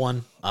draft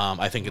one.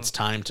 I think it's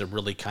time to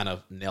really kind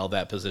of nail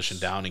that position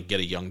down and get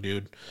a young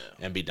dude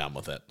and be done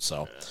with it.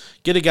 So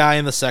get a guy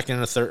in the second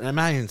and third. I'm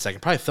not even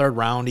second, probably third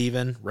round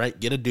even. Right,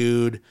 get a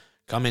dude,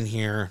 come in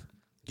here,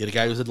 get a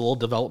guy who's a little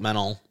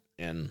developmental,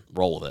 and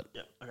roll with it.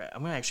 Yeah. Okay,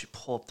 I'm gonna actually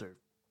pull up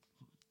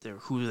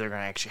who they're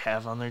going to actually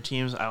have on their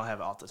teams. I don't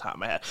have it off the top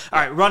of my head. All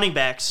right, running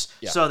backs.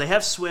 Yeah. So they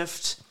have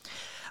Swift.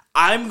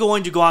 I'm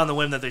going to go on the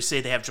whim that they say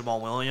they have Jamal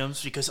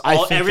Williams because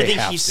everything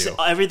he's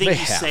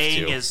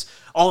saying is,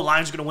 the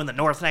Lions are going to win the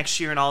North next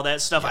year and all that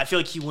stuff. I feel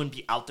like he wouldn't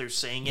be out there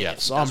saying it. Yeah,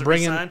 so I'm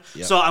bringing.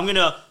 So I'm going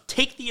to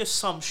take the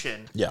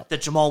assumption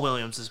that Jamal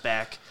Williams is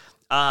back.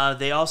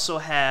 They also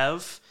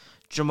have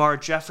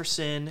Jamar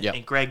Jefferson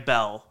and Greg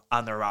Bell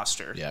on their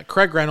roster. Yeah,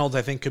 Craig Reynolds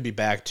I think could be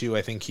back too.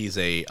 I think he's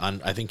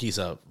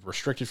a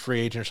restricted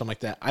free agent or something like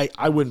that.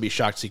 I wouldn't be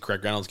shocked to see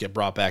Craig Reynolds get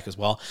brought back as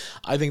well.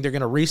 I think they're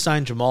going to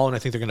re-sign Jamal and I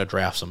think they're going to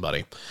draft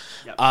somebody.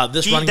 Yep.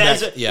 This running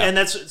back, and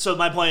that's so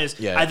my point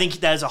is I think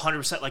that is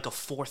 100% like a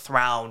 4th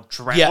round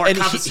draft. Yeah, and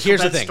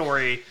here's the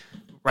thing.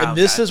 And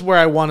this is where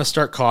I want to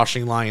start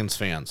cautioning Lions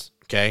fans.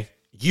 Okay,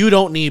 you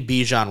don't need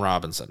Bijan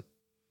Robinson.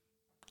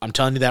 I'm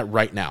telling you that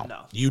right now.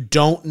 No. You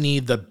don't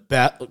need the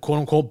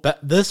quote-unquote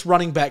this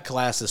running back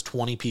class is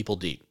 20 people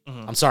deep.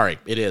 I'm sorry,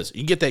 it is. You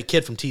can get that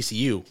kid from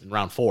TCU in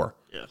round 4.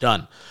 Yeah.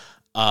 Done.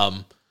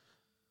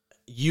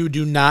 You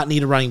do not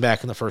need a running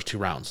back in the first 2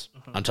 rounds.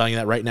 I'm telling you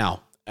that right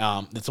now.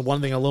 It's the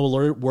one thing I'm a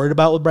little worried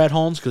about with Brad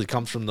Holmes because he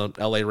comes from the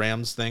LA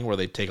Rams thing where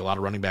they take a lot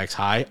of running backs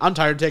high. I'm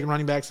tired of taking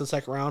running backs in the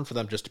second round for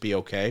them just to be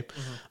okay.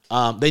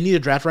 Mm-hmm. They need a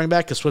draft running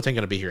back because Swift ain't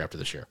going to be here after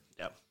this year.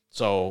 Yep.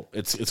 So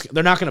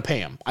they're not going to pay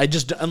him.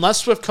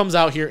 Unless Swift comes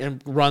out here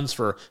and runs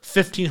for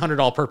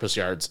 1,500 all-purpose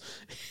yards,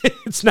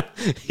 it's not.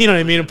 You know what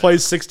I mean? And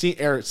plays 16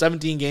 or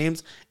 17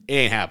 games, it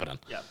ain't happening.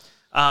 Yeah.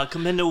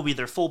 Kamindo will be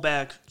their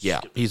fullback.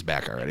 Yeah, he's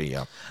back already.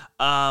 Yeah.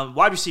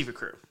 Wide receiver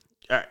crew.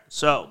 All right,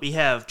 so we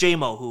have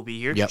J-Mo who will be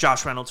here. Yep.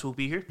 Josh Reynolds who will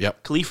be here.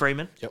 Yep. Khalif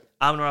Raymond. Yep.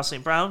 Amon-Ra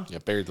St. Brown. Yeah,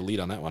 buried the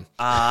lead on that one.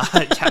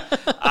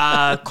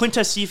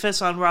 Quintez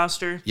Cephas on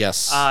roster.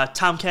 Yes.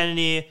 Tom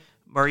Kennedy,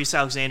 Maurice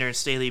Alexander, and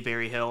Staley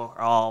Berryhill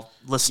are all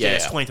listed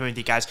as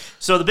 2023 guys.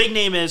 So the big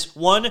name is,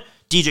 1,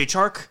 DJ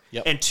Chark,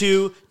 and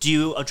 2, do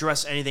you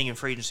address anything in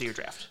free agency or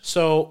draft?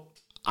 So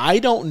I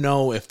don't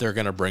know if they're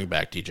going to bring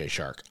back DJ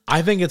Chark.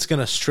 I think it's going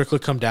to strictly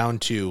come down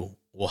to,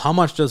 well, how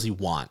much does he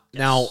want? Yes.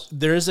 Now,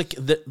 there is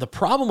the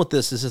problem with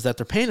this is that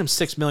they're paying him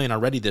 $6 million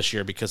already this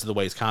year because of the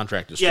way his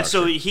contract is structured. Yeah,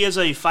 so he has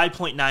a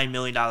 $5.9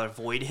 million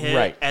void hit,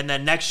 right? And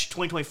then next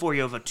 2024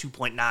 you have a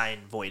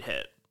 $2.9 void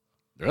hit.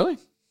 Really?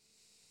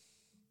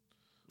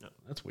 No,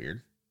 that's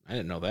weird. I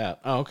didn't know that.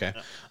 Oh, okay.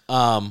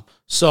 No.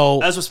 So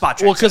that's what Spot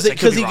well, because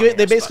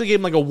they basically gave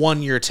him like a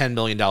 1 year $10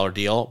 million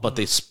deal, but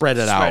they spread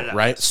it out,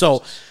 right?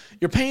 So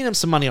you're paying him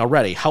some money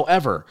already.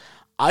 However,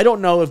 I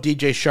don't know if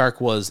DJ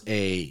Chark was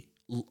a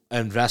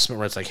investment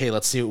where it's like, hey,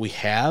 let's see what we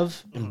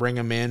have and bring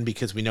him in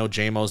because we know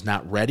J-Mo's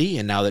not ready,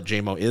 and now that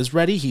J-Mo is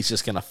ready, he's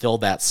just going to fill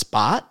that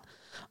spot.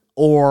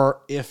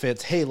 Or if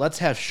it's, hey, let's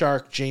have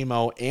Chark,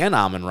 J-Mo, and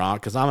Amon-Ra,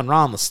 because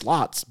Amon-Ra in the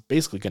slot's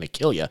basically going to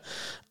kill you.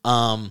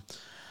 I'm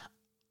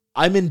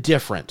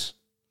indifferent.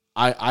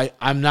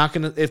 I'm not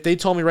going to, if they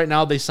told me right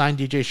now they signed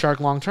DJ Chark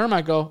long-term,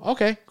 I go,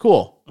 okay,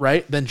 cool,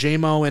 right? Then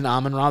J-Mo and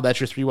Amon-Ra, that's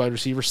your 3 wide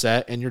receiver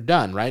set, and you're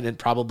done, right? And it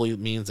probably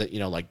means that,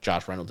 like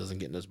Josh Reynolds doesn't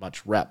get as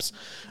much reps.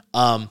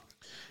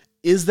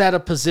 Is that a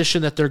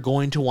position that they're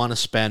going to want to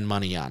spend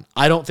money on?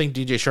 I don't think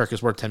DJ Chark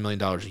is worth $10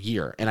 million a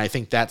year, and I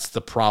think that's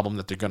the problem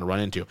that they're going to run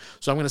into.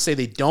 So I'm going to say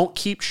they don't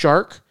keep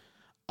Chark.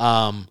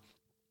 Would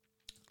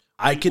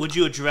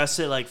you address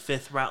it like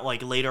 5th round,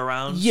 like later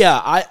rounds?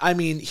 Yeah, I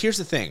mean, here's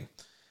the thing.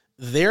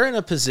 They're in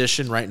a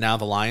position right now,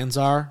 the Lions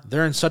are,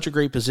 they're in such a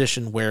great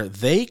position where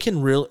they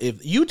can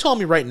if you told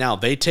me right now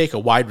they take a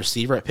wide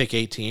receiver at pick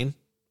 18,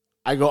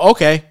 I go,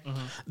 okay.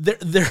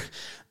 Mm-hmm.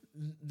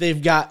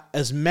 They've got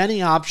as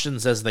many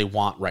options as they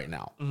want right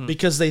now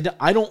because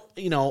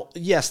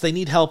yes, they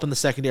need help in the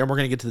secondary, and we're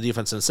going to get to the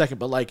defense in a second,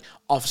 but like,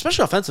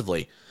 especially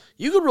offensively,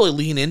 you could really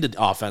lean into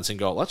offense and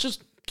go, let's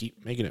just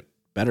keep making it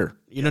better.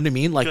 You know what I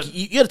mean? Like,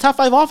 you had a top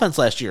 5 offense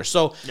last year.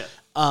 So,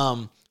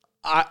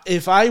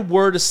 if I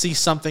were to see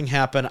something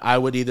happen, I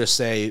would either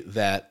say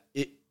that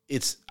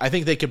I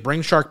think they could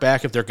bring Chark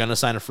back if they're going to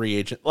sign a free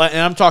agent. And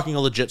I'm talking a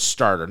legit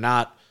starter,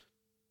 not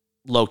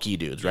low-key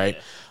dudes, right?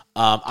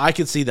 Yeah. I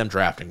could see them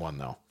drafting one,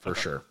 though, for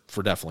sure.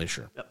 Definitely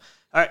sure. Yep.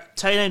 All right,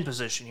 tight end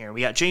position here. We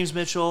got James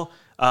Mitchell,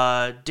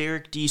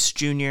 Derek Deese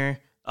Jr.,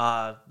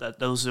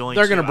 those are the only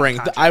they're going to bring.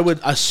 I would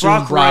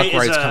assume Brock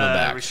Wright's coming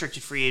back.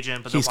 Restricted free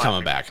agent, but he's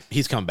coming back.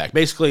 He's coming back.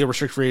 Basically, a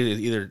restricted free agent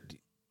is either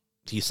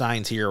he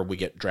signs here or we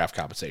get draft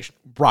compensation.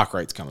 Brock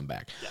Wright's coming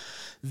back. Yeah.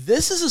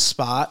 This is a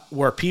spot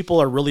where people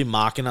are really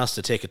mocking us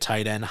to take a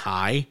tight end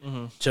high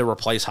to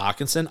replace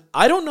Hockenson.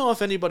 I don't know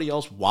if anybody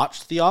else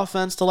watched the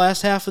offense the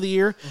last half of the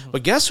year,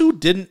 but guess who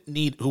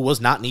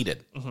was not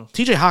needed?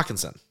 TJ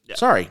Hockenson. Yeah.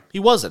 Sorry, he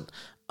wasn't.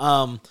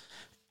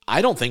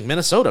 I don't think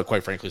Minnesota,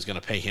 quite frankly, is going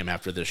to pay him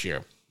after this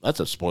year. That's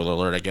a spoiler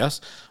alert, I guess.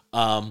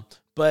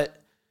 But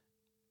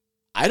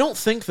I don't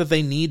think that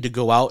they need to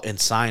go out and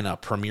sign a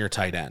premier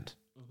tight end.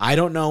 I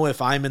don't know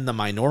if I'm in the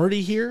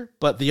minority here,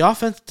 but the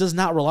offense does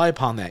not rely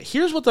upon that.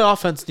 Here's what the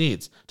offense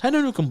needs. Tight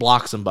end who can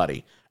block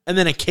somebody, and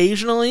then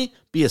occasionally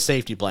be a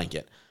safety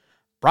blanket.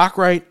 Brock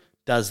Wright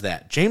does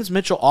that. James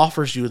Mitchell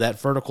offers you that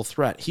vertical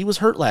threat. He was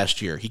hurt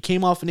last year. He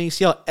came off an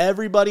ACL.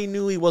 Everybody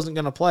knew he wasn't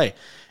going to play.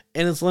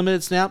 In his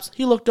limited snaps,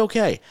 he looked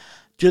okay.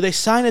 Do they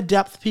sign a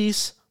depth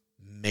piece?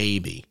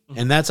 Maybe.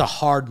 And that's a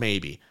hard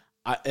maybe.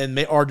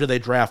 Or do they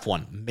draft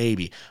one?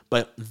 Maybe.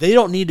 But they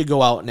don't need to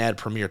go out and add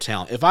premier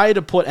talent. If I had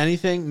to put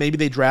anything, maybe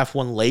they draft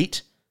one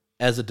late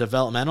as a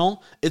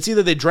developmental. It's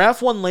either they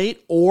draft one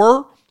late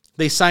or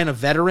they sign a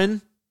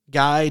veteran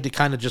guy to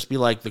kind of just be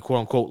like the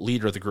quote-unquote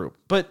leader of the group.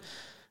 But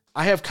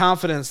I have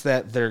confidence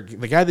that the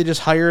guy they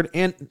just hired,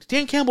 and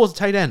Dan Campbell is a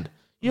tight end.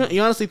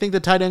 You honestly think the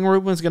tight end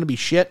group is going to be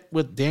shit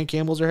with Dan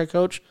Campbell as their head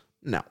coach?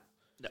 No.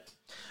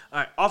 All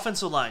right,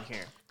 offensive line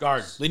here.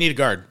 Guard. They need a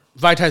guard.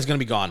 Vitai's going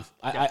to be gone.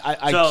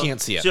 I can't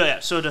see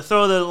it. So to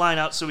throw the line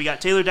out, so we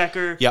got Taylor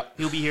Decker. Yep.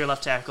 He'll be here,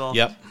 left tackle.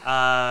 Yep.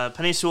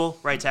 Penei Sewell,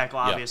 right tackle,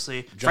 obviously.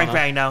 Yep. Frank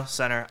Ragnow,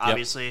 center,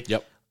 obviously.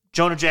 Yep.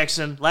 Jonah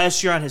Jackson,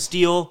 last year on his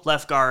deal,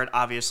 left guard,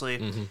 obviously.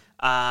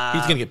 Mm-hmm.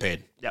 He's going to get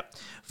paid. Yep.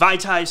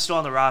 Vitai's still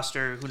on the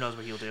roster. Who knows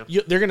what he'll do?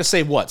 They're going to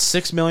say, what,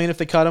 $6 million if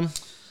they cut him?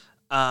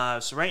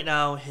 So right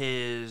now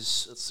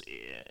his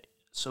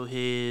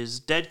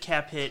dead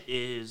cap hit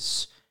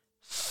is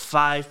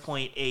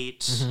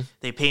 5.8.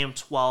 They pay him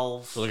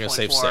 12. So they're going to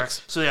save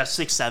 6. So yeah,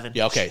 6, 7.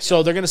 Yeah, okay.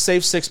 So they're going to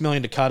save $6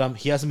 million to cut him.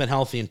 He hasn't been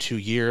healthy in 2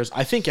 years.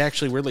 I think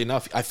actually, weirdly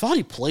enough, I thought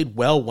he played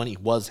well when he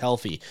was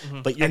healthy,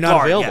 but you're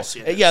not available. Yes,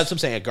 yeah, that's what I'm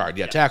saying. At guard,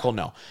 tackle,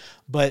 no.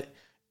 But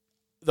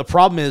the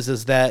problem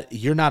is that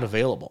you're not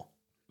available,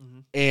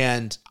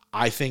 and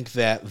I think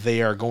that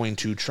they are going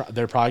to try.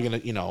 They're probably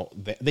going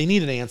to, they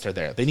need an answer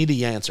there. They need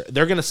an answer.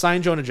 They're going to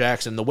sign Jonah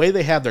Jackson. The way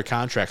they have their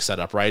contract set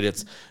up, right?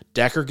 It's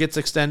Decker got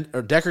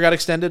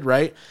extended,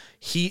 right?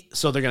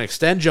 So they're going to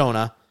extend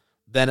Jonah.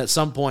 Then at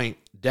some point,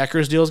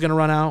 Decker's deal is going to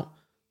run out.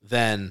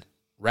 Then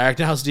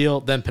Ragnow's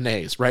deal. Then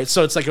Panay's, right?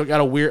 So it's like it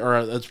got a weird, or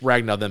it's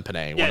Ragnow then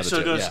Panay. Yeah.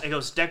 So it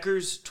goes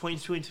Decker's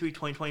 2023,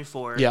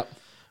 2024. Yep.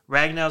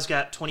 Ragnow's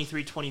got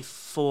 23,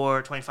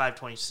 24, 25,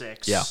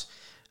 26. Yeah.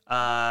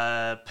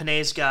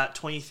 Panay's got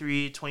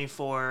 23,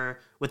 24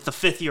 with the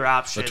 5th-year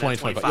option.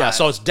 2025. Yeah,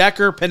 so it's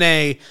Decker,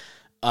 Panay,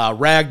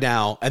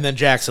 Ragnow, and then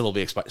Jackson will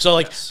be expired.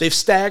 So they've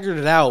staggered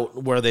it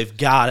out where they've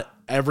got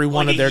every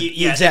one of their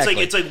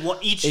exactly. It's like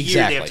each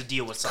year they have to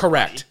deal with somebody.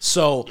 Correct.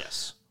 So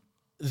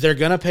they're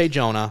gonna pay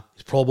Jonah.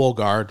 He's Pro Bowl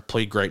guard,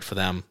 played great for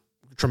them.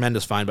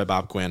 Tremendous find by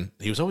Bob Quinn.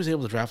 He was always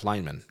able to draft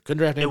linemen. Couldn't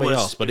draft anybody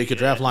else, but he could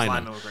draft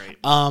linemen.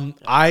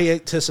 I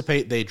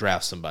anticipate they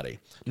draft somebody.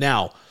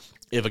 Now,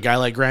 if a guy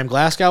like Graham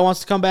Glasgow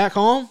wants to come back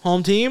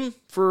home team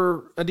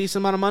for a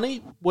decent amount of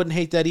money, wouldn't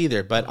hate that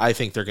either. But I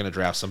think they're going to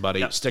draft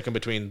somebody, stick him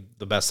between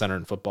the best center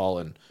in football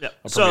and a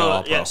Premier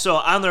All-Pro. So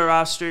on the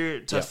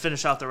roster, to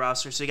finish out the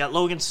roster, so you got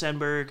Logan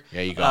Stenberg,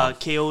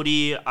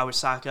 Coyote,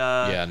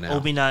 Awasaka,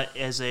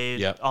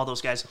 Obinut, all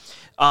those guys.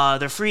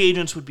 Their free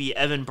agents would be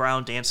Evan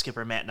Brown, Dan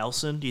Skipper, Matt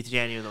Nelson. Do you think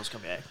any of those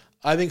come back?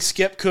 I think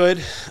Skip could,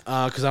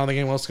 because I don't think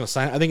anyone else is going to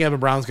sign. I think Evan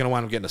Brown's going to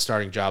wind up getting a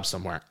starting job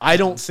somewhere. I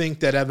don't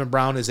think that Evan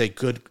Brown is a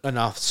good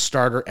enough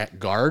starter at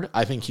guard.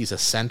 I think he's a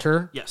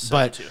center. Yes,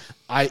 but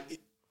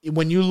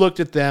when you looked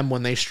at them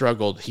when they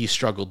struggled, he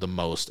struggled the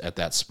most at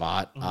that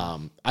spot.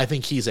 I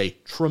think he's a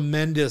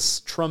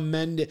tremendous.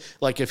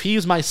 Like if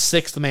he's my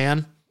 6th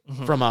man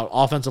from an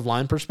offensive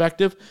line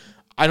perspective,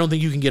 I don't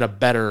think you can get a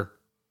better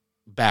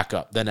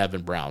backup than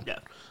Evan Brown. Yeah.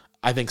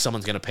 I think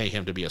someone's going to pay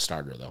him to be a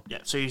starter, though. Yeah,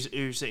 so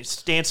you're saying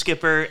Stan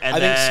Skipper, and I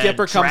think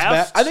Skipper comes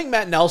draft? back. I think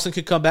Matt Nelson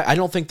could come back. I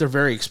don't think they're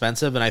very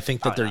expensive, and I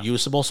think that they're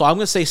usable. So I'm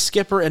going to say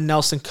Skipper and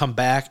Nelson come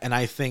back, and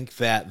I think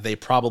that they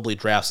probably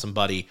draft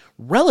somebody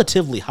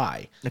relatively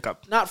high. Okay.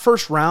 Not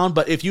first round,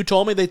 but if you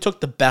told me they took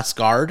the best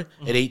guard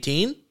at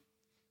 18,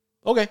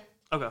 okay,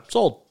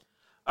 sold.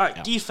 All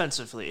right,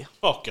 defensively.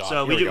 Oh God.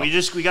 So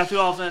we got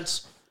through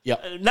offense.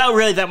 Yep. Not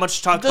really that much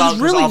to talk about.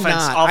 There's really offense,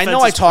 not. Offense I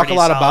know I talk a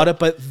lot solid. about it,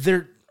 but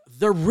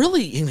they're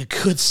really in a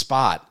good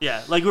spot.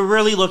 Yeah, like we're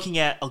really looking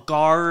at a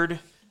guard,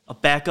 a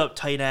backup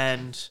tight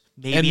end,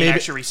 maybe an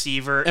extra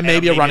receiver, and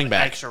maybe a running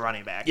back. Extra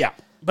running back. Yeah,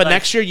 but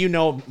next year,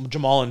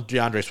 Jamal and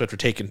DeAndre Swift are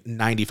taking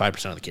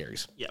 95% of the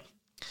carries. Yeah.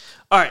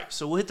 All right,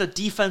 so we'll hit the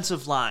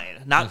defensive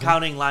line, not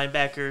counting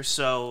linebackers.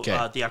 So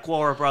the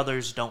Aquara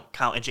brothers don't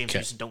count, and James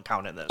Houston don't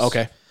count in this.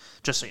 Okay,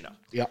 just so you know.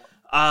 Yeah.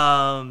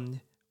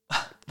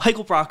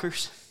 Michael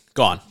Brockers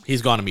gone.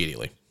 He's gone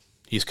immediately.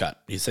 He's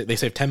cut. They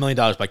saved $10 million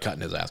by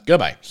cutting his ass.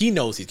 Goodbye. He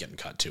knows he's getting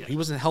cut, too. Yeah. He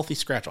was in a healthy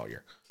scratch all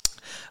year.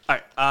 All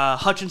right.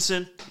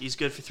 Hutchinson, he's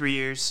good for 3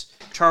 years.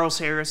 Charles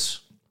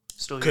Harris,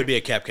 still here. Could be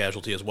a cap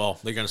casualty as well.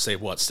 They're going to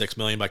save, $6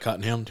 million by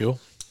cutting him, too?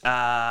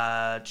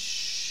 Well,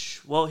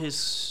 what's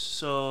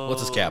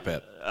his cap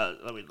hit?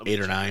 Let me 8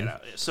 or 9?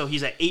 So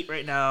he's at 8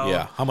 right now.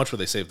 Yeah. How much would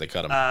they save if they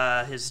cut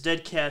him? His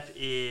dead cap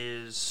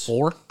is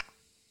 4?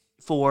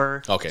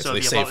 4. Okay, so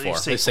they save 4.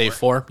 They save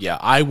 4? Yeah,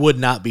 I would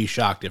not be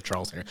shocked if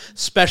Charles Harris,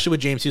 especially with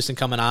James Houston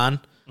coming on.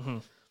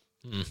 All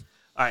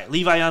right,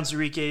 Levi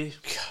Onwuzurike,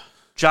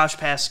 Josh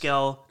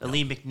Pascal,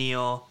 Aleem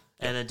McNeil,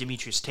 and then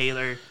Demetrius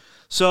Taylor.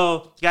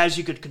 So, guys,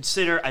 you could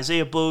consider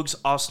Isaiah Bogues,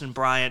 Austin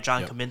Bryant,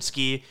 John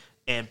Kaminsky,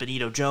 and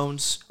Benito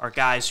Jones are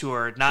guys who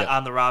are not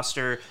on the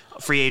roster,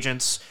 free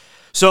agents.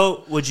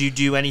 So, would you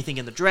do anything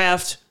in the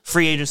draft,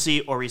 free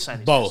agency, or re-sign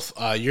these both?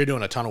 You're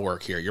doing a ton of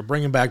work here. You're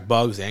bringing back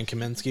Bugs and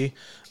Kaminsky.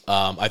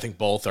 I think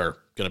both are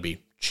going to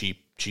be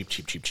cheap,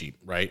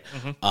 right?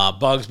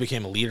 Bugs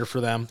became a leader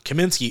for them.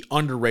 Kaminsky,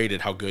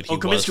 underrated how good he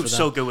was. Kaminsky was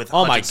so good with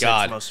Oh, my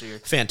God. For most of the year.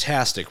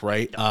 Fantastic,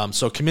 right?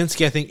 So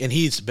Kaminsky, I think, and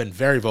he's been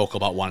very vocal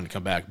about wanting to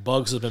come back.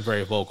 Bugs has been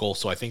very vocal,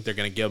 so I think they're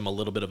going to give him a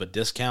little bit of a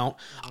discount.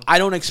 I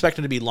don't expect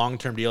him to be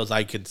long-term deals.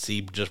 I could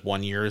see just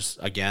 1 years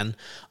again.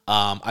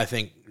 I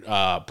think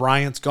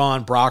Bryant's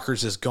gone.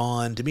 Brockers is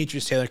gone.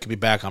 Demetrius Taylor could be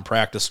back on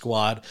practice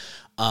squad.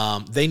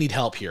 They need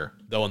help here,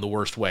 though, in the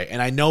worst way.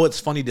 And I know it's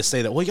funny to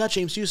say that, well, you got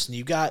James Houston.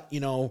 You got,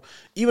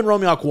 even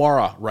Romeo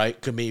Okwara, right?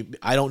 Could be.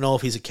 I don't know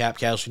if he's a cap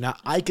casualty now.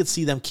 I could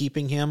see them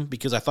keeping him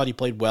because I thought he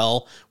played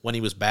well when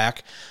he was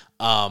back.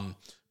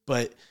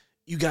 But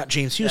you got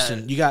James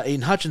Houston. You got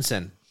Aiden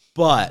Hutchinson.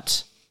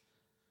 But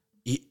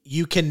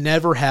you can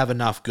never have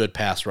enough good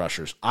pass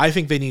rushers. I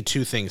think they need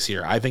 2 things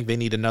here. I think they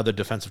need another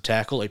defensive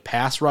tackle, a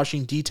pass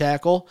rushing D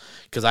tackle,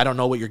 because I don't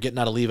know what you're getting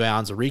out of Levi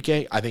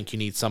Onwuzurike. I think you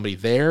need somebody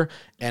there,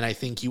 and I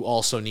think you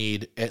also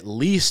need at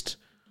least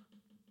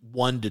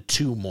 1 to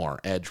 2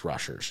 more edge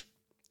rushers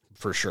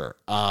for sure.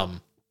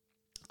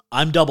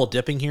 I'm double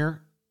dipping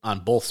here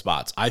on both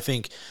spots. I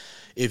think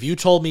if you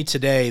told me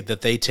today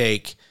that they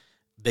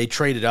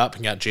traded up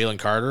and got Jalen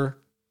Carter,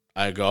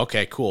 I'd go,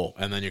 okay, cool.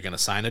 And then you're going to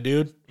sign a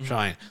dude?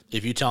 Fine.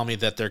 If you tell me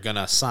that they're going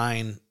to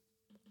sign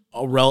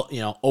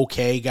a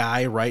okay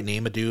guy, right?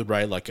 Name a dude,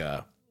 right? Like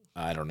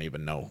I don't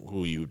even know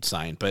who you'd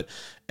sign,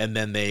 and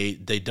then they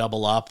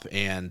double up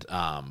and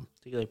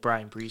like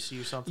Brian Breesy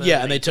or something.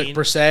 Yeah, and they took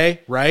Brisset,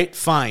 right?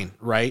 Fine,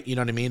 right? You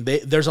know what I mean?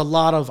 There's a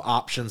lot of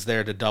options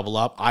there to double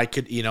up. I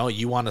could,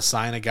 you want to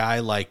sign a guy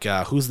like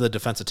who's the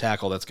defensive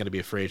tackle that's going to be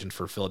a free agent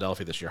for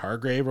Philadelphia this year,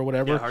 Hargrave or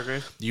whatever. Yeah,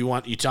 Hargrave.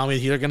 You tell me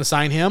you're going to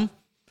sign him?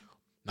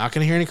 Not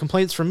going to hear any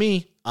complaints from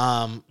me.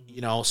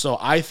 So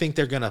I think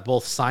they're going to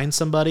both sign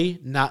somebody,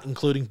 not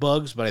including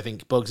Bugs, but I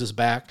think Bugs is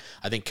back.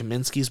 I think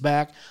Kaminsky's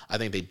back. I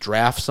think they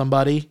draft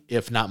somebody,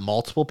 if not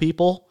multiple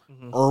people,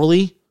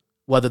 early,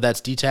 whether that's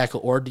D-tackle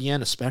or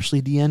DN,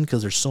 especially DN,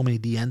 because there's so many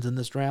DNs in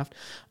this draft.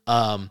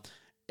 And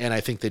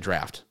I think they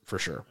draft, for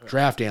sure.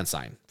 Draft and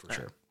sign, for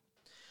sure.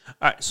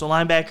 All right, so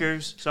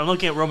linebackers. So I'm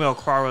looking at Romeo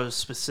Okwara's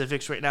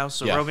specifics right now.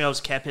 So Romeo's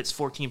cap hit's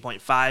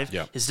 14.5.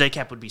 Yeah. His dead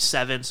cap would be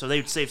 7, so they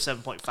would save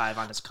 7.5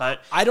 on his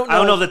cut. I don't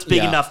know if that's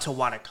big enough to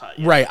want to cut.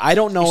 Yet. Right, I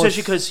don't know.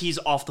 Especially because he's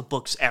off the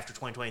books after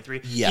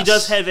 2023. Yes. He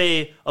does have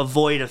a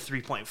void of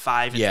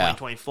 3.5 in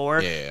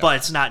 2024, but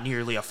it's not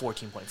nearly a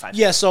 14.5.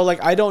 Yeah, so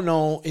I don't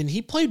know, and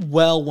he played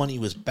well when he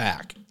was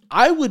back.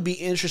 I would be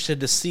interested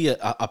to see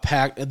a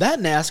pack. That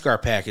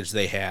NASCAR package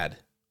they had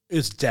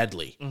is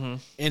deadly.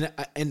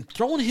 And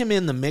throwing him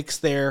in the mix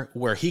there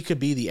where he could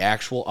be the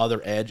actual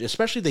other edge,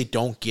 especially they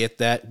don't get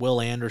that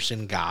Will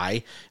Anderson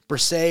guy.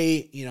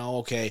 Brisset,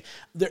 okay.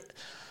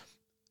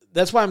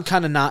 That's why I'm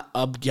kind of not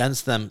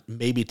against them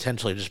maybe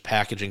potentially just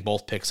packaging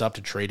both picks up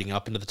to trading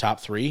up into the top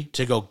 3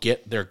 to go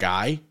get their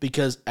guy,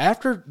 because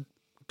after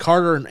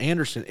Carter and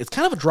Anderson, it's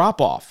kind of a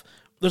drop-off.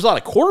 There's a lot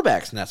of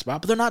quarterbacks in that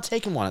spot, but they're not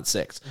taking one at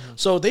 6.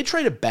 So if they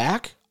traded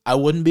back, I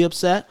wouldn't be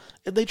upset.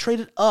 If they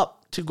traded up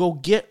to go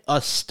get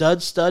a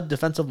stud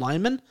defensive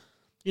lineman,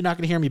 you're not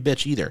going to hear me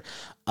bitch either.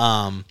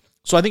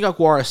 So I think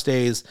Okwara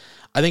stays.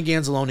 I think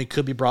Anzalone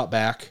could be brought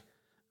back.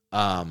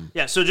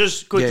 So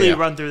just quickly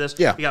run through this.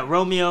 Yeah. We got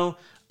Romeo,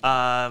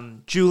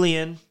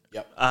 Julian,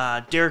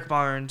 Yep. Derek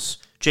Barnes,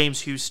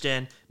 James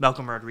Houston,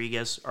 Malcolm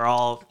Rodriguez are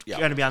all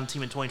going to be on the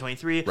team in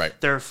 2023.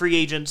 Right. Their free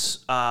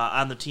agents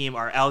on the team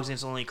are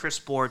Alexander Anzalone, Chris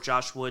Bohr,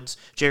 Josh Woods,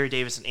 Jerry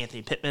Davis, and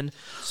Anthony Pittman.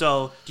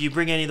 So do you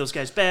bring any of those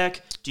guys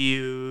back? Do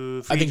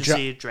you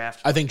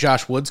draft? I think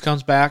Josh Woods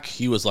comes back.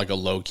 He was like a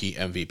low-key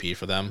MVP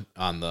for them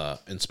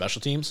in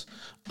special teams.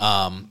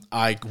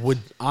 I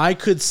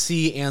could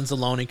see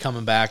Anzalone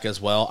coming back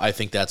as well. I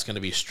think that's going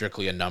to be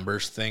strictly a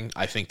numbers thing.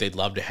 I think they'd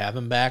love to have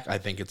him back. I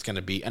think it's going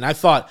to be, and I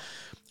thought,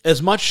 as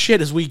much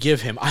shit as we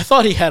give him, I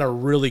thought he had a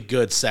really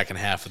good second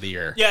half of the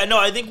year. Yeah, no,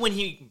 I think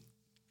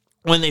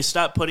when they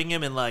stopped putting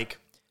him in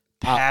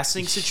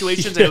passing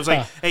situations, and it was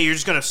hey, you're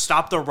just gonna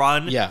stop the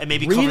run and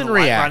maybe read cover and the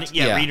react.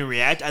 Line read and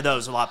react. I thought it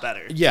was a lot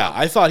better. Yeah,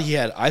 I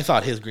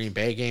thought his Green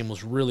Bay game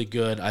was really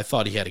good. I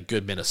thought he had a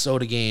good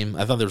Minnesota game.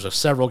 I thought there was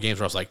several games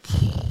where I was like,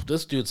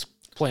 this dude's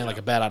playing like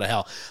a bat out of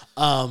hell.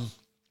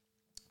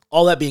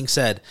 All that being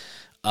said,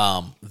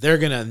 they're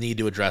going to need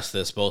to address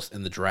this both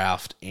in the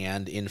draft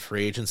and in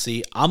free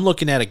agency. I'm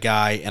looking at a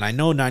guy, and I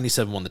know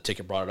 97 won the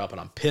ticket, brought it up, and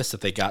I'm pissed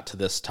that they got to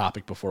this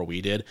topic before we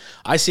did.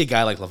 I see a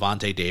guy like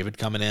Levante David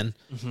coming in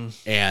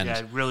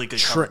and really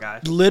good cover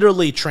guy.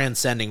 Literally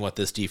transcending what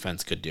this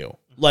defense could do.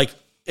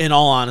 In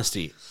all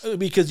honesty,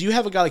 because you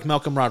have a guy like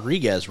Malcolm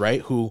Rodriguez,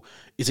 right, who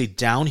is a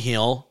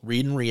downhill,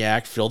 read and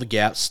react, fill the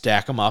gaps,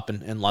 stack them up,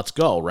 and let's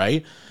go,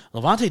 right?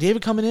 Levante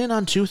David coming in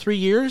on 2-3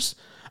 years.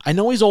 I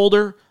know he's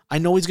older. I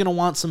know he's going to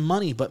want some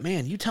money, but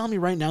man, you tell me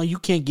right now you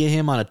can't get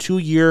him on a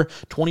 2-year,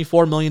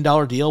 $24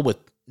 million deal with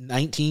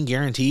 19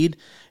 guaranteed.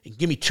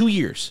 Give me 2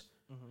 years.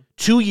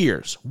 2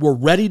 years. We're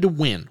ready to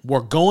win.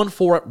 We're going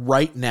for it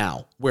right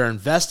now. We're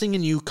investing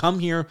in you. Come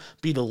here,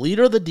 be the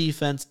leader of the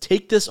defense,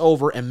 take this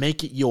over and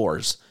make it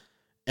yours,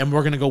 and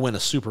we're going to go win a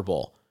Super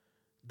Bowl.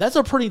 That's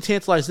a pretty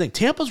tantalizing thing.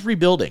 Tampa's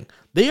rebuilding.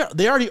 They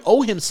already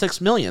owe him $6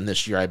 million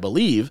this year, I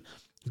believe,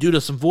 due to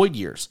some void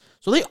years.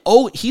 So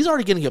he's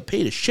already going to get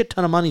paid a shit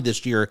ton of money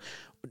this year,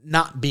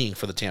 not being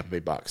for the Tampa Bay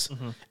Bucks.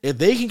 If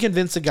they can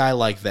convince a guy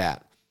like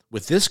that,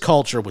 with this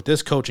culture, with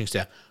this coaching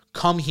staff,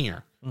 come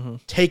here,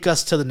 take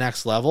us to the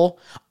next level,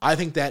 I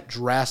think that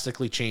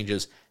drastically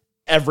changes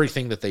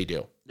everything that they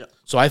do. Yep.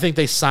 So I think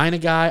they sign a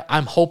guy.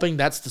 I'm hoping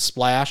that's the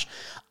splash.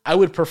 I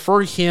would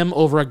prefer him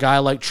over a guy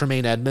like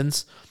Tremaine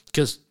Edmonds,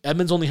 because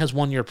Edmonds only has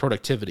 1 year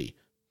productivity.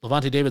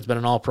 Levante David's been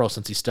an all-pro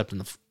since he stepped in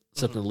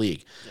the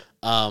league.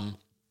 Yep.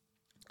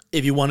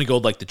 If you want to go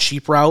the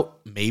cheap route,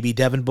 maybe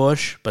Devin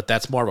Bush, but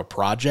that's more of a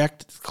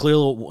project.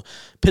 Clearly,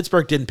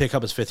 Pittsburgh didn't pick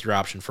up his 5th-year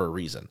option for a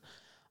reason.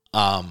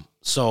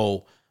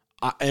 So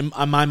in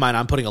my mind,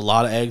 I'm putting a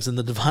lot of eggs in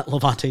the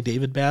Levante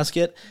David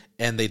basket,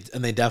 and they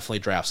definitely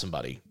draft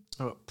somebody,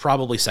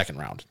 probably 2nd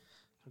round.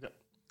 Okay.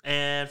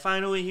 And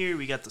finally, here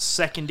we got the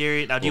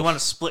secondary. Now, do you want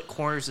to split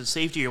corners and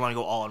safety, or you want to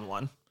go all in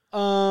one?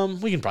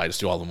 We can probably just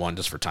do all in one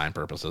just for time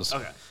purposes.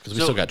 Okay. Because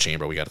we still got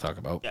Chamber we got to talk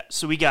about. Yeah.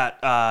 So we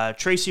got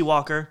Tracy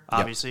Walker,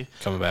 obviously.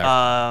 Coming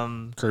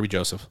back. Kirby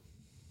Joseph.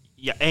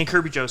 Yeah, and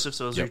Kirby Joseph.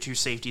 So those are your two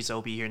safeties that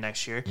will be here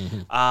next year.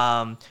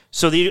 Mm-hmm.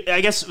 So I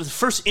guess the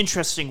first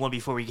interesting one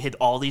before we hit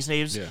all these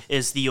names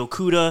is the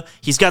Okudah.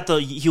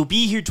 He'll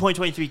be here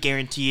 2023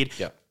 guaranteed.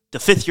 Yep. The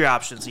 5th-year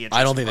option is the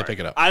interesting I don't think part. they pick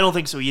it up. I don't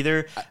think so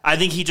either. I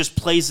think he just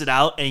plays it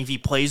out, and if he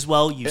plays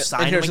well, you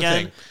sign him again.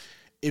 The thing.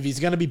 If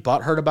he's going to be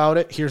butthurt about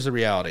it, here's the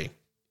reality.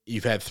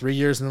 You've had 3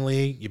 years in the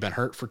league. You've been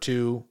hurt for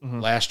 2. Mm-hmm.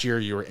 Last year,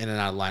 you were in and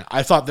out of line.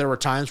 I thought there were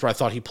times where I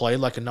thought he played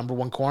like a number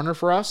 1 corner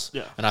for us.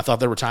 Yeah. And I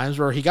thought there were times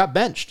where he got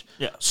benched.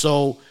 Yeah.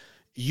 So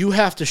you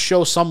have to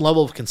show some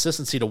level of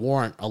consistency to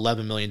warrant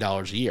 $11 million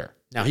a year.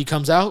 Now he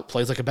comes out,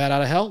 plays like a bat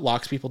out of hell,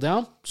 locks people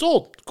down.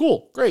 Sold.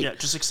 Cool. Great. Yeah,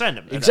 just extend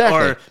him.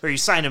 Exactly. Or you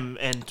sign him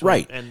and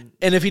right. And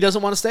if he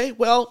doesn't want to stay,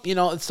 well,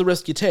 it's the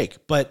risk you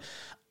take. But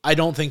I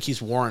don't think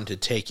he's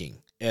warranted taking.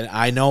 And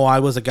I know I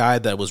was a guy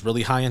that was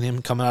really high on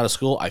him coming out of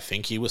school. I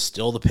think he was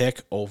still the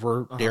pick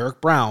over Derek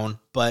Brown,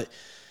 but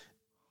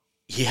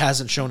he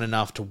hasn't shown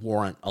enough to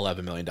warrant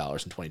 $11 million in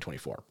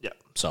 2024. Yeah.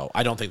 So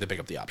I don't think they pick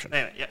up the option.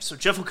 Anyway, yeah. So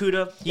Jeff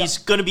Okudah, he's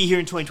going to be here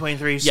in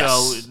 2023,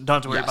 so don't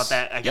have to worry about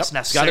that, I guess,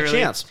 necessarily. Got a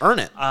chance. Earn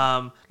it.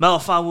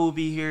 Melifonwu will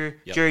be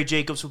here. Jerry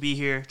Jacobs will be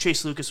here.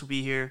 Chase Lucas will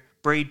be here.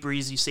 Braid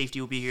Breezy, safety,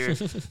 will be here.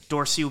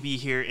 Dorsey will be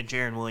here, and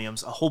Jaron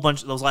Williams. A whole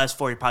bunch of those last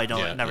 4 you probably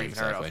never even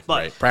heard of.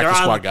 But practice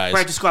squad guys.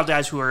 Practice squad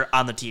guys who are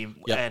on the team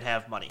and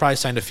have money. Probably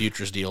signed to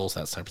futures deals,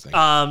 that type of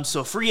thing.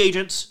 So free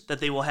agents that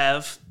they will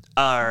have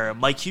are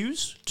Mike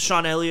Hughes,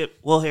 Deshaun Elliott,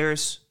 Will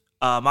Harris,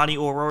 Monty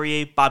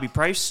O'Rourke, Bobby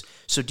Price.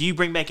 So do you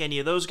bring back any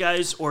of those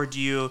guys, or do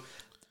you...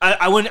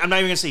 I'm not even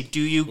going to say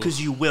do you,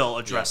 because you will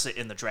address it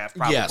in the draft,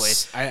 probably.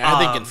 Yes, I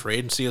think in free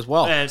agency as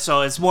well. And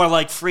so it's more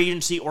like free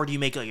agency, or do you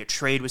make like a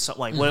trade with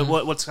something? Like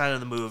what's kind of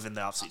the move in the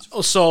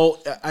offseason? So,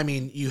 I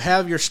mean, you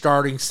have your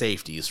starting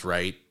safeties,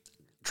 right?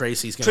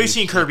 Tracy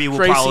and Kirby will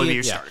probably be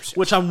your starters.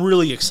 Which I'm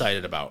really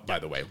excited about, by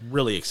the way.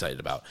 Really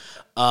excited about.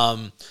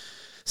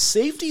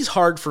 Safety's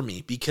hard for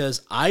me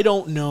because I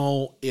don't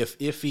know if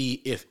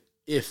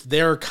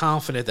they're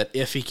confident that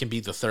Iffy can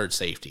be the third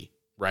safety.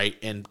 Right,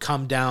 and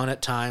come down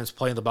at times,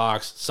 play in the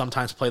box,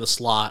 sometimes play the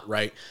slot,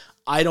 right?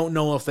 I don't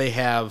know if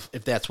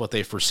that's what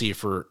they foresee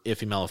for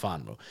Iffy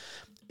Melifonwu.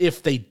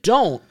 If they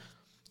don't,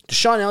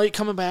 Deshaun Elliott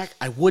coming back,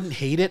 I wouldn't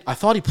hate it. I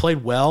thought he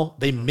played well.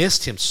 They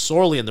missed him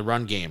sorely in the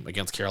run game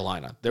against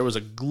Carolina. There was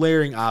a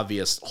glaring,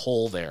 obvious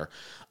hole there.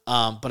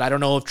 But I don't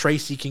know if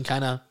Tracy can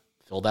kind of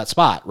fill that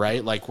spot,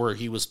 right? Like where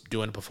he was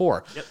doing it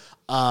before. Yep.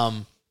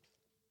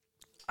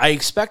 I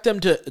expect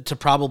them to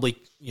probably,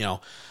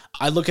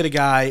 I look at a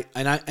guy,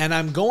 and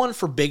I'm going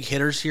for big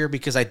hitters here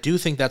because I do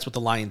think that's what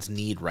the Lions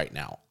need right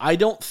now. I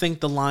don't think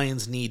the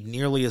Lions need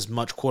nearly as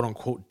much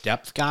quote-unquote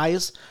depth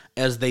guys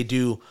as they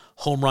do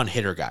home run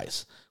hitter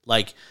guys.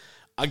 Like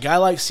a guy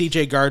like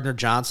C.J.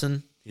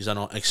 Gardner-Johnson, he's on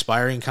an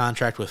expiring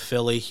contract with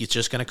Philly. He's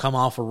just going to come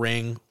off a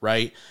ring,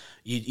 right?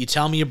 You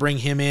tell me you bring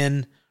him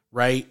in,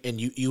 right, and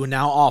you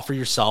now offer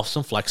yourself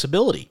some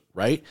flexibility,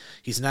 right?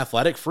 He's an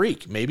athletic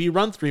freak. Maybe you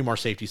run 3 more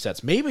safety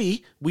sets.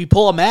 Maybe we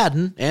pull a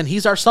Madden, and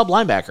he's our sub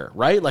linebacker,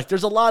 right? Like,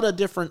 there's a lot of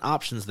different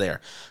options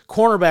there.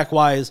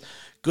 Cornerback-wise,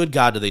 good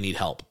God, do they need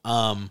help.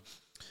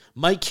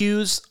 Mike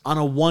Hughes on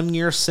a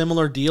 1-year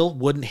similar deal,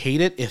 wouldn't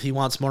hate it if he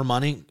wants more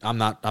money. I'm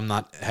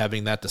not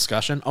having that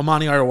discussion.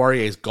 Amani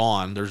Oruwariye is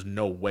gone. There's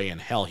no way in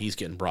hell he's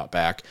getting brought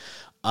back.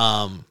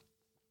 I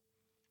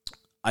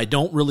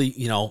don't really,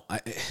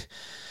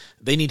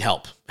 they need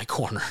help at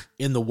corner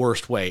in the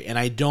worst way. And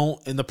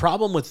the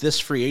problem with this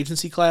free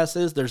agency class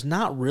is there's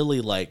not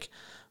really like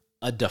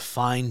a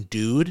defined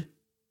dude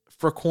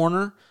for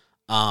corner.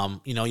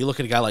 You look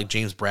at a guy like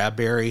James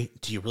Bradbury.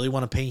 Do you really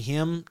want to pay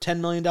him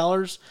 $10 million?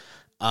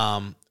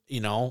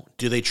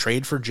 Do they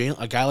trade for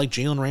a guy like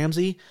Jalen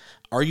Ramsey?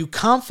 Are you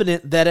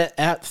confident that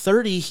at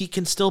 30 he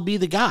can still be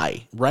the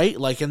guy, right?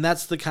 Like, and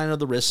that's the kind of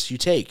the risks you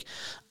take.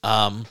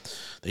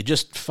 They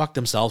just fucked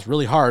themselves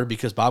really hard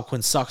because Bob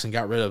Quinn sucks and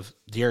got rid of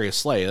Darius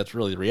Slay. That's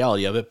really the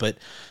reality of it. But,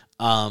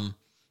 I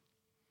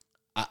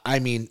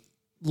mean,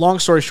 long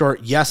story short,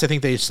 yes, I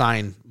think they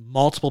sign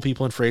multiple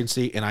people in free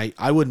agency, and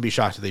I wouldn't be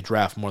shocked if they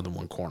draft more than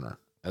one corner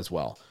as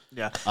well.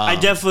 Yeah, I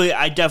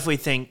definitely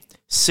think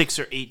 6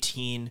 or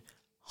 18,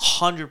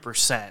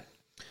 100%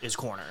 is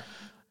corner.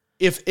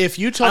 If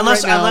you talk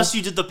unless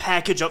you did the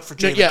package up for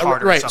Jalen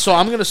Carter, right. So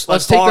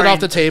let's take that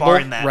off the table,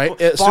 right?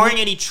 Barring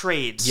any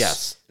trades,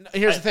 yes.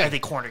 Here's the thing: I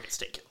think corner gets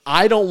taken.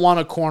 I don't want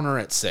a corner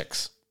at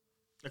 6.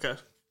 Okay,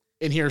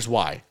 and here's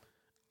why: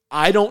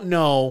 I don't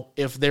know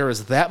if there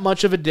is that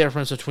much of a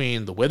difference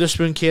between the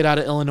Witherspoon kid out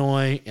of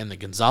Illinois and the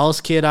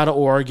Gonzalez kid out of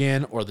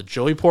Oregon, or the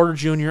Joey Porter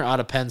Jr.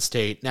 out of Penn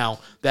State. Now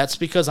that's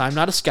because I'm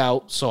not a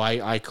scout, so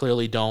I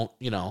clearly don't,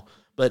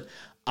 But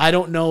I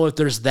don't know if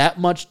there's that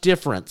much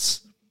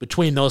difference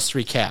between those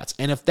 3 cats.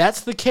 And if that's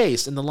the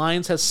case, and the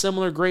Lions has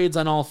similar grades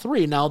on all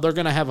 3, now they're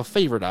going to have a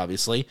favorite,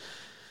 obviously.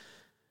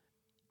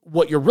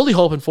 What you're really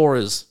hoping for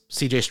is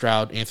C.J.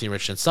 Stroud, Anthony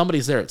Richardson.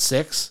 Somebody's there at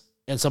 6,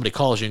 and somebody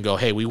calls you and go,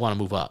 hey, we want to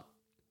move up.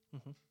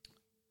 Mm-hmm.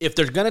 if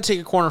they're going to take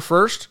a corner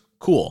first,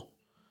 cool.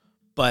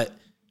 But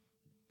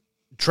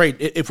trade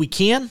if we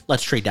can,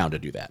 let's trade down to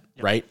do that,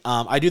 right?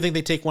 I do think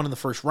they take one in the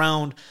first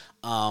round.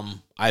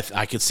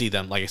 I could see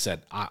them, like I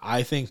said,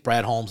 I think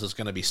Brad Holmes is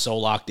going to be so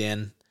locked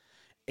in.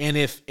 And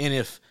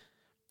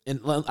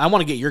I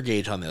want to get your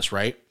gauge on this,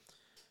 right?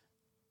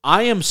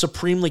 I am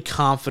supremely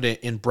confident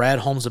in Brad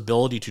Holmes'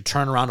 ability to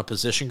turn around a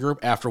position group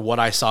after what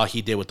I saw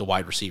he did with the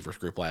wide receivers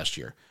group last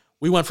year.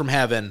 We went from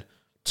having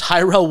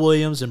Tyrell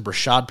Williams and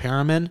Brashad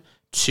Perriman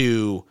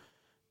to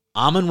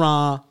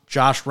Amon-Ra,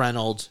 Josh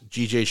Reynolds,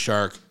 G.J.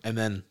 Shark, and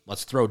then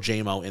let's throw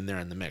J-Mo in there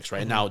in the mix,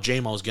 right? Now,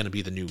 J-Mo is going to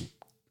be the new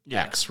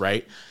X,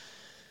 right?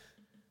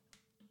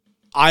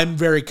 I'm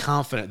very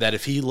confident that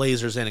if he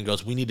lasers in and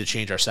goes, we need to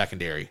change our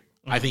secondary,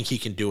 I think he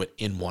can do it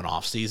in one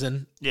off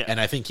season, and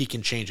I think he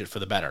can change it for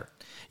the better.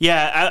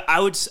 Yeah, I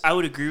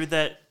would agree with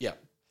that. Yeah,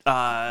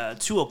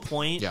 to a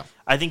point. Yeah,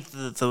 I think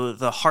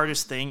the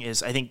hardest thing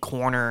is I think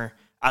corner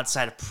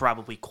outside of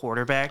probably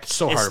quarterback.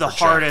 So hard it's the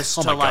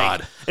hardest to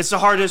God. It's the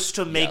hardest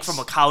to make from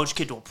a college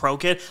kid to a pro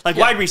kid. Like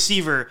wide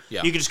receiver,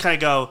 you can just kind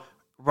of go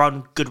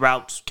run good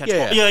routes, catch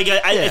ball.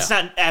 It's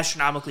not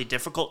astronomically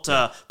difficult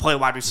to play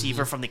wide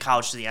receiver from the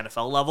college to the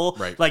NFL level.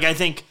 Right. Like I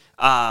think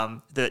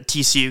the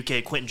TCU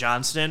kid Quentin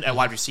Johnston at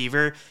wide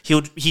receiver,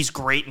 he's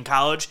great in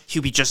college.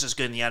 He'll be just as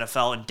good in the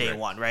NFL in day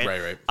one.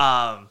 Right.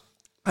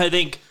 I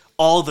think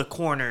all the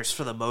corners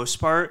for the most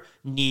part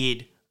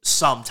need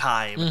some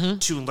time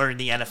to learn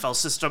the NFL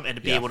system and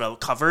to be able to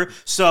cover.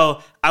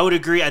 So I would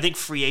agree. I think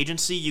free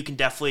agency, you can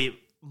definitely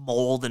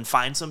mold and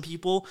find some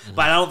people,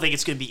 but I don't think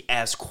it's going to be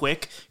as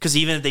quick because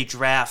even if they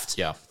draft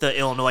the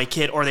Illinois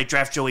kid or they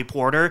draft Joey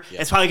Porter,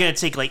 it's probably going to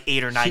take like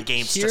 8 or 9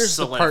 games to solidify. Here's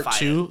the part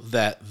too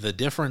that the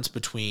difference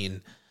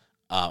between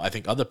I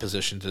think other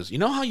positions is, you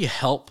know how you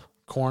help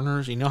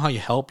corners, you know how you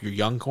help your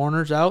young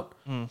corners out?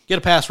 Get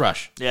a pass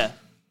rush. Yeah.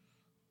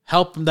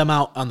 Help them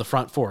out on the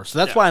front four. So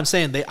that's why I'm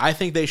saying I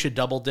think they should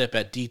double dip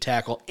at D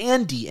tackle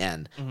and D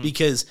end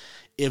because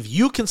if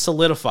you can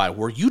solidify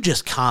where you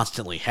just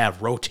constantly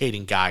have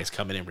rotating guys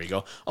coming in where you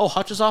go, oh,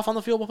 Hutch is off on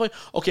the field play.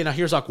 Okay, now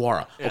here's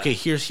Akwara. Yeah. Okay,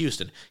 here's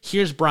Houston.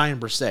 Here's Brian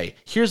Brisset.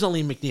 Here's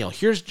Aleem McNeil.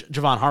 Here's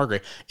Javon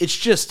Hargrave. It's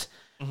just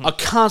a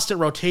constant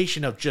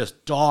rotation of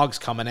just dogs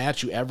coming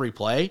at you every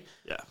play.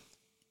 Yeah.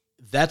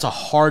 That's a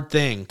hard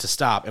thing to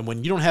stop. And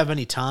when you don't have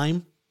any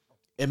time,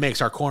 it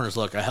makes our corners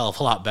look a hell of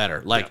a lot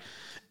better. Like,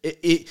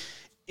 it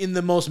in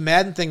the most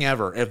Madden thing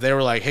ever, if they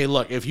were like, hey,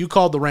 look, if you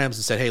called the Rams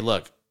and said, hey,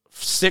 look,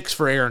 6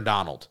 for Aaron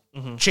Donald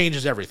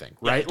changes everything,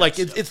 right?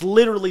 It's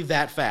literally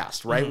that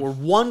fast, right? Where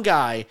one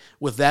guy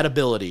with that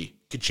ability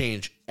could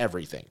change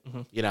everything,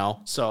 you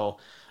know? So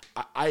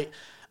I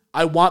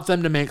want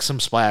them to make some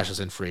splashes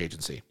in free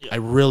agency. I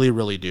really,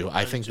 really do.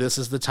 I think this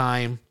is the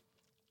time.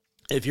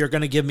 If you're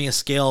going to give me a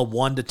scale of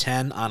 1 to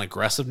 10 on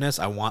aggressiveness,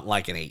 I want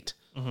like an 8.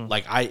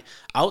 Like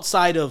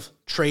outside of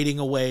trading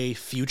away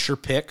future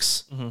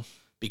picks,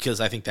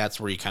 because I think that's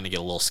where you kind of get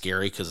a little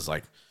scary because it's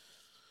like,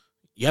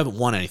 you haven't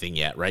won anything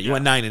yet, right? You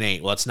went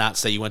 9-8. Well, let's not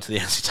say you went to the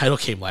NC title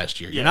game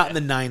last year. You're not in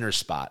the Niners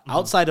spot.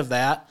 Outside of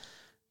that,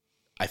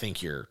 I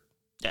think you're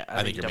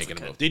making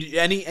a move. Did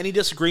any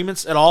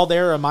disagreements at all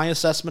there on my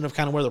assessment of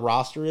kind of where the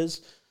roster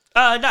is?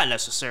 Not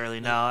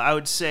necessarily. No, I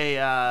would say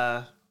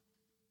I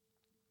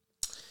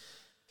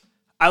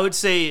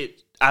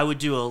would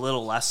do a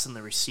little less in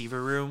the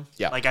receiver room.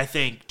 Yeah, like I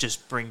think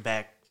just bring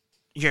back.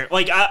 Here,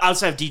 like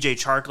outside of DJ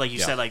Chark, like you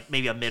said, like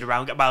maybe a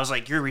mid-round guy. But I was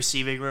like, your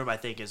receiving room, I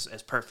think, is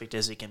as perfect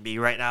as it can be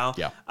right now.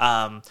 Yeah.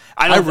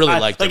 I really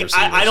like the receivers.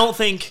 I don't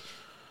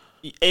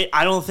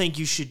think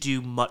you should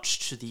do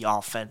much to the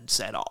offense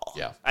at all.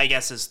 Yeah. I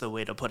guess is the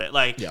way to put it.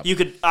 Like you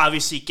could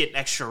obviously get an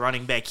extra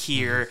running back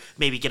here,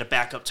 maybe get a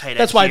backup tight end.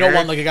 That's why I don't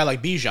want like a guy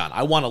like Bijan.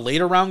 I want a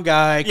later round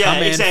guy.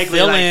 Come in,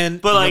 fill in.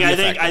 But like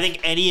I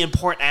think any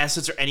important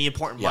assets or any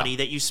important money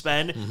that you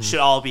spend should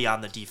all be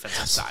on the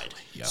defensive side.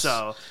 Yes.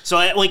 So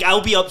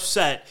I'll be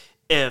upset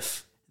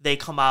if they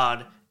come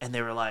on and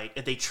they were like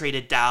if they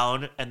traded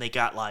down and they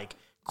got like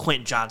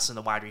Quentin Johnston,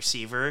 the wide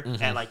receiver,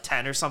 at like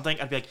 10 or something.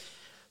 I'd be like,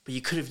 but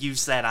you could have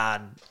used that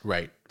on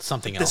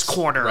something this else,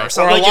 corner or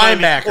something, or a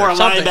linebacker, or a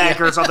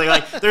linebacker or something.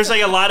 Like there's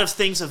like a lot of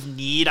things of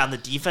need on the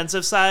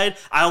defensive side.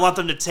 I don't want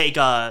them to take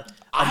a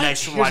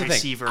nice wide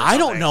receiver. I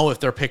don't know if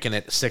they're picking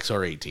at 6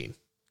 or 18.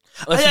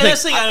 I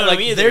don't know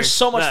either. There's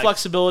so much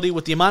flexibility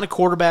with the amount of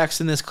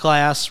quarterbacks in this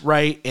class,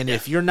 right? And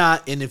if you're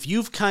not, and if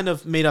you've kind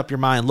of made up your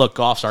mind, look,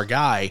 Goff's our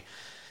guy.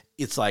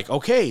 It's like,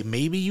 okay,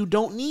 maybe you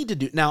don't need to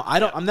do. Now,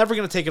 I'm never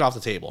going to take it off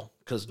the table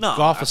because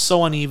Goff is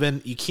so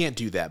uneven. You can't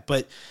do that,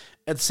 but.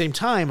 At the same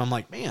time, I'm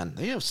like, man,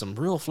 they have some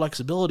real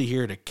flexibility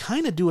here to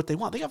kind of do what they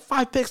want. They got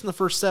 5 picks in the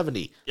first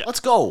 70. Yeah. Let's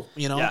go,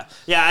 you know?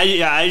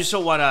 I just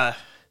don't want to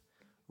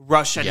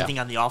rush anything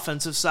on the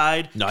offensive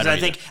side. No, I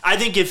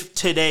think if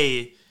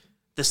today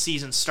the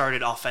season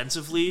started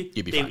offensively,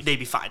 they'd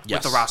be fine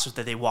with the roster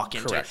that they walk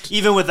into. Correct.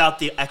 Even without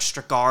the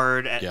extra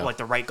guard at like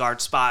the right guard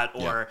spot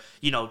or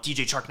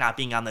DJ Chark not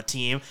being on the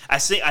team. I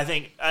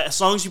think as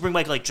long as you bring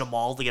back like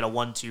Jamal to get a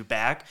 1-2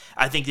 back,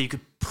 I think that you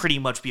could pretty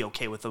much be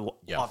okay with the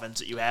offense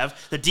that you have.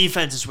 The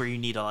defense is where you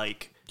need to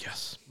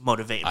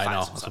motivate. I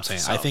know. That's what I'm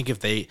saying. So. I think if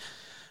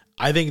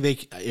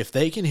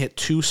they can hit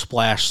 2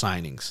 splash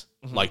signings,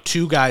 like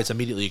 2 guys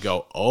immediately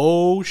go,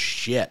 oh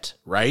shit,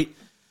 right?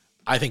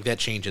 I think that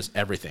changes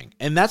everything.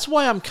 And that's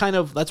why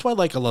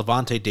like a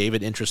Levante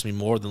David interests me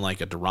more than like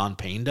a Deron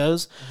Payne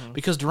does,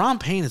 because Deron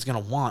Payne is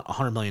going to want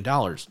 $100 million.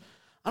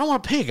 I don't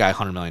want to pay a guy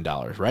 $100 million,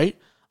 right?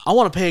 I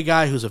want to pay a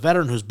guy who's a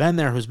veteran, who's been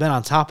there, who's been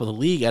on top of the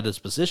league at his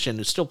position,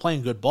 who's still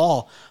playing good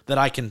ball, that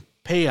I can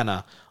pay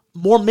on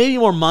maybe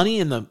more money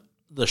in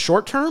the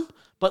short term,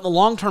 but in the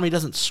long term, he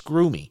doesn't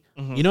screw me.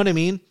 You know what I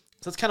mean?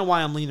 So that's kind of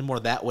why I'm leaning more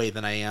that way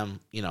than I am,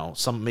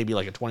 maybe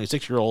like a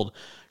 26-year-old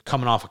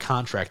coming off a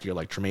contract year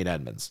like Tremaine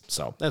Edmonds.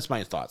 So that's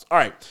my thoughts. All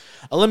right.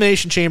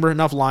 Elimination Chamber.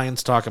 Enough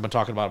Lions talk. I've been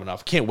talking about them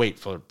enough. Can't wait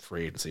for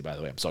free agency, by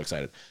the way. I'm so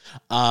excited.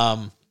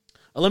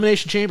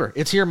 Elimination Chamber.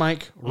 It's here,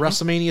 Mike.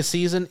 WrestleMania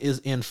season is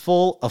in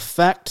full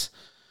effect.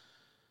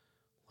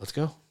 Let's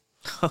go.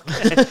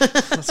 Okay.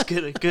 That's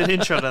good. A good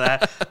intro to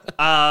that.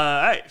 All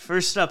right.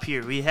 First up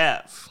here, we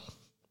have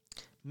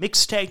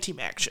mixed tag team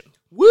action.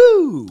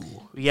 Woo!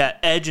 We got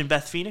Edge and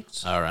Beth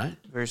Phoenix. All right.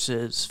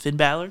 Versus Finn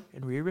Balor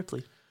and Rhea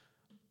Ripley.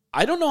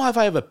 I don't know if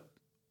I have a.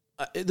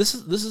 This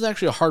is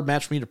actually a hard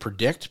match for me to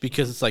predict,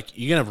 because it's like,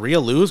 you're gonna have Rhea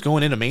lose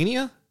going into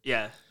Mania.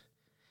 Yeah,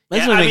 that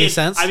doesn't make any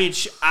sense. I mean,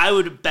 I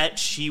would bet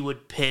she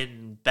would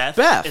pin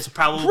Beth. Is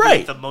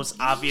probably the most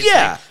obvious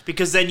thing,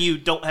 because then you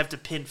don't have to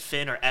pin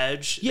Finn or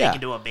Edge. They can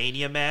do a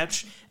Mania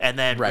match, and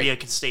then Rhea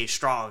can stay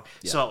strong.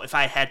 Yeah. So if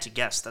I had to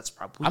guess, that's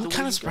probably. I'm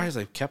kind of surprised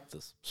they kept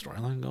this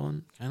storyline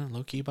going, kind of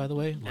low key. By the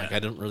way, I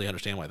didn't really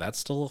understand why that's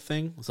still a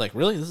thing. It's like,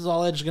 really, this is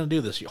all Edge is going to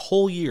do this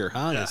whole year,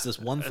 huh? Yeah. Is this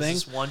one thing?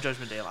 This one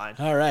Judgment Day line.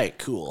 All right,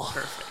 cool.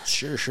 Perfect.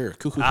 Sure.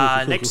 Cool.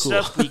 Next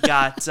up, we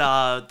got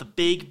the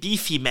big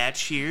beefy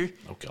match here.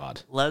 Oh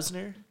God.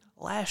 Lesnar,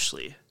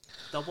 Lashley,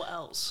 double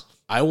L's.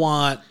 I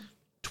want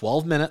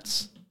 12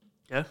 minutes.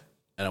 Yeah.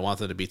 And I want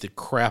them to beat the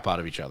crap out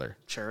of each other.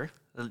 Sure.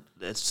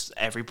 It's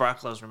every Brock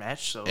Lesnar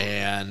match. So.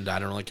 And I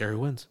don't really care who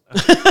wins.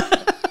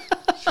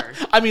 Sure.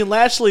 I mean,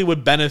 Lashley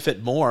would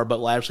benefit more, but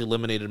Lashley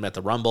eliminated him at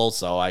the Rumble,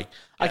 so I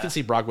can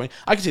see Brock winning.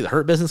 I can see the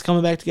Hurt Business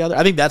coming back together.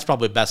 I think that's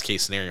probably the best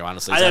case scenario,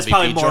 honestly. That's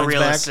probably more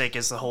realistic,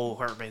 is the whole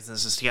Hurt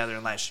Business is together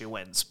and Lashley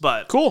wins.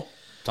 But cool.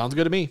 Sounds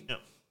good to me. Yeah.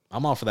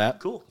 I'm all for that.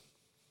 Cool.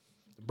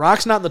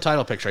 Brock's not in the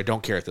title picture. I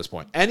don't care at this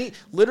point.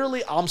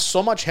 Literally, I'm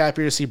so much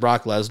happier to see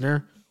Brock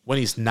Lesnar when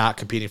he's not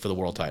competing for the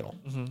world title.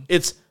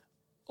 It's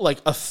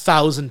like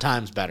 1,000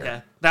 times better.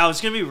 Yeah. Now,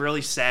 it's going to be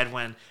really sad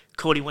when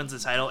Cody wins the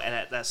title and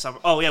at that summer.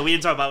 Oh, yeah, we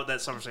didn't talk about that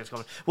SummerSlam's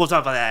coming. We'll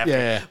talk about that after.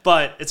 Yeah.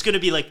 But it's going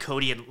to be like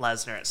Cody and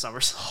Lesnar at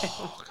SummerSlam.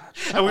 Oh,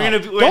 God. And we're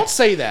going to don't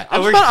say that.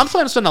 I'm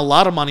planning to spend a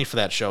lot of money for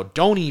that show.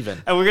 Don't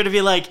even. And we're going to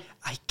be like,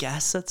 I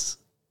guess that's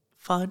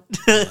fun.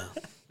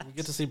 We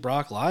get to see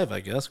Brock live,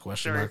 I guess.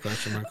 Question mark.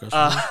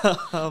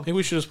 Maybe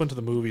we should just went to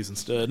the movies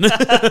instead.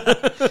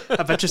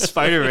 I bet you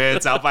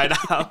Spider-Man's out by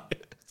now.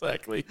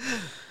 Exactly.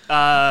 All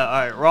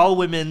right, Raw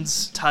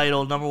Women's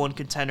title #1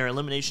 contender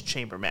elimination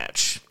chamber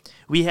match.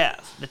 We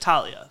have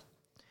Natalya.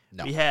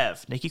 No. We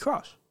have Nikki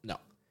Cross. No.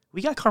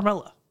 We got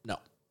Carmella. No.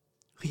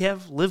 We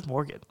have Liv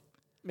Morgan.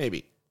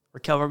 Maybe.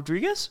 Raquel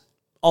Rodriguez.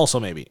 Also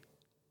maybe.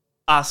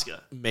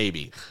 Asuka.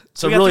 Maybe.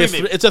 So really,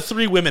 it's a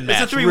 3-women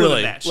match. It's a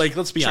 3-women match. Like,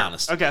 let's be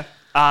honest. Okay.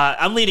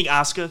 I'm leading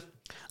Asuka.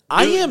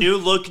 New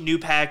look, new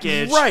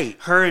package. Right.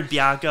 Her and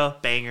Bianca,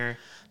 banger.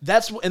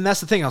 That's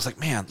the thing. I was like,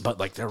 man, but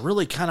like they're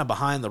really kind of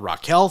behind the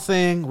Raquel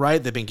thing,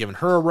 right? They've been giving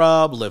her a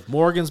rub. Liv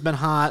Morgan's been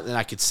hot, and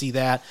I could see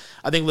that.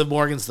 I think Liv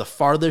Morgan's the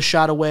farthest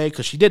shot away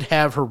because she did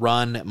have her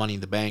run at Money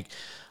in the Bank.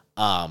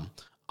 I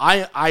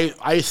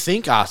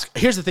think Asuka.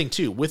 Here's the thing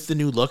too, with the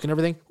new look and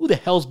everything. Who the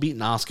hell's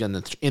beating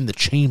Asuka in the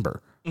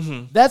chamber?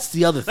 That's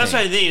the other thing. That's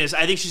what I think is.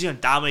 I think she's going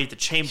to dominate the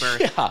chamber,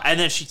 and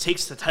then she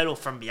takes the title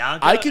from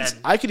Bianca.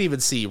 I could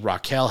even see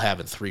Raquel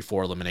having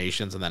 3-4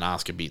 eliminations, and then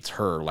Asuka beats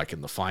her like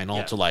in the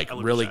final to like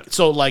really.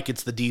 So like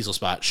it's the Diesel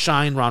spot.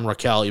 Shine on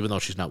Raquel, even though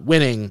she's not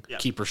winning.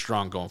 Keep her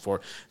strong going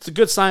forward. It's a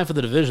good sign for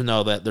the division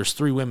though that there's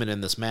 3 women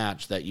in this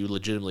match that you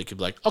legitimately could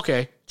be like,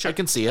 okay, I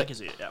can see it. I can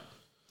see it.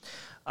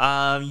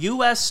 Yeah.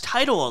 U.S.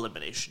 title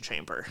elimination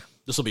chamber.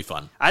 This will be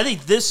fun. I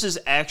think this is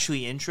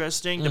actually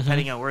interesting,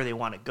 depending on where they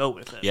want to go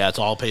with it. Yeah, it's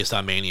all based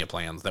on Mania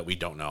plans that we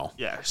don't know.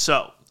 Yeah,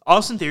 so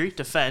Austin Theory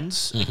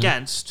defends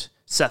against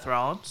Seth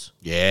Rollins.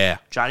 Yeah.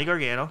 Johnny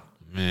Gargano.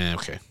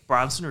 Okay.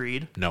 Bronson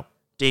Reed. No.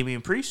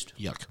 Damian Priest.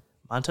 Yuck.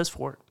 Montez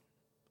Ford.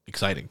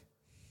 Exciting.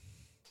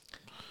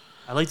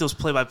 I like those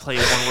play-by-play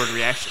one-word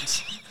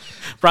reactions.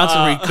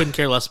 Bronson Reed couldn't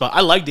care less about.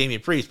 I like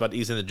Damian Priest, but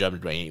he's in the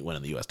Judgment Day. He ain't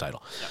winning the U.S.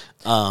 title.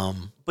 Yeah.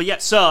 But yeah,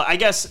 so I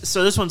guess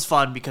this one's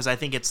fun because I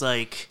think it's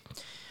like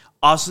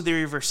Austin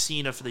Theory versus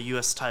Cena for the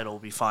U.S. title will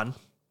be fun.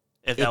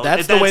 If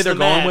that's the way they're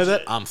going with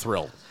it, I'm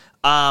thrilled.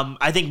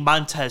 I think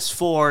Montez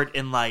Ford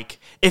and like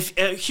if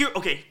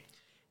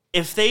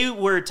they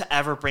were to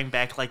ever bring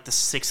back like the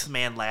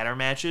 6-man ladder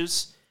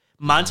matches.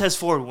 Montez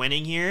Ford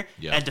winning here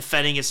and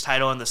defending his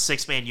title in the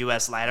 6-man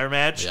U.S. ladder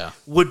match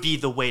would be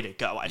the way to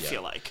go, I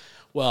feel like.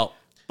 Well,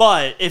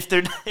 But if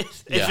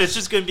it's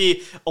just going to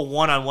be a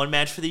one-on-one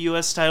match for the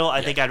U.S. title,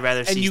 I think I'd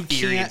rather see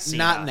Theory and Cena.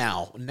 Not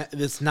now.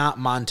 It's not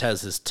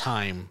Montez's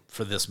time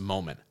for this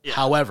moment. Yeah.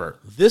 However,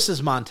 this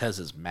is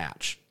Montez's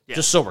match. Yeah.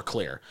 Just so we're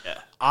clear. Yeah.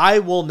 I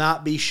will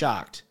not be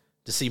shocked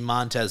to see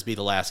Montez be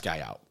the last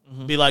guy out.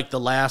 Mm-hmm. Be like the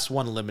last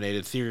one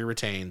eliminated. Theory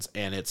retains,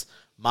 and it's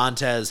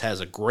Montez has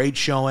a great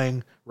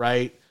showing,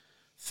 right?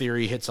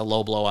 Theory hits a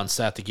low blow on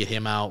Seth to get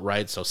him out,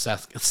 right? So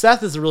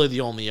Seth is really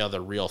the only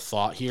other real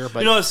thought here.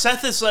 But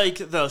Seth is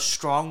like the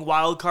strong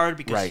wild card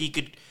because he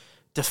could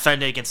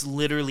defend it against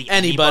literally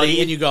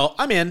anybody, and you go,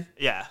 I'm in.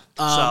 Yeah.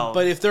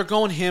 But if they're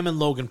going him and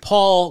Logan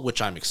Paul,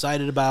 which I'm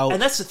excited about, and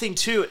that's the thing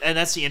too, and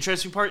that's the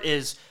interesting part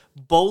is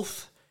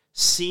both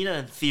Cena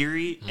and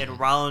Theory and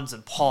Rollins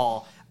and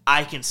Paul,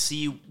 I can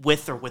see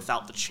with or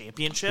without the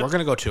championship. We're going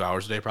to go 2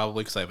 hours today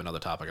probably because I have another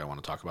topic I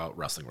want to talk about,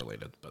 wrestling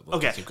related. But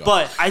okay,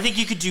 but I think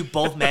you could do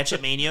both match at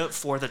Mania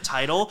for the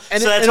title.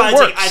 And so that's why it's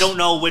like, I don't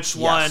know which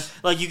one.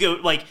 Like you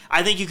could,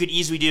 I think you could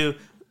easily do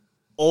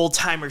old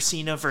timer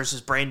Cena versus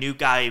brand new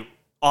guy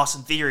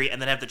Austin Theory,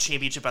 and then have the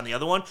championship on the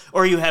other one,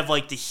 or you have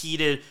like the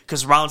heated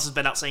because Rollins has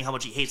been out saying how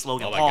much he hates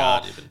Logan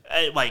Paul.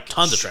 God, like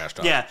tons of trash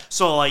talk. Yeah,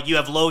 so like you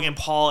have Logan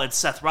Paul and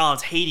Seth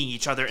Rollins hating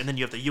each other, and then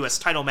you have the U.S.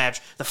 title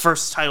match, the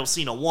first title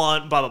Cena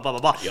won, blah blah blah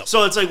blah blah. Yep.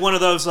 So it's like one of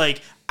those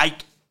like I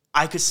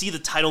could see the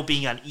title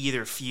being on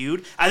either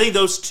feud. I think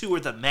those two are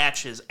the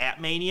matches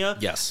at Mania.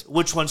 Yes.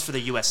 Which one's for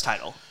the U.S.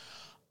 title?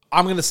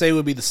 I'm going to say it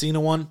would be the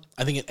Cena one.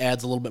 I think it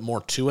adds a little bit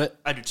more to it.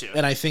 I do too.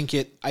 And I think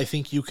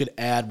you could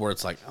add where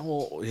it's like, oh,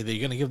 well, are they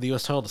going to give the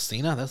U.S. title to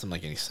Cena? That doesn't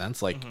make any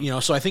sense. Like,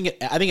 so I think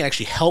it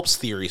actually helps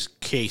Theory's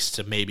case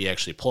to maybe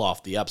actually pull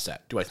off the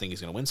upset. Do I think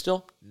he's going to win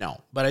still? No.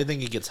 But I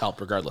think he gets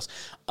help regardless.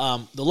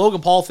 The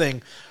Logan Paul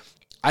thing,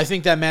 I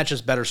think that match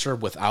is better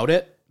served without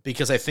it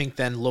because I think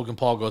then Logan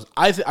Paul goes,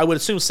 I would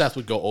assume Seth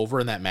would go over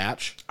in that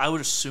match. I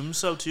would assume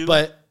so too.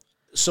 But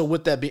so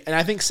with that be, and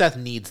I think Seth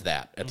needs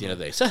that at the end of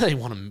the day. Seth ain't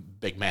won a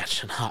big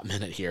match in a hot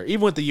minute here.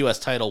 Even with the U.S.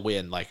 title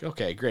win, like,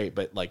 okay, great,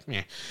 but like,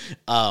 this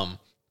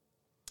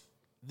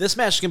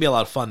match is going to be a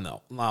lot of fun,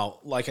 though. Now,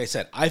 like I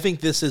said, I think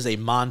this is a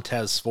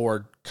Montez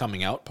Ford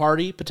coming out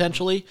party,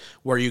 potentially,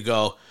 where you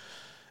go,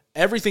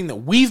 everything that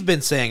we've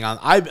been saying on,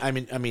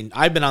 I mean,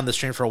 I've been on this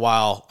train for a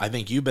while. I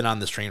think you've been on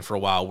this train for a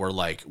while, where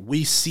like,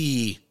 we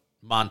see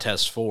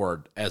Montez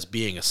Ford as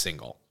being a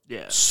single.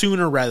 Yeah.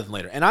 Sooner rather than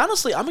later. And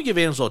honestly, I'm going to give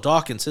Angelo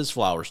Dawkins his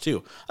flowers,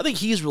 too. I think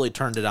he's really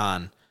turned it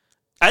on.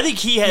 I think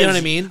he has... You know what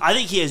I mean? I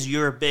think he has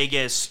your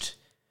biggest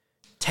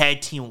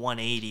tag team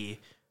 180.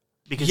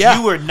 Because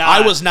you were not...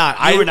 I was not.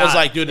 I was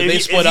like, dude, if they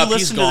split up, he's gone. If you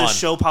listened to the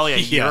show probably a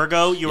year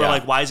ago, you were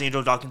like, why is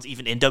Angelo Dawkins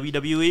even in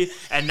WWE?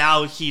 And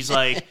now he's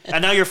like...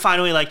 and now you're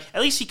finally like,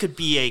 at least he could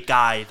be a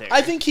guy there.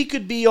 I think he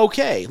could be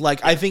okay.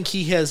 Like, I think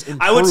he has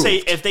improved. I would say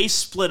if they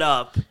split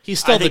up... He's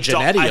still the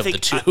Jannetty of the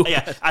two.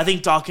 I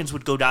think Dawkins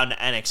would go down to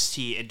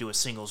NXT and do a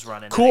singles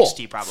run in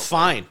NXT probably.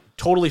 Fine.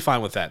 Totally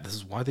fine with that. This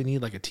is why they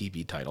need like a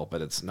TV title,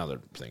 but it's another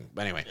thing.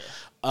 But anyway.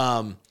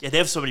 They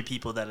have so many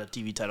people that a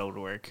TV title would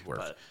work.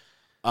 But.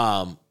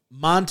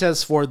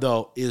 Montez Ford,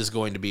 though, is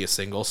going to be a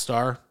single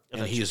star,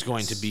 and he is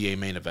going to be a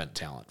main event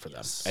talent for them.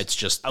 Yes. It's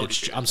just,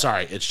 I'm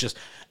sorry, it's just,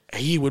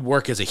 he would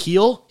work as a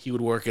heel, he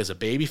would work as a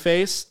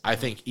babyface. I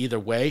think either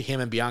way,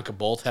 him and Bianca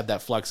both have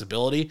that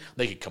flexibility.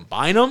 They could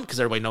combine them, because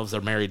everybody knows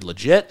they're married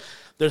legit.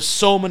 There's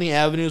so many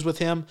avenues with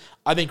him.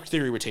 I think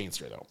Theory retains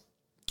here, though.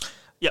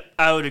 Yep,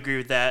 I would agree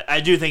with that. I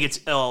do think it's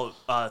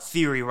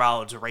Theory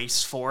Rollins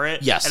race for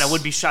it. Yes. And I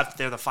would be shocked if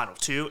they're the final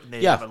two. And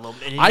they have a little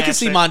I can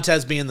see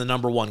Montez being the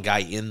number one guy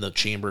in the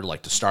chamber,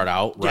 like to start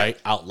out, right?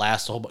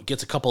 Outlast the whole,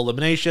 gets a couple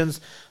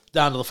eliminations,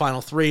 down to the final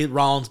three.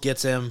 Rollins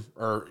gets him,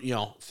 or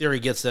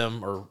Theory gets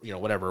him, or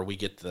whatever. We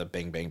get the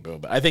bang bang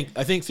boom. But I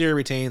think Theory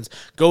retains,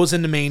 goes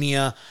into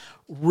Mania.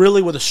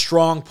 Really with a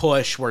strong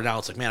push where now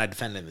it's like, man, I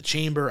defended in the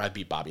chamber. I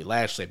beat Bobby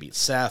Lashley. I beat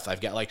Seth. I've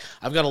got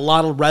a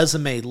lot of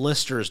resume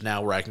listers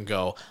now where I can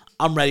go,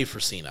 I'm ready for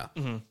Cena.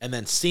 Mm-hmm. And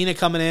then Cena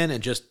coming in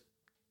and just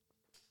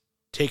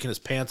taking his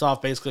pants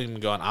off basically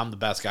and going, I'm the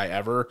best guy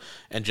ever.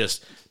 And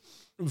just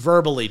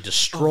verbally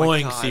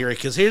destroying Theory.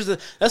 Because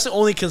that's the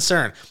only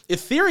concern. If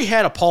Theory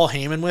had a Paul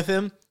Heyman with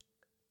him,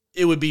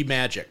 it would be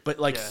magic.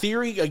 But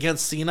Theory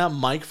against Cena,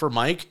 Mike for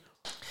Mike.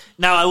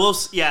 Now, I will,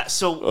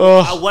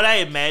 so what I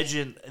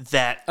imagine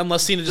that...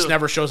 Unless Cena just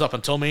never shows up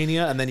until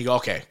Mania, and then you go,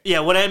 okay. Yeah,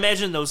 what I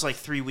imagine those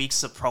 3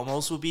 weeks of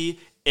promos will be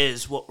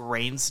is what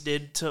Reigns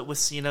did with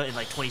Cena in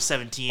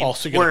 2017. Oh,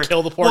 so you're going to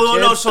kill the poor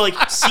kid? No, so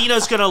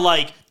Cena's going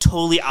to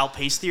totally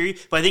outpace Theory,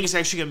 but I think it's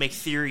actually going to make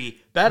Theory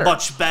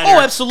much better. Oh,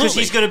 absolutely. Because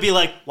he's going to be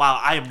like, wow,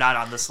 I am not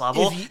on this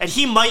level. And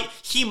he might,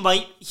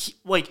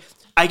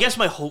 I guess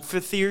my hope for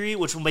Theory,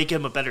 which will make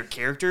him a better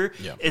character,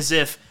 is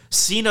if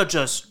Cena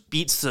just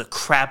beats the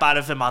crap out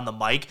of him on the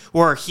mic,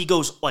 where he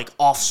goes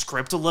off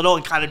script a little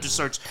and kind of just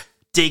starts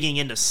digging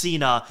into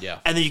Cena,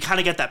 and then you kind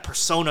of get that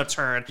persona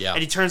turn, and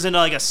he turns into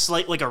a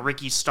slight a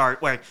Ricky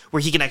Start where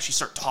he can actually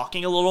start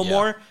talking a little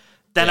more.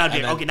 Then I'd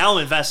be okay. Now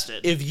I'm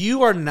invested. If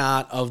you are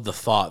not of the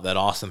thought that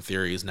Austin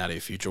Theory is not a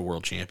future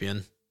world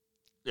champion,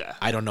 Yeah.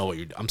 I don't know what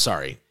you're doing. I'm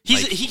sorry. He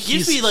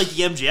gives me like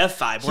the MJF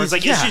vibe, where it's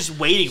like it's just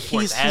waiting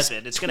for it to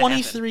happen. It's going to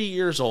happen. 23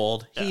 years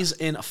old. Yeah. He's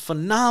in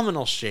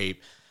phenomenal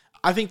shape.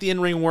 I think the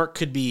in-ring work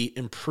could be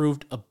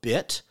improved a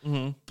bit,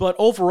 but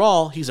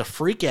overall, he's a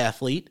freak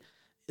athlete.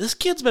 This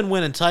kid's been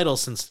winning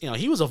titles since,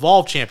 he was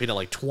Evolve champion at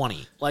like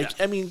 20.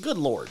 I mean, good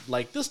Lord.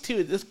 Like, this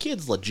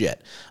kid's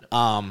legit.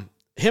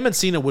 Him and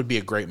Cena would be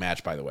a great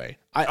match, by the way.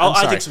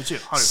 I think so too.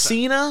 100%.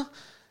 Cena,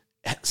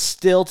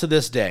 still to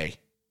this day,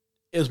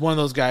 is one of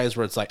those guys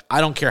where it's like,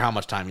 I don't care how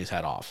much time he's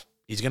had off.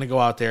 He's going to go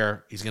out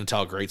there, he's going to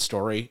tell a great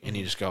story, and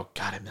you just go,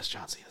 God, I miss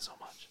John Cena so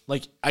much.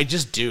 Like, I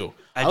just do.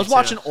 I was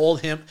watching old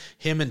him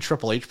and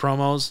Triple H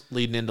promos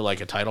leading into like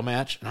a title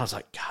match, and I was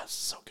like, God, it's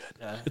so good.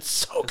 Yeah, it's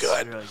so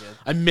good. Really good.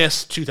 I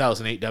miss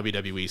 2008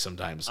 WWE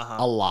sometimes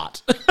a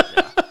lot.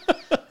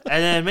 And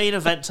then main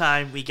event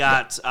time, we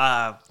got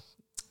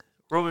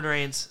Roman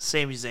Reigns,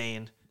 Sami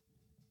Zayn.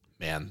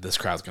 Man, this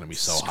crowd's going to be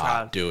so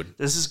hot, dude.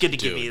 This is going to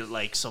give me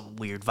like some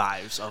weird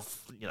vibes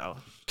of,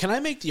 Can I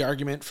make the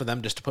argument for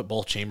them just to put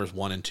both chambers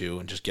 1 and 2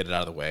 and just get it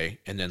out of the way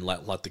and then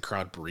let the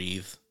crowd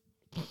breathe?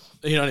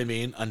 You know what I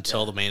mean?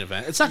 Until the main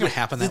event. It's not going to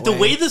happen that way. The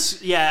way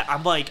this,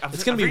 I'm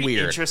it's going to be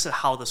weird. Interested in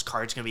how this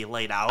card's going to be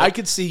laid out. I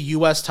could see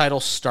U.S.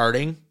 title start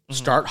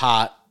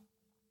hot,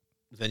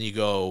 then you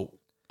go,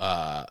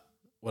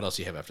 what else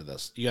do you have after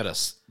this? You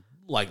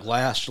got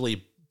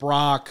Lashley,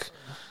 Brock,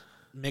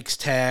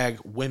 mixed tag,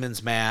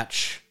 women's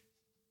match.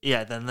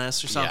 Yeah, then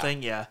this or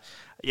something. Yeah.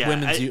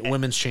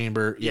 Women's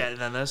chamber. Yeah,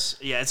 then this.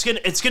 Yeah,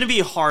 it's gonna be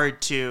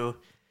hard to,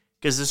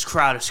 because this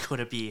crowd is going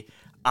to be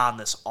on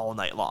this all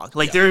night long.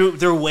 Like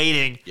they're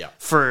waiting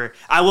for.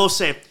 I will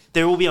say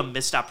there will be a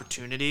missed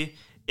opportunity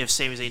if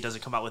Sami Zayn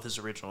doesn't come out with his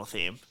original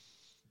theme.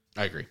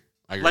 I agree.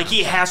 Like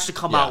he has to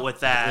come out with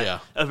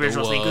that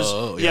original thing, because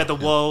the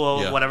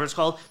whoa, whatever it's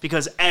called,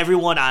 because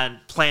everyone on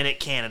planet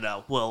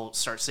Canada will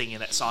start singing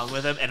that song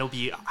with him, and it'll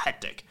be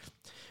hectic.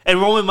 And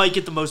Roman might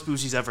get the most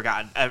boosts he's ever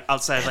gotten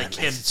outside of like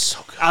him.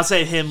 So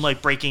outside of him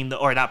like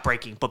not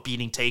breaking, but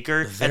beating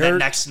Taker, and then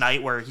next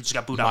night where he just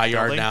got booed out the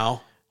building.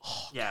 Now.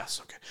 Oh, yeah,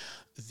 so good.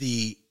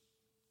 The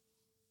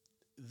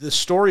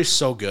story's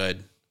so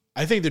good.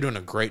 I think they're doing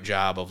a great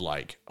job of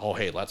like, oh,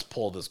 hey, let's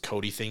pull this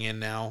Cody thing in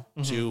now,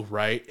 too,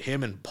 right?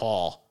 Him and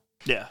Paul.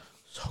 Yeah.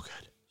 So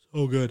good.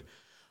 So good.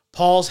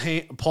 Paul's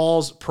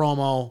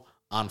promo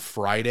on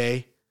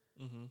Friday,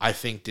 I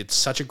think, did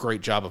such a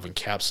great job of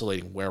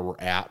encapsulating where we're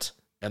at.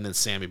 And then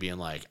Sammy being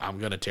like, I'm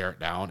going to tear it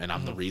down, and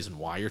I'm the reason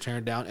why you're tearing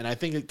it down. And I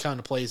think it kind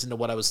of plays into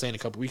what I was saying a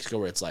couple weeks ago,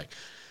 where it's like,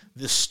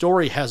 this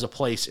story has a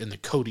place in the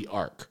Cody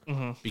arc.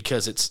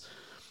 Because it's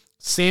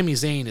Sami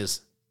Zayn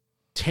is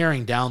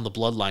tearing down the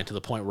bloodline to the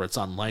point where it's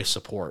on life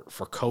support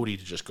for Cody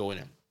to just go in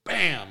and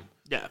bam,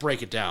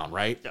 break it down,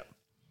 right? Yeah.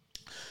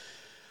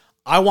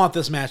 I want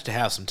this match to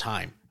have some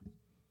time,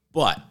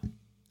 but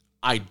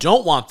I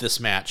don't want this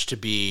match to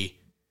be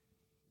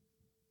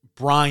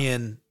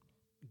Bryan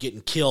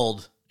getting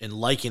killed and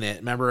liking it.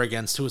 Remember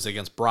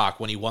against Brock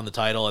when he won the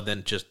title and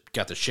then just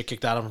got the shit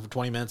kicked out of him for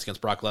 20 minutes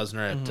against Brock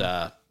Lesnar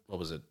at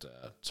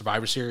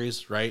Survivor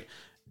Series, right?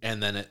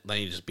 And then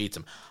he just beats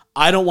him.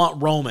 I don't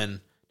want Roman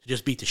to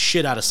just beat the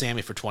shit out of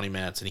Sammy for 20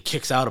 minutes and he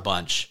kicks out a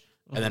bunch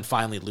and then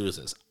finally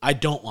loses. I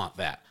don't want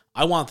that.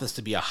 I want this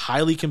to be a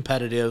highly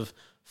competitive,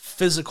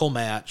 physical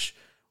match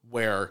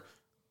where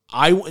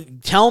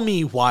tell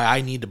me why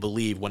I need to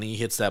believe when he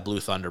hits that blue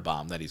thunder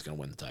bomb that he's going to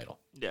win the title.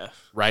 Yeah.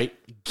 Right?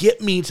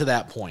 Get me to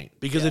that point,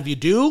 because if you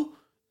do,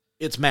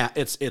 it's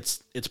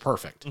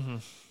perfect.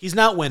 He's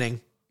not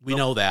winning. We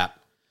know that,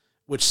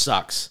 which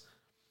sucks.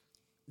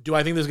 Do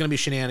I think there's going to be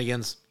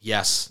shenanigans?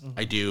 Yes,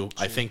 I do. Sure.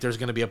 I think there's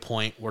going to be a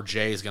point where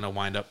Jay is going to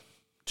wind up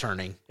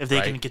turning. If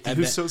they can get the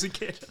Usos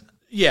again.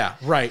 Yeah,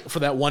 right. For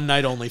that one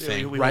night only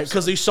thing, right?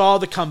 Because they saw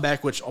the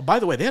comeback, which, by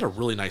the way, they had a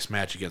really nice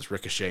match against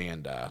Ricochet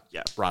and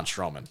Braun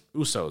Strowman.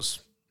 Usos,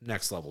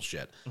 next level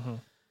shit.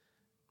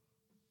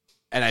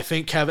 And I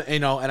think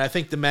I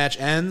think the match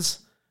ends,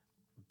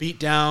 beat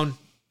down,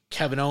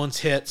 Kevin Owens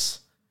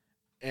hits,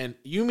 and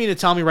you mean to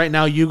tell me right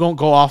now you don't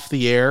go off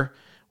the air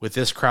with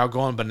this crowd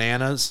going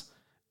bananas?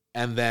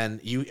 And then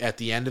at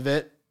the end of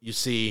it, you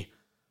see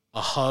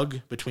a hug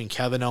between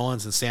Kevin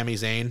Owens and Sami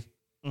Zayn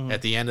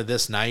at the end of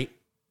this night,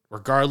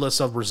 regardless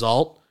of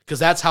result. Because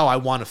that's how I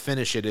want to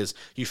finish it, is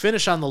you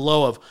finish on the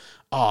low of,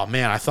 oh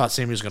man, I thought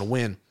Sami was going to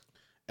win.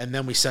 And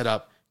then we set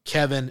up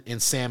Kevin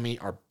and Sami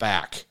are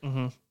back.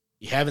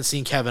 You haven't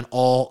seen Kevin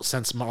all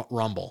since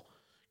Rumble.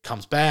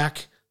 Comes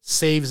back,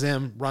 saves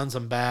him, runs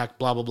him back,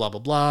 blah, blah, blah, blah,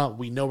 blah.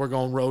 We know we're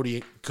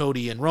going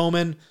Cody and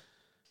Roman.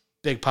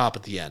 Big pop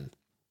at the end.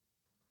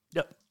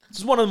 This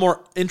is one of the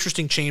more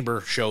interesting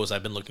chamber shows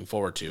I've been looking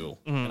forward to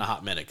in a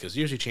hot minute, because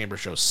usually chamber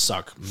shows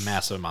suck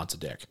massive amounts of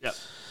dick. Yep.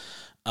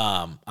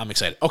 I'm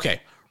excited.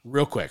 Okay,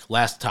 real quick,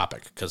 last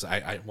topic, because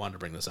I wanted to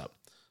bring this up.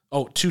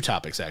 Oh, 2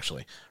 topics,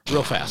 actually,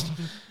 real fast.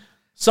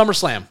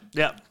 SummerSlam.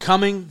 Yep.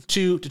 Coming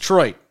to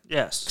Detroit.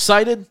 Yes.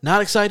 Excited?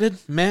 Not excited?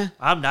 Meh?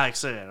 I'm not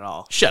excited at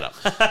all. Shut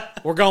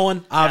up. We're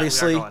going,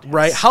 obviously, we are going,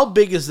 right? Yes. How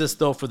big is this,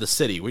 though, for the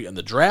city? We're getting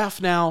the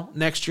draft now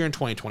next year in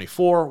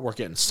 2024. We're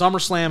getting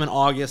SummerSlam in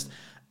August.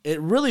 it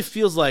really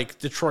feels like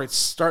Detroit's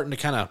starting to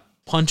kind of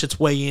punch its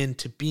way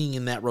into being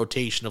in that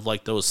rotation of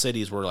like those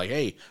cities where like,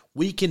 hey,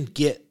 we can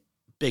get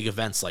big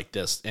events like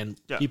this and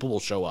people will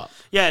show up.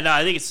 Yeah, no,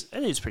 I think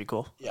it's pretty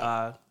cool.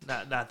 Yeah.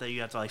 Not that you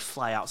have to like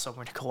fly out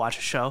somewhere to go watch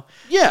a show.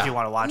 Yeah. If you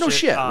want to watch it. No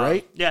shit,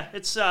 right? Yeah,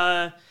 it's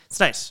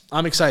nice.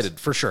 I'm excited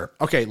for sure.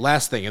 Okay,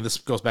 last thing, and this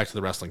goes back to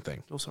the wrestling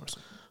thing.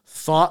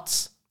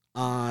 Thoughts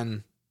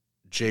on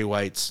Jay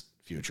White's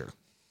future?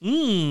 We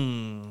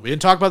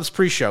didn't talk about this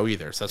pre-show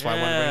either, so that's why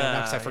I wanted to bring it up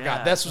because I forgot.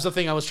 Yeah. This was the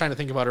thing I was trying to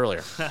think about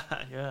earlier.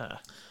 Yeah.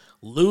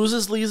 Loser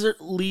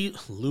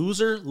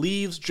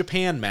leaves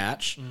Japan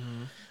match.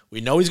 Mm-hmm.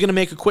 We know he's going to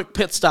make a quick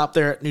pit stop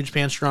there at New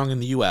Japan Strong in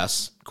the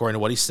U.S., according to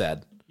what he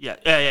said. Yeah,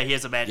 he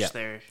has a match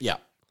there. Yeah.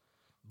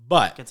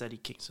 But against Eddie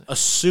Kingston.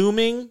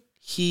 Assuming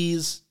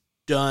he's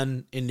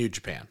done in New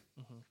Japan,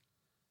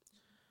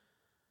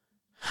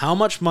 how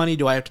much money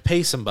do I have to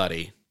pay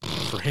somebody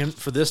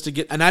for this to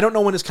get... And I don't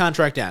know when his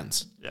contract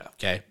ends. Yeah.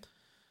 Okay?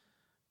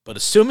 But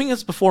assuming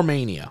it's before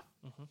Mania,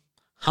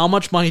 how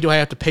much money do I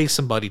have to pay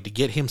somebody to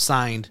get him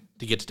signed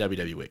to get to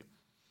WWE?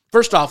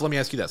 First off, let me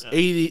ask you this.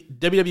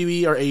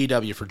 WWE or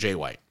AEW for Jay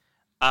White?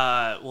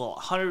 Well,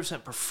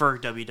 100% prefer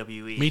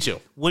WWE. Me too.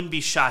 Wouldn't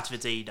be shocked if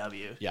it's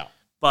AEW. Yeah.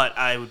 But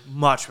I would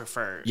much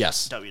prefer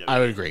WWE. I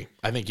would agree.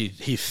 I think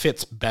he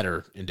fits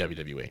better in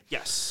WWE.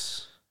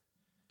 Yes.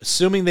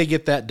 Assuming they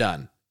get that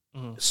done,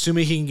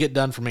 assuming he can get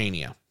done for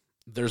Mania,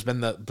 there's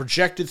been the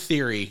projected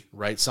theory,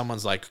 right?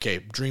 Someone's like, okay,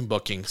 dream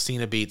booking,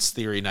 Cena beats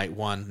Theory night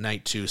 1,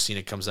 night 2,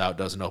 Cena comes out,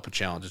 does an open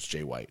challenge, it's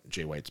Jay White.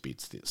 Jay White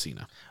beats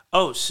Cena.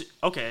 Oh,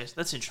 okay,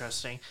 that's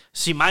interesting.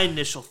 See, my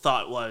initial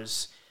thought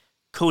was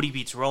Cody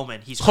beats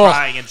Roman, he's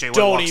crying, and Jay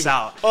White walks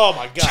out. Oh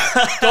my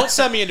God. Don't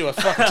send me into a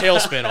fucking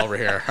tailspin over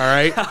here, all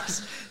right?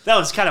 That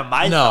was kind of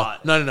my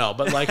thought. No,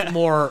 but like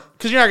more,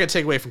 because you're not going to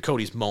take away from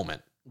Cody's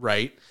moment,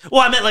 right?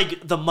 Well, I meant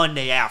like the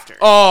Monday after.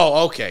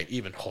 Oh, okay,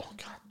 even, oh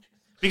God.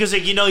 Because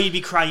like, he'd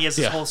be crying, he has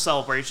this whole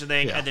celebration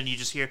thing, and then you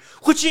just hear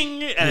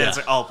whooching, and it's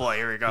like, oh boy,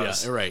 here he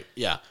goes. Yeah, right.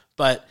 Yeah,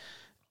 but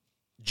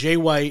Jay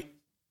White,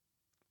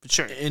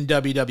 in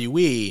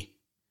WWE,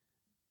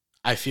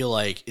 I feel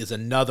like is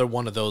another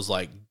one of those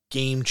like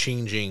game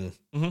changing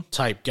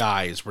type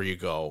guys where you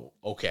go,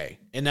 okay.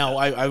 And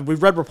now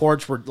we've read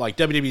reports where like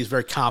WWE is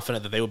very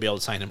confident that they will be able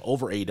to sign him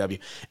over AEW,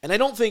 and I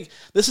don't think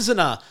this isn't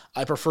a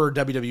I prefer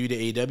WWE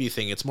to AEW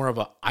thing. It's more of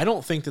a I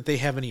don't think that they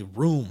have any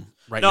room.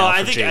 Right now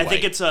I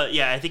think it's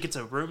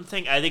a room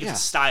thing. I think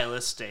it's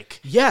stylistic.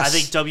 Yes. I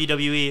think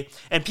WWE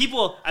and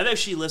people. I've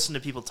actually listened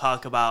to people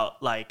talk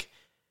about like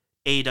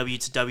AEW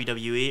to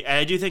WWE, and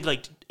I do think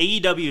like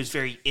AEW is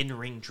very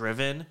in-ring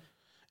driven.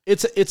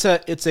 It's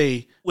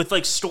a with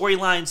like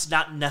storylines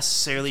not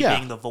necessarily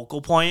being the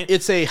vocal point.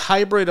 It's a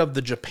hybrid of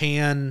the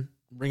Japan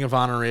Ring of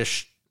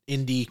Honor-ish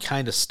indie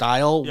kind of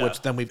style,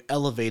 which then we've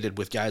elevated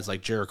with guys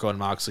like Jericho and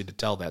Moxley to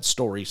tell that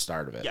story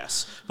start of it.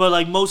 Yes, but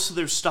like most of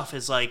their stuff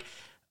is like,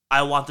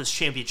 I want this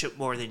championship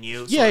more than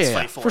you, so let's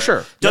fight for it.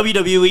 Sure.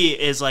 WWE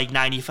is like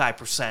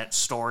 95%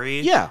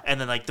 story, and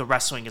then like the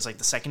wrestling is like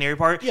the secondary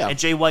part, and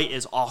Jay White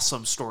is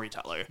awesome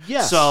storyteller.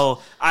 Yes.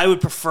 So I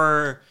would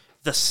prefer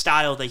the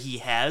style that he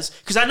has,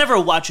 because I never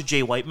watch a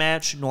Jay White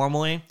match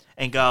normally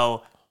and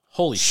go,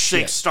 holy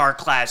shit, 6-star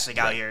classic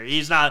out here.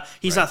 He's not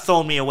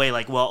throwing me away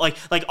like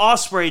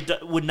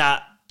Ospreay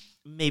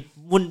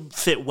wouldn't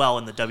fit well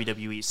in the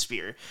WWE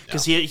sphere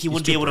because he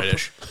wouldn't be able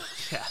British.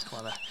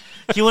 to.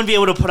 He wouldn't be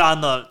able to put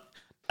on the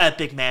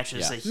epic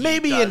matches that he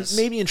does.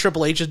 Maybe in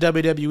Triple H's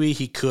WWE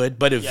he could,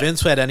 but if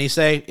Vince had any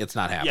say, it's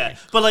not happening. Yeah,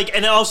 but like,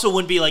 and it also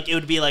wouldn't be like, it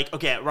would be like,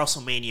 okay, at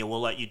WrestleMania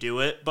we'll let you do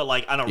it, but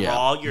like on a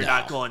Raw, you're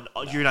not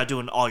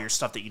doing all your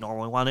stuff that you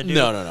normally want to do.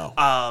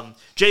 No.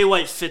 Jay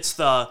White fits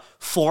the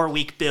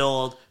 4-week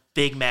build,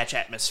 big match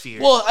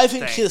atmosphere. Well, I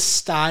think his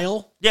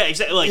style,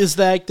 exactly, is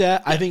like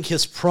that. Yeah. I think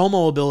his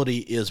promo ability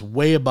is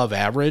way above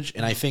average,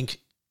 and I think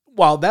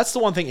while that's the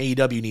one thing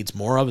AEW needs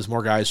more of is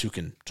more guys who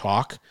can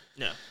talk.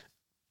 Yeah.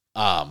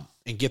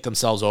 And get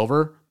themselves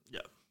over. Yeah.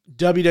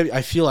 WWE,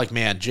 I feel like,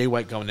 man, Jay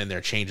White going in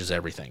there changes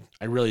everything.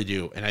 I really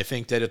do. And I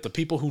think that if the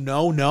people who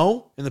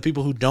know, and the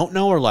people who don't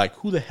know are like,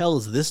 who the hell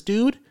is this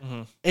dude?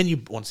 Mm-hmm. And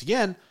you, once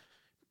again,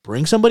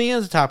 bring somebody in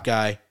as a top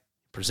guy,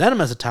 present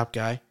him as a top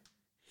guy,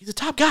 he's a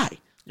top guy.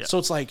 Yeah. So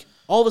it's like,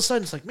 all of a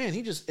sudden, it's like, man,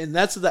 and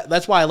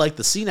that's why I like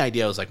the Cena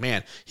idea. I was like,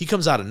 man, he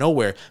comes out of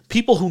nowhere.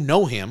 People who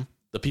know him,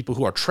 the people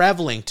who are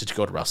traveling to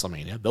go to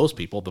WrestleMania, those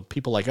people, the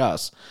people like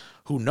us,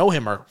 who know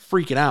him are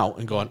freaking out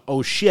and going,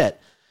 oh shit.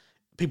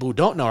 People who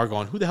don't know are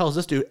going, who the hell is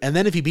this dude? And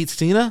then if he beats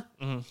Cena,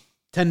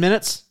 10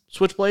 minutes,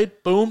 switchblade,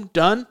 boom,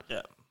 done.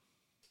 Yeah.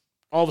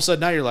 All of a sudden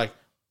now you're like,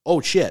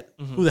 oh shit,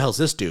 who the hell is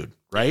this dude?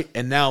 Right?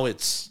 And now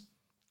it's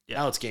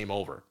game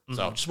over.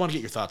 So just want to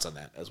get your thoughts on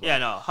that as well. Yeah,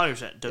 no,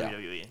 100%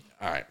 WWE. Yeah.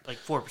 All right. Like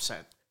 4%.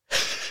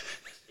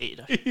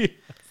 8.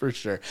 For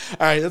sure.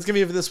 All right, that's going to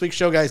be it for this week's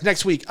show, guys.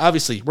 Next week,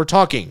 obviously, we're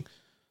talking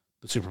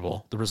the Super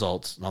Bowl, the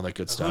results, and all that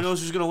good stuff. Who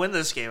knows who's going to win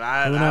this game?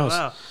 I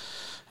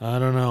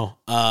don't know.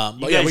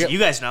 You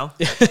guys know.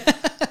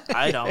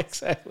 I don't.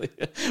 Exactly.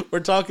 We're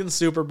talking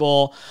Super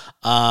Bowl.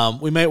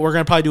 We're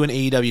gonna probably do an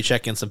AEW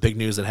check-in, some big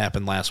news that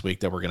happened last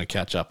week that we're gonna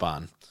catch up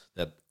on.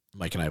 That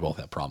Mike and I both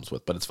have problems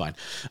with, but it's fine.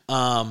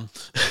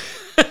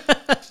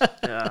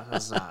 Yeah,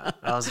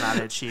 that was not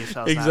it, Chief.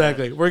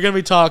 Exactly. We're gonna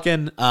be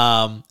talking.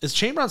 Is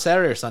Chamber on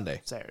Saturday or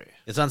Sunday? Saturday.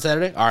 It's on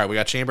Saturday. All right, we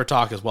got Chamber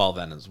talk as well.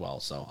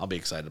 So I'll be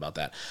excited about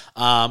that.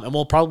 And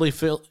we'll probably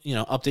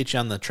update you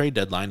on the trade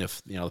deadline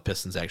if the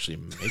Pistons actually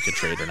make a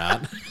trade or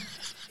not.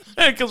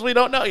 Because we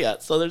don't know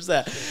yet. So there's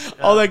that.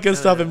 All that good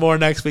stuff and more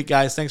next week,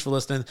 guys. Thanks for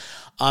listening.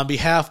 On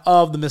behalf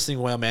of the Missing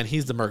Whale Man,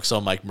 he's the Merc,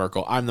 Mike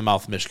Merkel. I'm the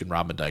Mouth of Michigan,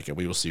 Robin Dyke.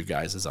 We will see you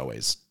guys, as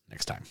always,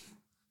 next time.